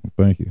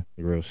 Thank you.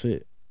 Real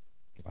shit.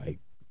 Like,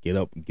 get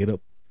up.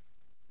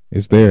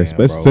 It's there. Man,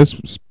 Especially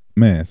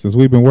since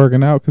we've been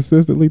working out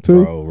consistently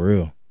too. Bro,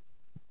 real.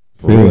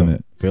 Feeling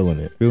it. Feeling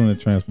it. Feeling the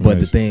transformation. But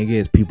the thing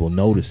is, people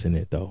noticing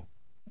it, though.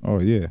 Oh,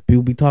 yeah.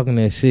 People be talking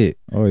that shit.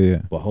 Oh,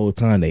 yeah. But the whole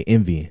time they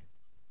envying.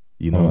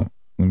 You know?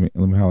 Let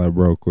me holler at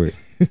bro quick.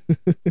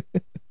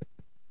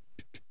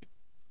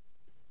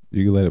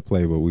 You can let it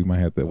play, but we might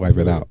have to wipe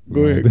it out.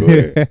 Go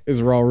ahead. It's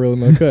raw, real,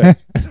 no cut.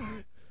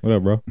 What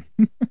up, bro?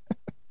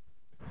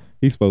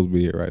 He's supposed to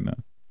be here right now.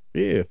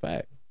 Yeah,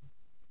 fact.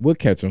 We'll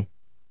catch him.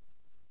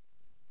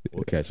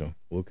 We'll catch him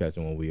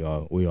when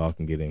we all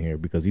can get in here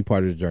because he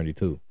part of the journey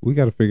too. We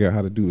got to figure out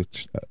how to do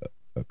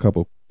a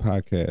couple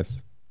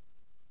podcasts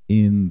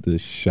in the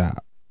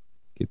shop.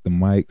 Get the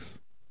mics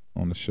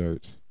on the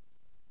shirts.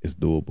 It's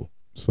doable.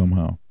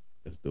 Somehow.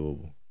 It's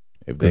doable.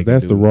 Because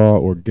that's the raw,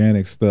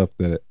 organic stuff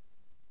that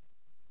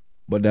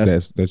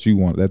you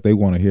want, that they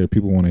want to hear.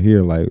 People want to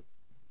hear. Like,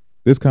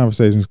 this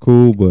conversation is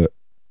cool, but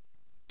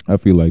I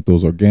feel like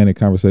those organic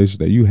conversations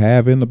that you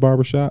have in the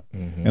barbershop,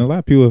 and a lot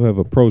of people have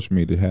approached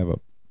me to have a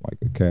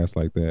cast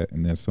like that,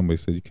 and then somebody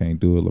said you can't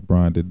do it.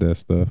 LeBron did that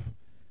stuff,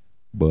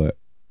 but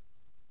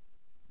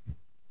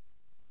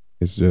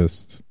it's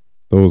just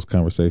those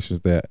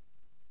conversations that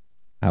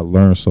I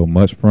learned so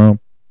much from.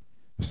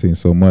 I've seen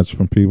so much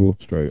from people.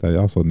 Straight. I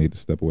also need to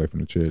step away from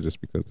the chair just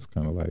because it's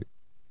kind of like,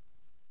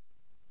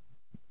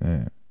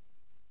 man.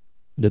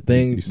 The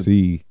thing you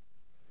see.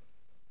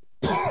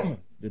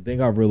 The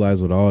thing I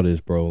realized with all this,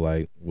 bro,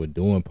 like with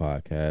doing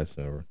podcasts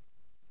or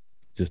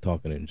just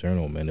talking in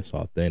general, man, it's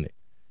authentic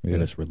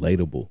and it's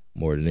relatable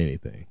more than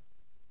anything.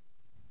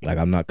 Like,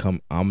 I'm not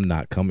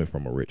coming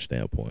from a rich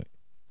standpoint.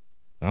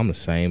 I'm the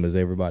same as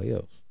everybody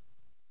else.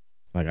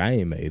 Like, I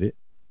ain't made it.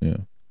 Yeah.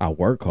 I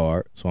work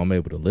hard, so I'm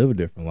able to live a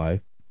different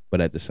life.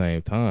 But at the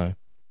same time,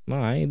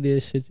 no, I ain't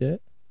did shit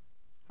yet.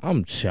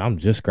 I'm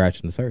just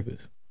scratching the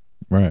surface.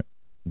 Right.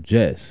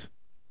 Just.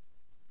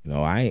 You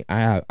know, I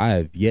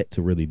have yet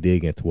to really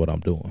dig into what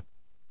I'm doing.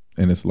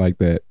 And it's like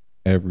that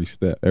every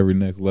step, every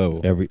next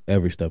level.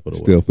 Every step of the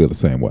way. Still feel the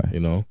same way. You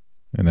know?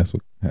 And that's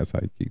how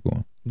you keep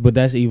going. But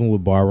that's even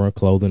with barber and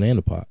clothing and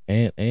the pot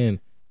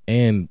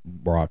and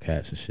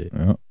broadcast and shit.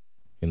 Yeah.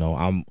 You know,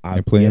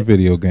 I'm playing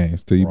video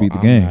games till you beat the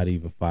game. I'm not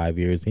even 5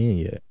 years in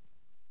yet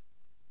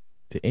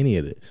to any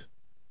of this.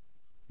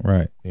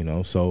 Right. You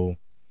know, so,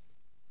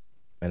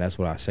 and that's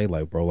what I say,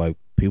 like, bro, like,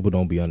 people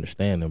don't be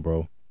understanding,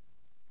 bro,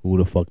 who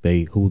the fuck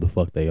they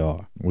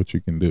are. What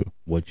you can do.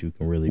 What you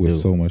can really with do.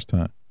 so much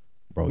time.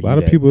 Bro, a lot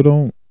of people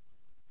don't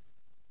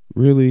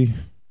really,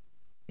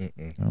 I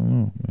don't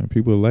know, man.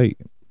 People are late.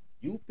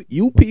 You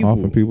people.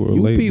 Often people are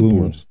late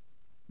bloomers.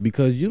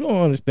 Because you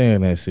don't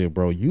understand that shit,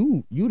 bro.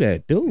 You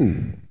that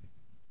dude.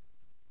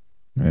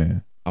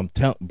 Man. I'm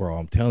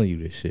telling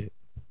you this shit.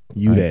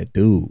 That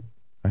dude.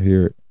 I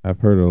hear it. I've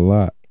heard it a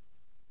lot.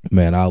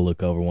 Man, I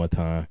look over one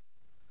time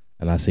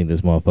and I seen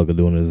this motherfucker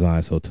doing the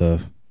design so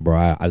tough.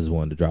 Bro, I just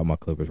wanted to drop my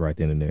clippers right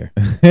then and there.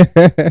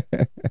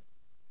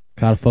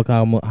 How the fuck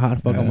I'm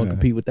gonna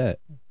compete with that?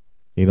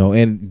 You know,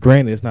 and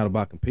granted, it's not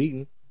about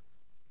competing.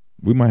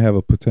 We might have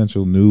a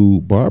potential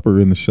new barber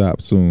in the shop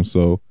soon,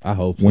 so I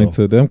hope so. When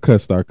till them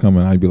cuts start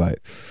coming, I'd be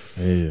like,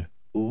 yeah,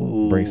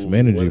 bring some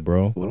energy,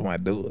 bro. What am I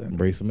doing?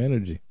 Bring some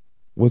energy.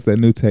 What's that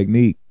new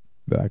technique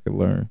that I could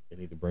learn? You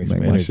need to bring some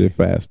energy. Make my shit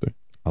faster.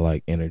 I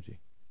like energy.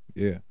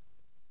 Yeah.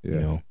 You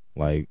know,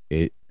 like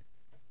it.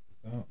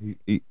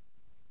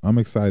 I'm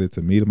excited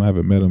to meet him. I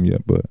haven't met him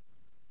yet, but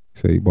he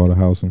said he bought a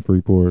house in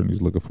Freeport and he's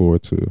looking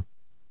forward to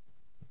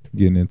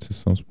getting into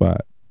some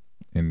spot.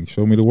 And he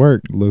showed me the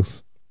work. It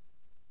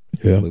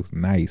looks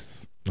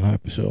nice. All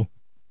right, for sure.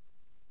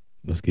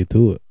 Let's get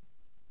to it.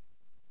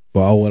 But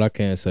all what I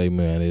can say,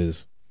 man,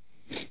 is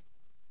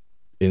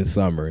in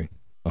summary,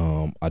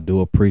 I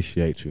do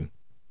appreciate you,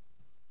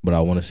 but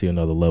I want to see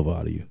another level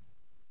out of you.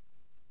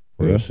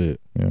 Real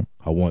shit. Yeah.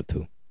 I want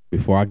to.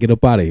 Before I get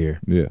up out of here.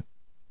 Yeah.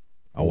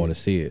 I want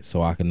to see it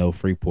so I can know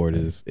Freeport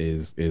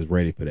is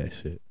ready for that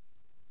shit.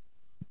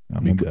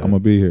 I'm gonna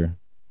be here.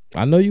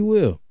 I know you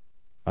will.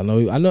 I know,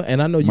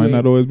 and I know you might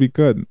not always be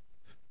cutting.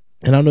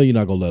 And I know you're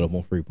not gonna let up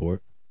on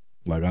Freeport.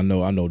 Like I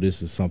know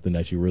this is something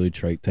that you really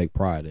take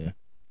pride in.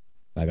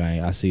 Like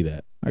I see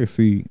that. I can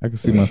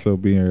see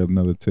myself being here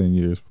another 10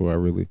 years before I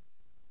really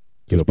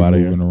get up out of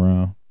here. Moving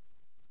around.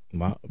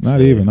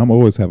 Not even. I'm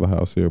always have a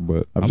house here,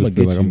 but I just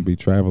feel like I'm gonna be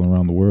traveling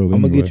around the world.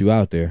 I'm gonna get you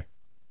out there.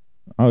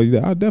 Oh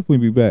yeah, I'll definitely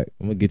be back.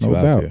 I'm gonna get you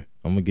out there.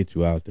 I'm gonna get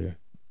you out there.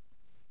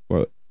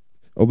 Well,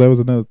 that was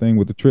another thing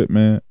with the trip,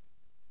 man.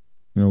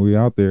 You know, we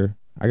out there.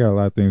 I got a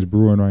lot of things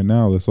brewing right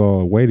now. It's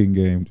all a waiting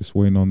game, just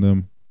waiting on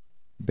them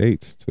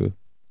dates to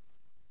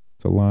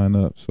line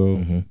up.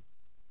 So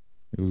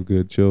it was a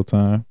good chill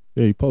time.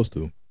 Yeah, you supposed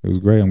to. It was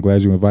great. I'm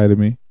glad you invited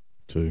me.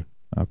 Too.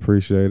 I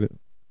appreciate it.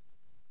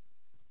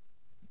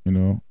 You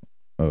know,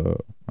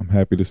 I'm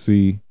happy to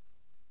see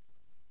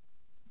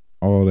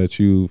all that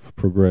you've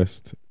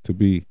progressed to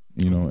be.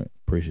 You know,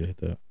 appreciate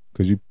that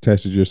because you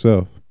tested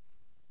yourself.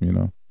 You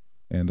know,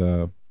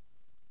 and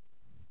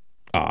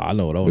I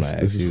know what I want to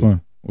ask you. This is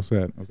fun. What's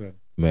that?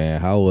 Man,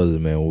 how was it,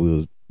 man, when we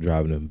was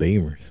driving them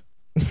Beamers?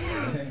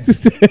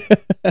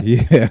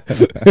 Yeah,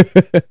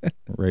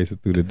 racing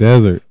through the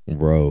desert,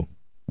 bro.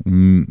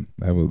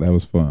 That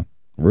was fun.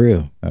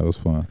 Real. That was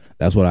fun.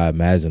 That's what I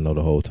imagined though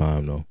the whole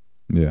time though.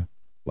 Yeah.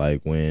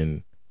 Like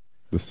when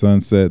the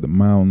sunset, the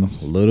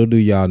mountains. Little do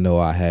y'all know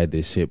I had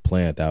this shit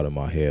planned out in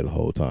my head the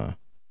whole time.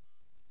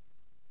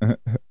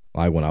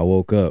 Like when I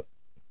woke up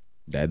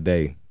that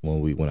day,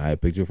 when I had a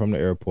picture from the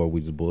airport,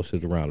 we just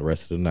bullshit around the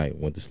rest of the night,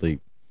 went to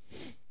sleep.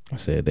 I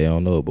said they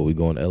don't know it, but we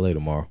going to LA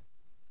tomorrow.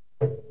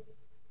 Yeah.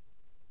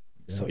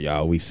 So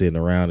y'all, we sitting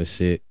around and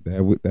shit.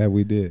 That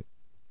we did.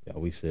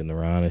 Y'all, we sitting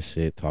around and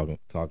shit, talking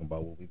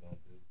about what we gonna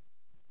do.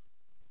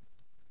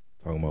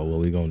 Talking about what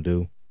we gonna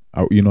do.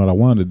 You know what I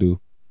wanted to do?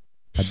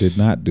 I did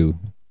not do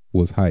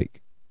was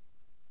hike.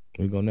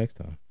 We go next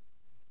time.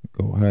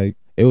 Go hike.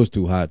 It was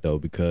too hot though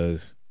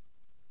because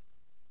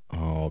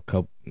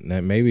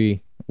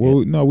maybe. Well,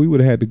 yeah. No, we would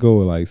have had to go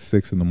at like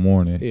 6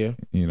 a.m. Yeah.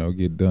 You know,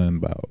 get done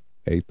about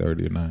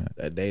 8:30 or 9.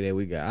 That day that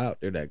we got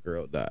out there, that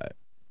girl died.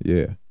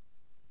 Yeah.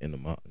 In the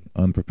mountains.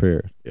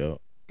 Unprepared. Yeah.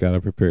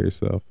 Gotta prepare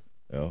yourself.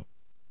 Yeah.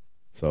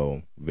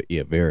 So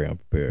yeah, very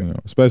unprepared. You know,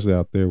 especially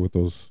out there with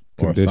those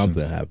conditions. Or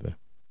something happened.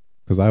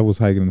 Because I was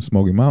hiking in the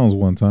Smoky Mountains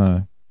one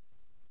time,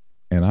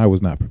 and I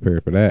was not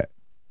prepared for that.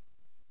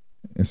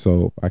 And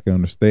so I can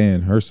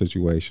understand her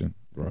situation.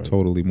 Right.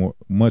 Totally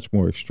much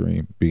more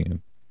extreme.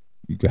 Being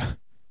you got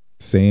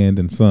sand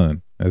and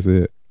sun. That's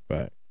it.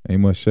 Right.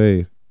 Ain't much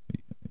shade.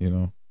 You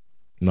know.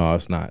 No,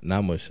 it's not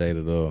much shade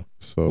at all.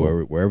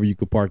 So wherever you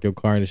could park your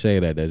car in the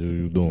shade at, that's what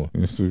you're doing.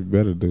 That's what you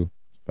better do.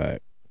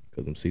 Fact.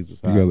 Because them seats was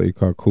hot. You gotta let your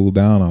car cool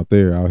down out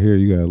there. Out here,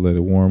 you gotta let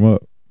it warm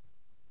up.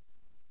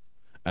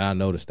 And I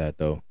noticed that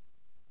though,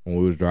 when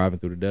we was driving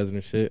through the desert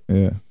and shit.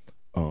 Yeah.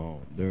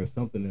 There was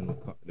something in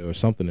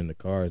the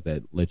cars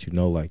that let you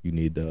know like you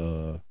need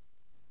to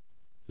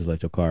just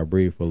let your car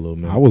breathe for a little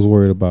minute. I was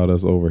worried about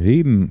us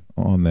overheating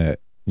on that.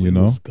 You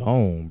know, was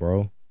gone,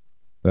 bro.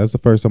 That's the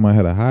first time I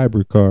had a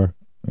hybrid car,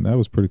 and that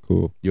was pretty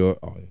cool. Yeah.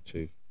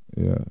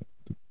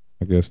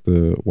 I guess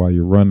while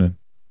you're running,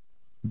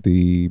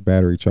 the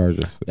battery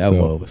charges. That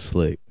one was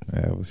slick.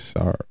 That was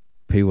sharp.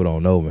 People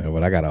don't know, man,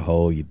 but I got a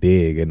hole you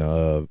dig in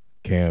a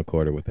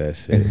camcorder with that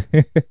shit.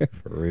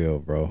 For real,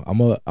 bro. I'm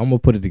gonna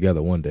put it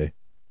together one day.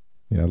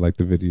 Yeah, I like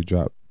the video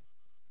drop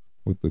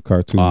with the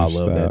cartoon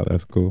style.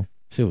 That's cool.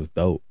 Shit was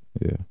dope.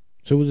 Yeah.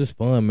 Shit was just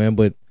fun, man.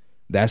 But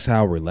that's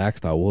how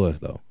relaxed I was,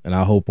 though. And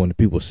I hope when the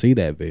people see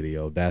that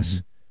video, that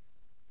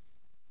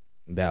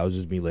was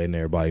just me letting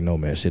everybody know,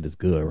 man, shit is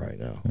good right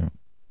now. Yeah.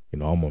 You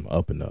know, I'm on the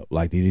up and up.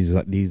 Like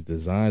these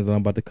designs that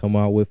I'm about to come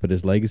out with for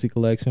this Legacy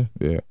collection.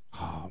 Yeah.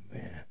 Oh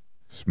man,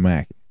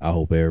 smack it. I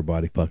hope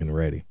everybody fucking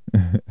ready,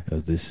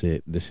 because this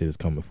shit is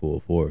coming full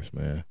force,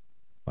 man.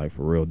 Like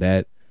for real,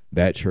 that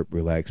trip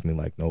relaxed me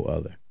like no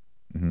other.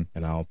 Mm-hmm.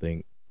 And I don't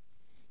think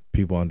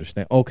people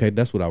understand. Okay,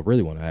 that's what I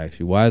really want to ask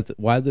you. Why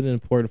is it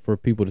important for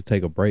people to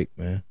take a break,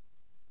 man?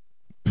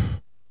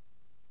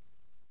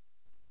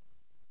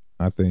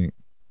 I think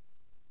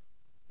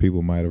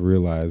people might have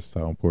realized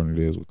how important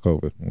it is with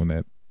COVID when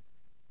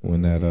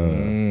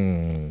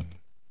that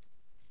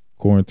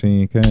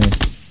quarantine came.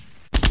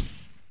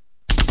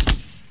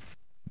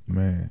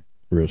 Man,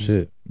 real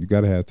shit. You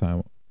gotta have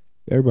time.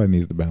 Everybody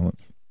needs the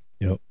balance.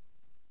 Yep.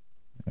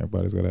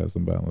 Everybody's gotta have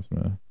some balance,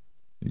 man.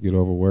 You get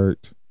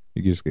overworked,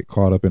 you just get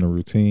caught up in a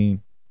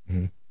routine,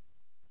 and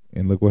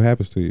look what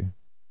happens to you.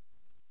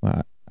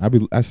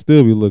 I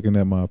still be looking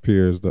at my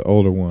peers, the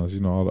older ones,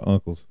 you know, all the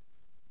uncles.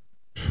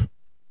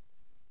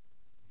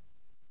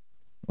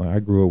 Like I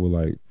grew up with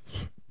like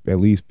at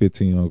least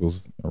 15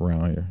 uncles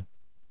around here.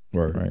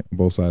 Right.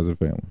 Both sides of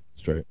the family.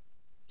 Straight.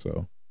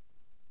 So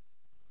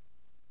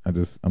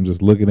I'm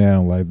just looking at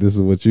them like, this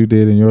is what you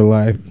did in your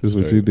life. This is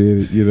what you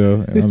did, you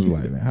know. And I'm just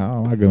like, man,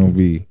 how am I gonna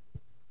be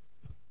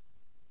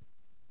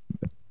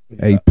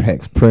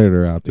apex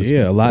predator out this?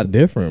 Yeah, a lot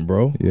different,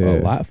 bro. Yeah,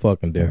 a lot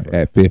fucking different.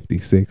 At 50,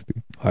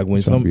 60. Like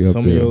when some of your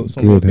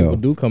people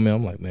do come in,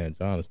 I'm like, man,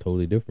 John is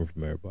totally different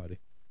from everybody.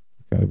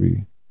 Gotta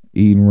be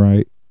eating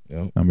right.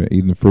 Yep. I've been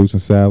eating the fruits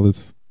and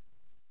salads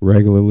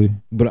regularly.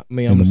 But I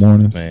mean, in the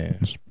mornings, man.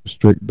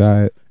 Strict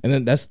diet. And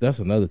then that's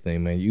another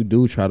thing, man. You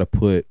do try to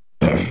put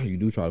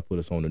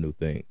us on the new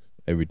things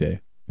every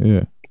day.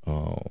 Yeah.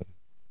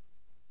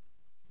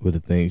 With the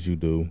things you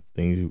do,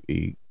 things you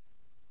eat,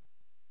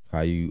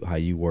 how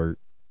you work,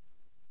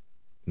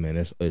 man,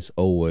 it's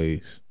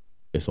always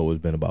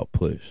been about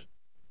push.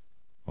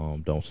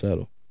 Don't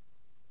settle.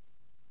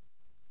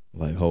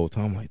 Like whole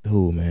time, like,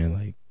 dude, man,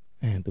 like,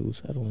 man, dude,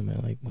 settling,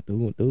 man, like, my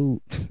dude,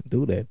 do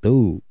that,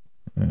 dude.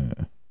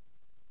 Yeah.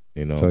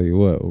 You know, Tell you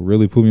what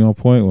really put me on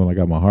point when I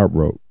got my heart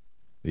broke.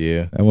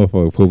 yeah, That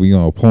motherfucker put me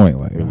on point.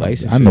 Like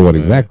relationship, I know what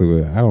man. exactly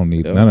what I don't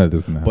need none of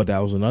this now. But that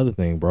was another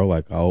thing, bro.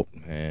 Like, oh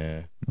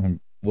man,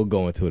 we'll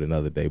go into it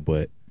another day.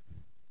 But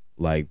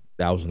like,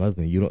 that was another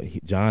thing. You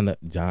don't, John.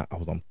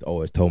 I'm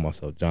always told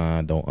myself,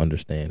 John don't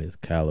understand his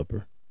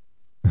caliber.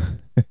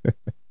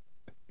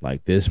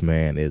 Like, this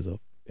man is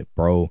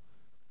bro.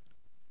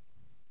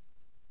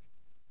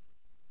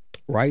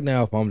 Right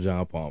now, if I'm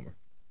John Palmer,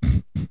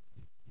 I'll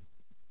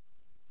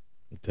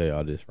tell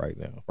y'all this right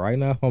now. Right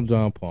now, if I'm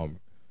John Palmer,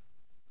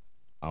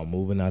 I'm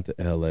moving out to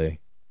LA,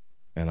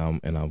 and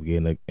I'm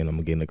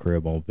getting a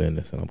crib on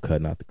Venice, and I'm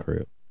cutting out the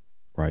crib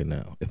right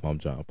now. If I'm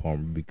John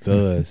Palmer,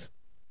 because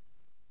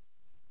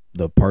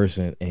the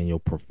person and your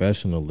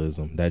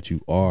professionalism that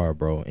you are,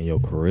 bro, and your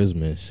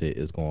charisma and shit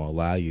is gonna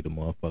allow you to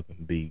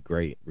motherfucking be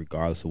great,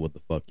 regardless of what the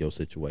fuck your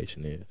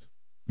situation is.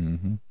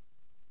 Mm-hmm.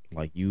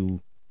 Like,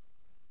 you,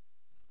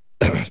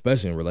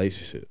 especially in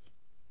relationships.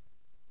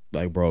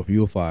 Like, bro, if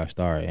you a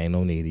 5-star, ain't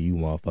no need of you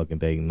motherfucking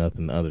dating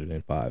nothing other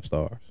than 5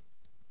 stars.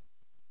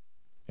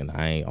 And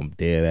I'm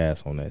dead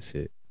ass on that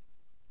shit.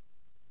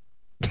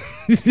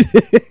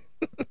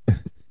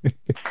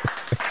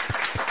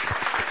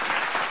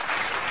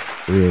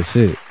 Real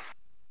shit.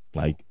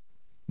 Like,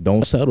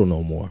 don't settle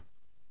no more.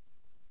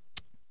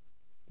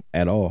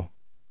 At all.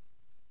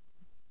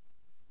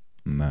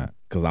 Not.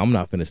 Cause I'm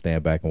not finna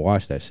stand back and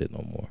watch that shit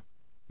no more.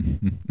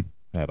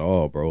 At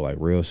all, bro. Like,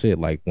 real shit.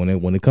 Like, when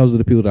it comes to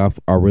the people that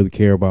I really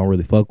care about and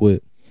really fuck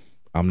with,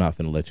 I'm not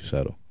finna let you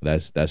settle.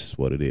 That's just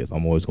what it is.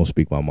 I'm always gonna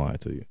speak my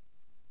mind to you.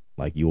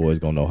 Like, you always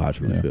gonna know how I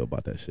truly feel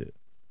about that shit.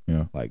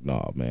 Yeah. Like,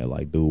 nah, man.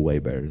 Like, do way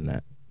better than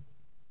that.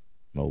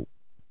 Nope.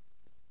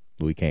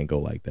 We can't go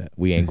like that.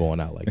 We ain't going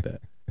out like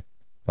that.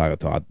 Like,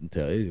 I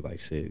tell Izzy, like,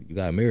 shit, you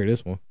gotta marry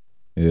this one.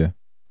 Yeah.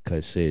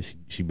 Cause shit,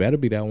 she better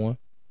be that one.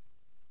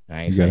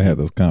 You gotta have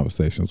those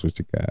conversations with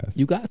your guys.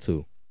 You got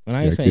to. And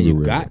I ain't saying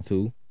you got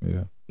to.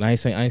 Yeah. And I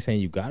ain't saying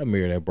you gotta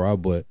marry that bro,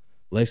 but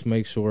let's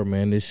make sure,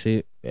 man, this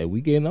shit that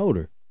we getting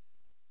older.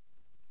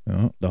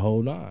 Yeah. The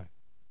whole 9.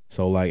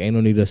 So, like, ain't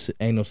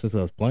no sense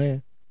of us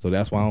playing. So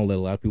that's why I don't let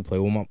a lot of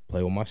people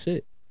play with my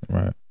shit.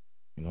 Right.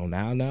 You know,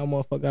 now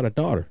motherfucker got a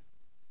daughter.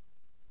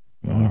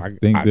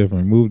 Think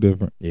different, move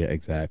different. Yeah,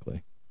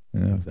 exactly.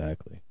 Yeah.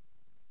 Exactly.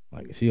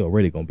 Like, she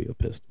already gonna be a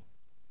pistol.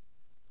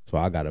 So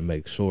I gotta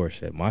make sure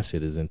that my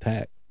shit is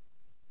intact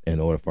in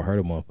order for her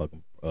to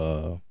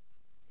motherfucking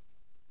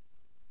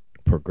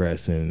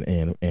progress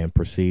and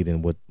proceed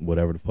in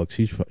whatever the fuck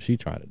she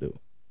trying to do.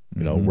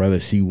 You know, whether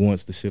she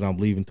wants the shit I'm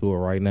leaving to her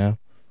right now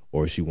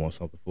or she wants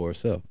something for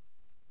herself.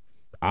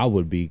 I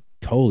would be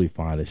totally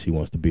fine if she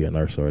wants to be a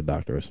nurse or a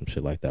doctor or some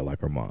shit like that,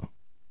 like her mom.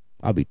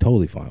 I'd be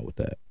totally fine with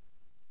that.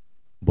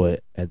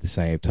 But at the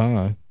same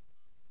time,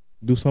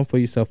 do something for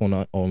yourself on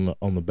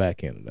the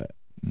back end of that.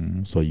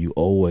 Mm-hmm. So you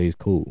always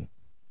cool.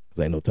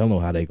 Cause ain't no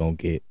telling how they gonna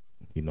get,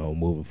 you know,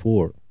 moving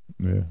forward.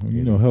 Yeah, well,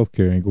 you know,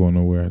 healthcare ain't going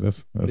nowhere.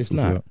 That's it's what's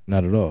not up.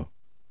 Not at all.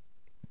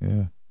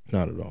 Yeah,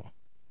 not at all.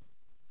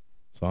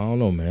 So I don't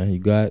know, man. You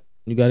got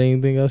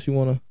anything else you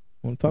wanna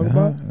talk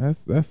about?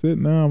 That's it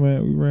now,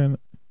 man. We ran.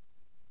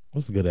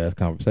 That's a good ass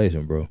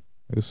conversation, bro.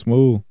 It was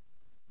smooth.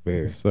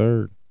 Very, yes,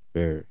 sir.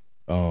 Very.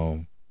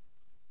 Well,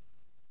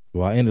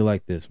 I end it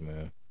like this,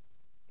 man.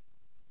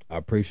 I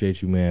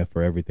appreciate you, man,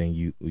 for everything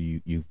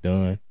you've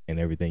done and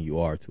everything you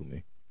are to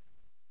me.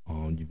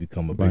 You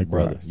become a big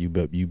brother. You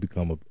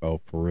become a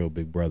for real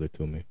big brother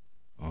to me.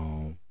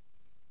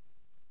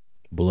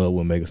 Blood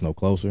will make us no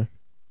closer.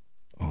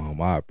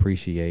 I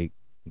appreciate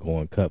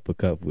going cut for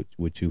cut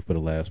with you for the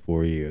last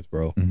 4 years,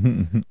 bro.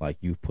 Like,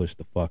 you pushed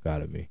the fuck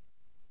out of me.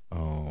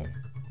 I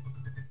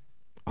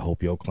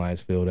hope your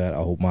clients feel that. I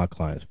hope my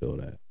clients feel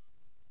that.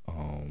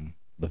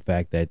 The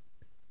fact that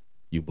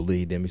you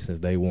believed in me since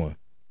day one.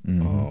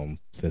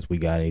 Since we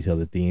got in each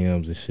other's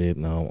DMs and shit,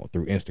 now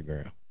through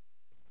Instagram.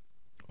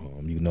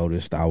 You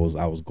noticed I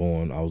was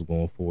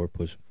going forward,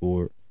 pushing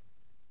forward,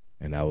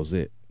 and that was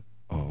it.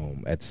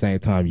 At the same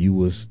time, you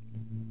was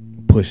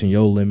pushing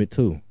your limit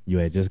too. You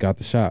had just got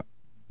the shop,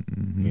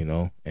 you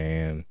know,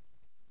 and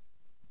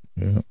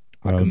yeah,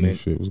 I commend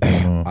shit was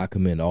going on. I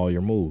commend all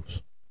your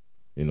moves,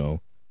 you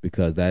know,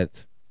 because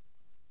that's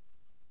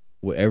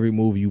with every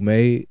move you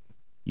made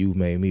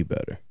me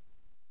better.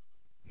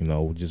 You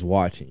know, just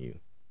watching you,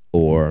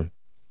 or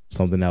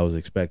something that was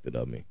expected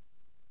of me.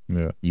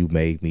 Yeah, you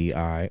made me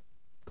all right.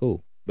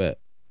 Cool, bet.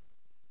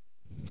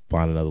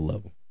 Find another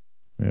level.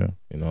 Yeah,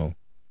 you know.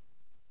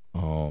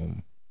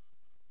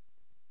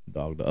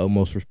 Dog, the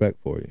utmost respect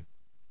for you.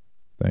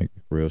 Thank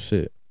you. Real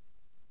shit.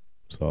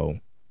 So,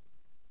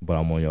 but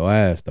I'm on your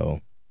ass though,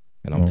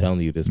 and I'm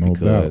telling you this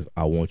because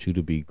I want you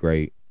to be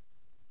great.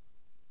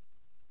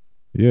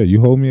 Yeah, you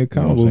hold me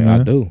accountable,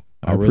 man. I do.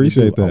 I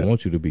appreciate that. I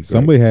want you to be great.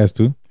 Somebody has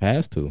to.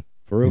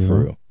 For real, for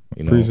real.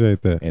 You know?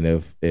 Appreciate that. And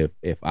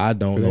if I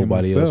don't, If it ain't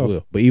nobody else myself.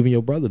 will. But even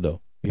your brother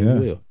though, he Yeah.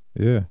 will.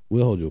 Yeah.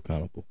 We'll hold you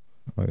accountable.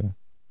 Oh yeah.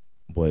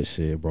 But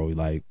shit, bro,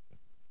 like,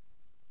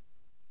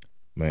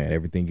 man,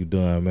 everything you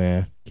done,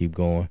 man, keep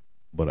going.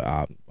 But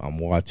I'm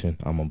watching,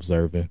 I'm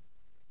observing.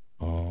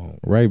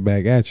 Right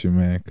back at you,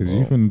 man, because you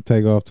Bro. finna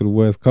take off to the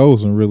West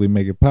Coast and really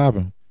make it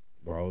popping.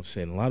 Bro,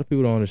 shit, and a lot of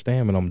people don't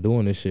understand, man. I'm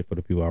doing this shit for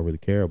the people I really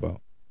care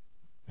about.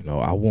 You know,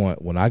 I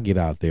want, when I get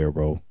out there,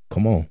 bro,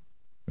 come on,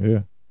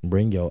 Yeah.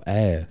 bring your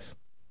ass.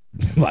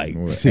 Like,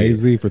 Well, shit,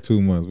 AZ for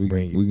 2 months. We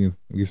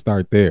can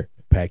start there.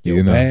 pack your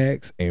you know.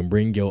 bags and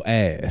bring your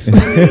ass.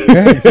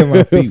 Get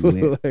my feet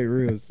wet. Like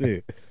real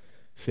shit.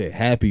 Shit,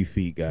 happy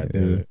feet,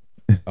 goddamn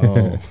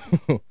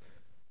it.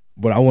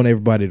 But I want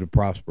everybody to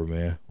prosper,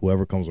 man.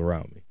 Whoever comes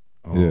around me.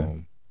 Yeah.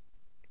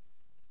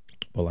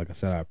 But like I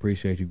said, I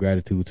appreciate you.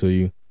 Gratitude to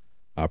you.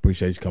 I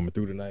appreciate you coming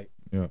through tonight.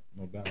 Yeah,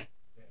 no doubt.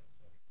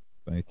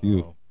 Thank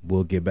you.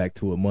 We'll get back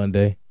to it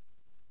Monday.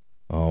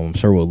 I'm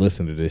sure we'll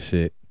listen to this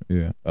shit.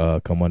 Yeah.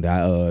 Come Monday.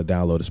 I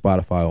downloaded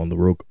Spotify on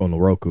the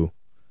Roku.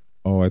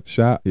 Oh, at the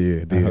shop. Yeah,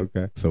 it did.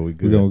 Okay. So we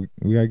good.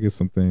 We gotta get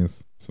some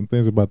things. Some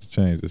things about to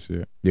change this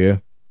year. Yeah,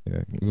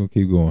 Yeah, we're gonna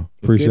keep going.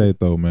 get Appreciate it. it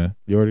though, man.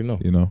 you already know.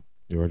 You know.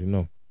 You already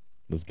know.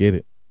 Let's get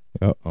it.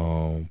 Yep.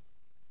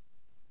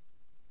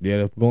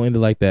 Yeah, we're gonna end it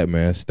like that,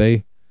 man.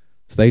 Stay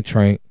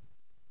trained.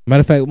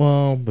 Matter of fact,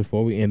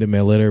 before we end it,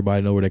 man, let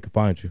everybody know where they can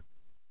find you.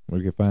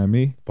 Where you can find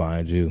me?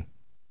 Find you.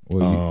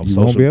 Well, you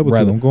won't be able to.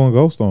 I'm going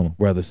ghost on them.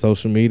 Whether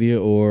social media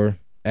or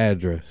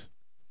address.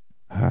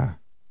 I'll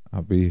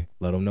be.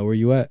 Let them know where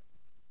you at.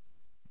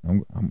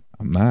 I'm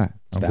not.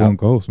 I'm Style- going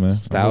ghost, man.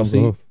 I'm Style going Seat?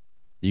 ghost.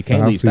 You can't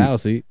Style leave Seat. Style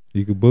Seat.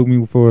 You can book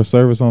me for a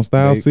service on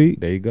StyleSeat.com.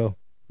 There you go.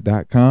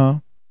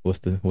 What's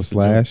the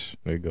 /.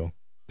 There you go.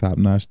 Top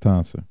Notch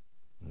Tonsor.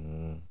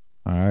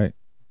 All right.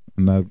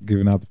 I'm not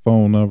giving out the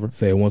phone number.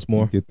 Say it once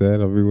more. Get that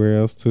everywhere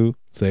else too.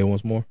 Say it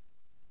once more.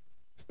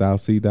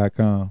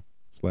 StyleSeat.com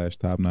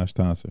 /Top Notch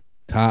Tonsor.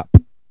 Top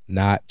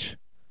Notch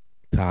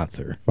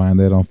Tonsor. Find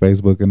that on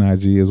Facebook and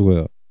IG as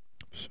well.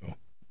 So,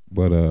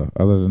 But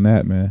other than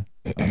that, man,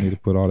 I need to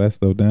put all that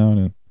stuff down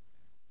and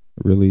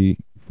really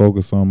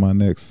focus on my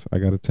next. I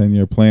got a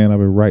 10-year plan. I've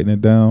been writing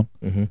it down,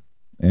 and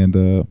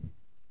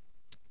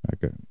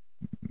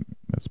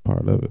that's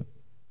part of it.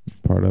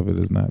 Part of it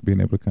is not being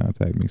able to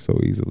contact me so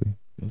easily,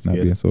 not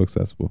being so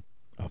accessible.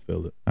 I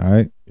feel it. All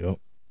right. Yep.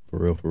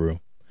 For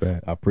real.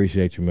 Bad. I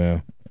appreciate you,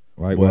 man.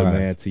 Likewise. Well,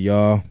 man, to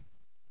y'all,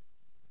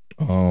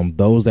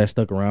 those that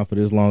stuck around for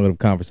this long of a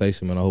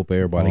conversation, man, I hope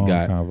everybody Long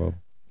got convo.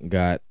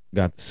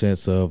 the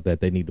sense of that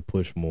they need to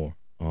push more.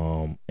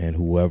 And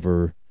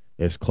whoever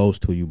is close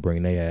to you,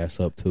 bring their ass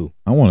up too.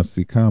 I want to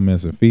see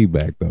comments and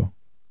feedback though.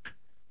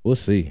 We'll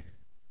see.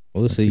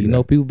 see You know,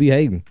 that. people be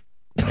hating.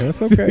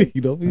 That's okay.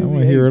 You know, I people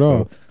want be to hear it hating,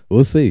 all. so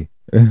we'll see.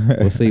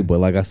 We'll see. But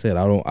like I said,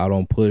 I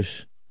don't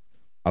push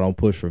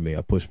for me.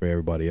 I push for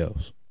everybody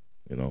else.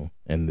 You know,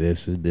 and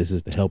this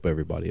is to help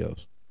everybody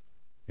else.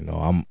 You know,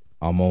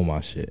 I'm on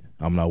my shit.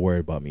 I'm not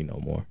worried about me no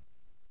more.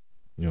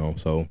 You know,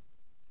 so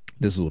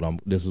this is what I'm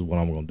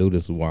gonna do.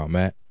 This is where I'm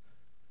at.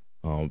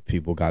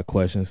 People got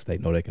questions, they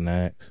know they can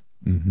ask.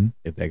 Mm-hmm.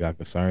 If they got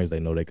concerns, they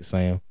know they can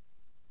say them.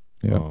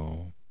 Yeah.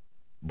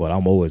 But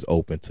I'm always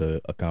open to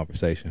a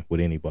conversation with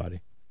anybody.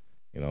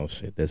 You know,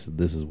 shit. This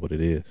is what it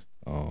is.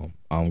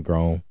 I'm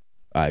grown.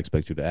 I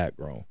expect you to act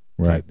grown.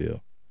 Right. Type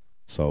deal.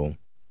 So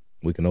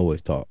we can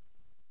always talk.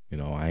 You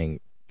know,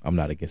 I'm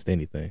not against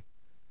anything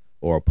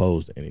or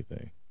opposed to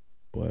anything,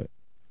 but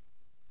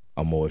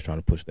I'm always trying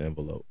to push the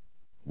envelope,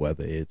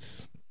 whether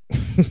it's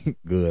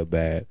good,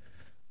 bad,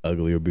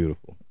 ugly, or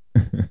beautiful.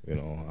 You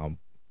know,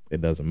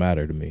 it doesn't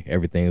matter to me.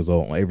 Everything's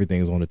on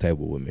the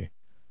table with me.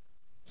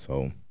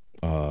 So,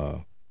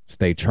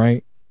 stay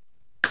trained.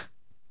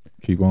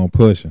 Keep on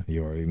pushing.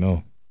 You already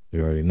know.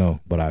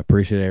 But I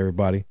appreciate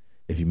everybody.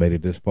 If you made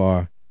it this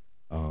far,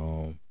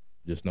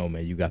 just know,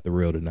 man, you got the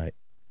real tonight.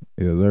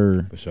 Yes,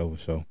 sir. For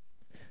sure.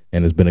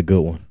 And it's been a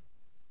good one.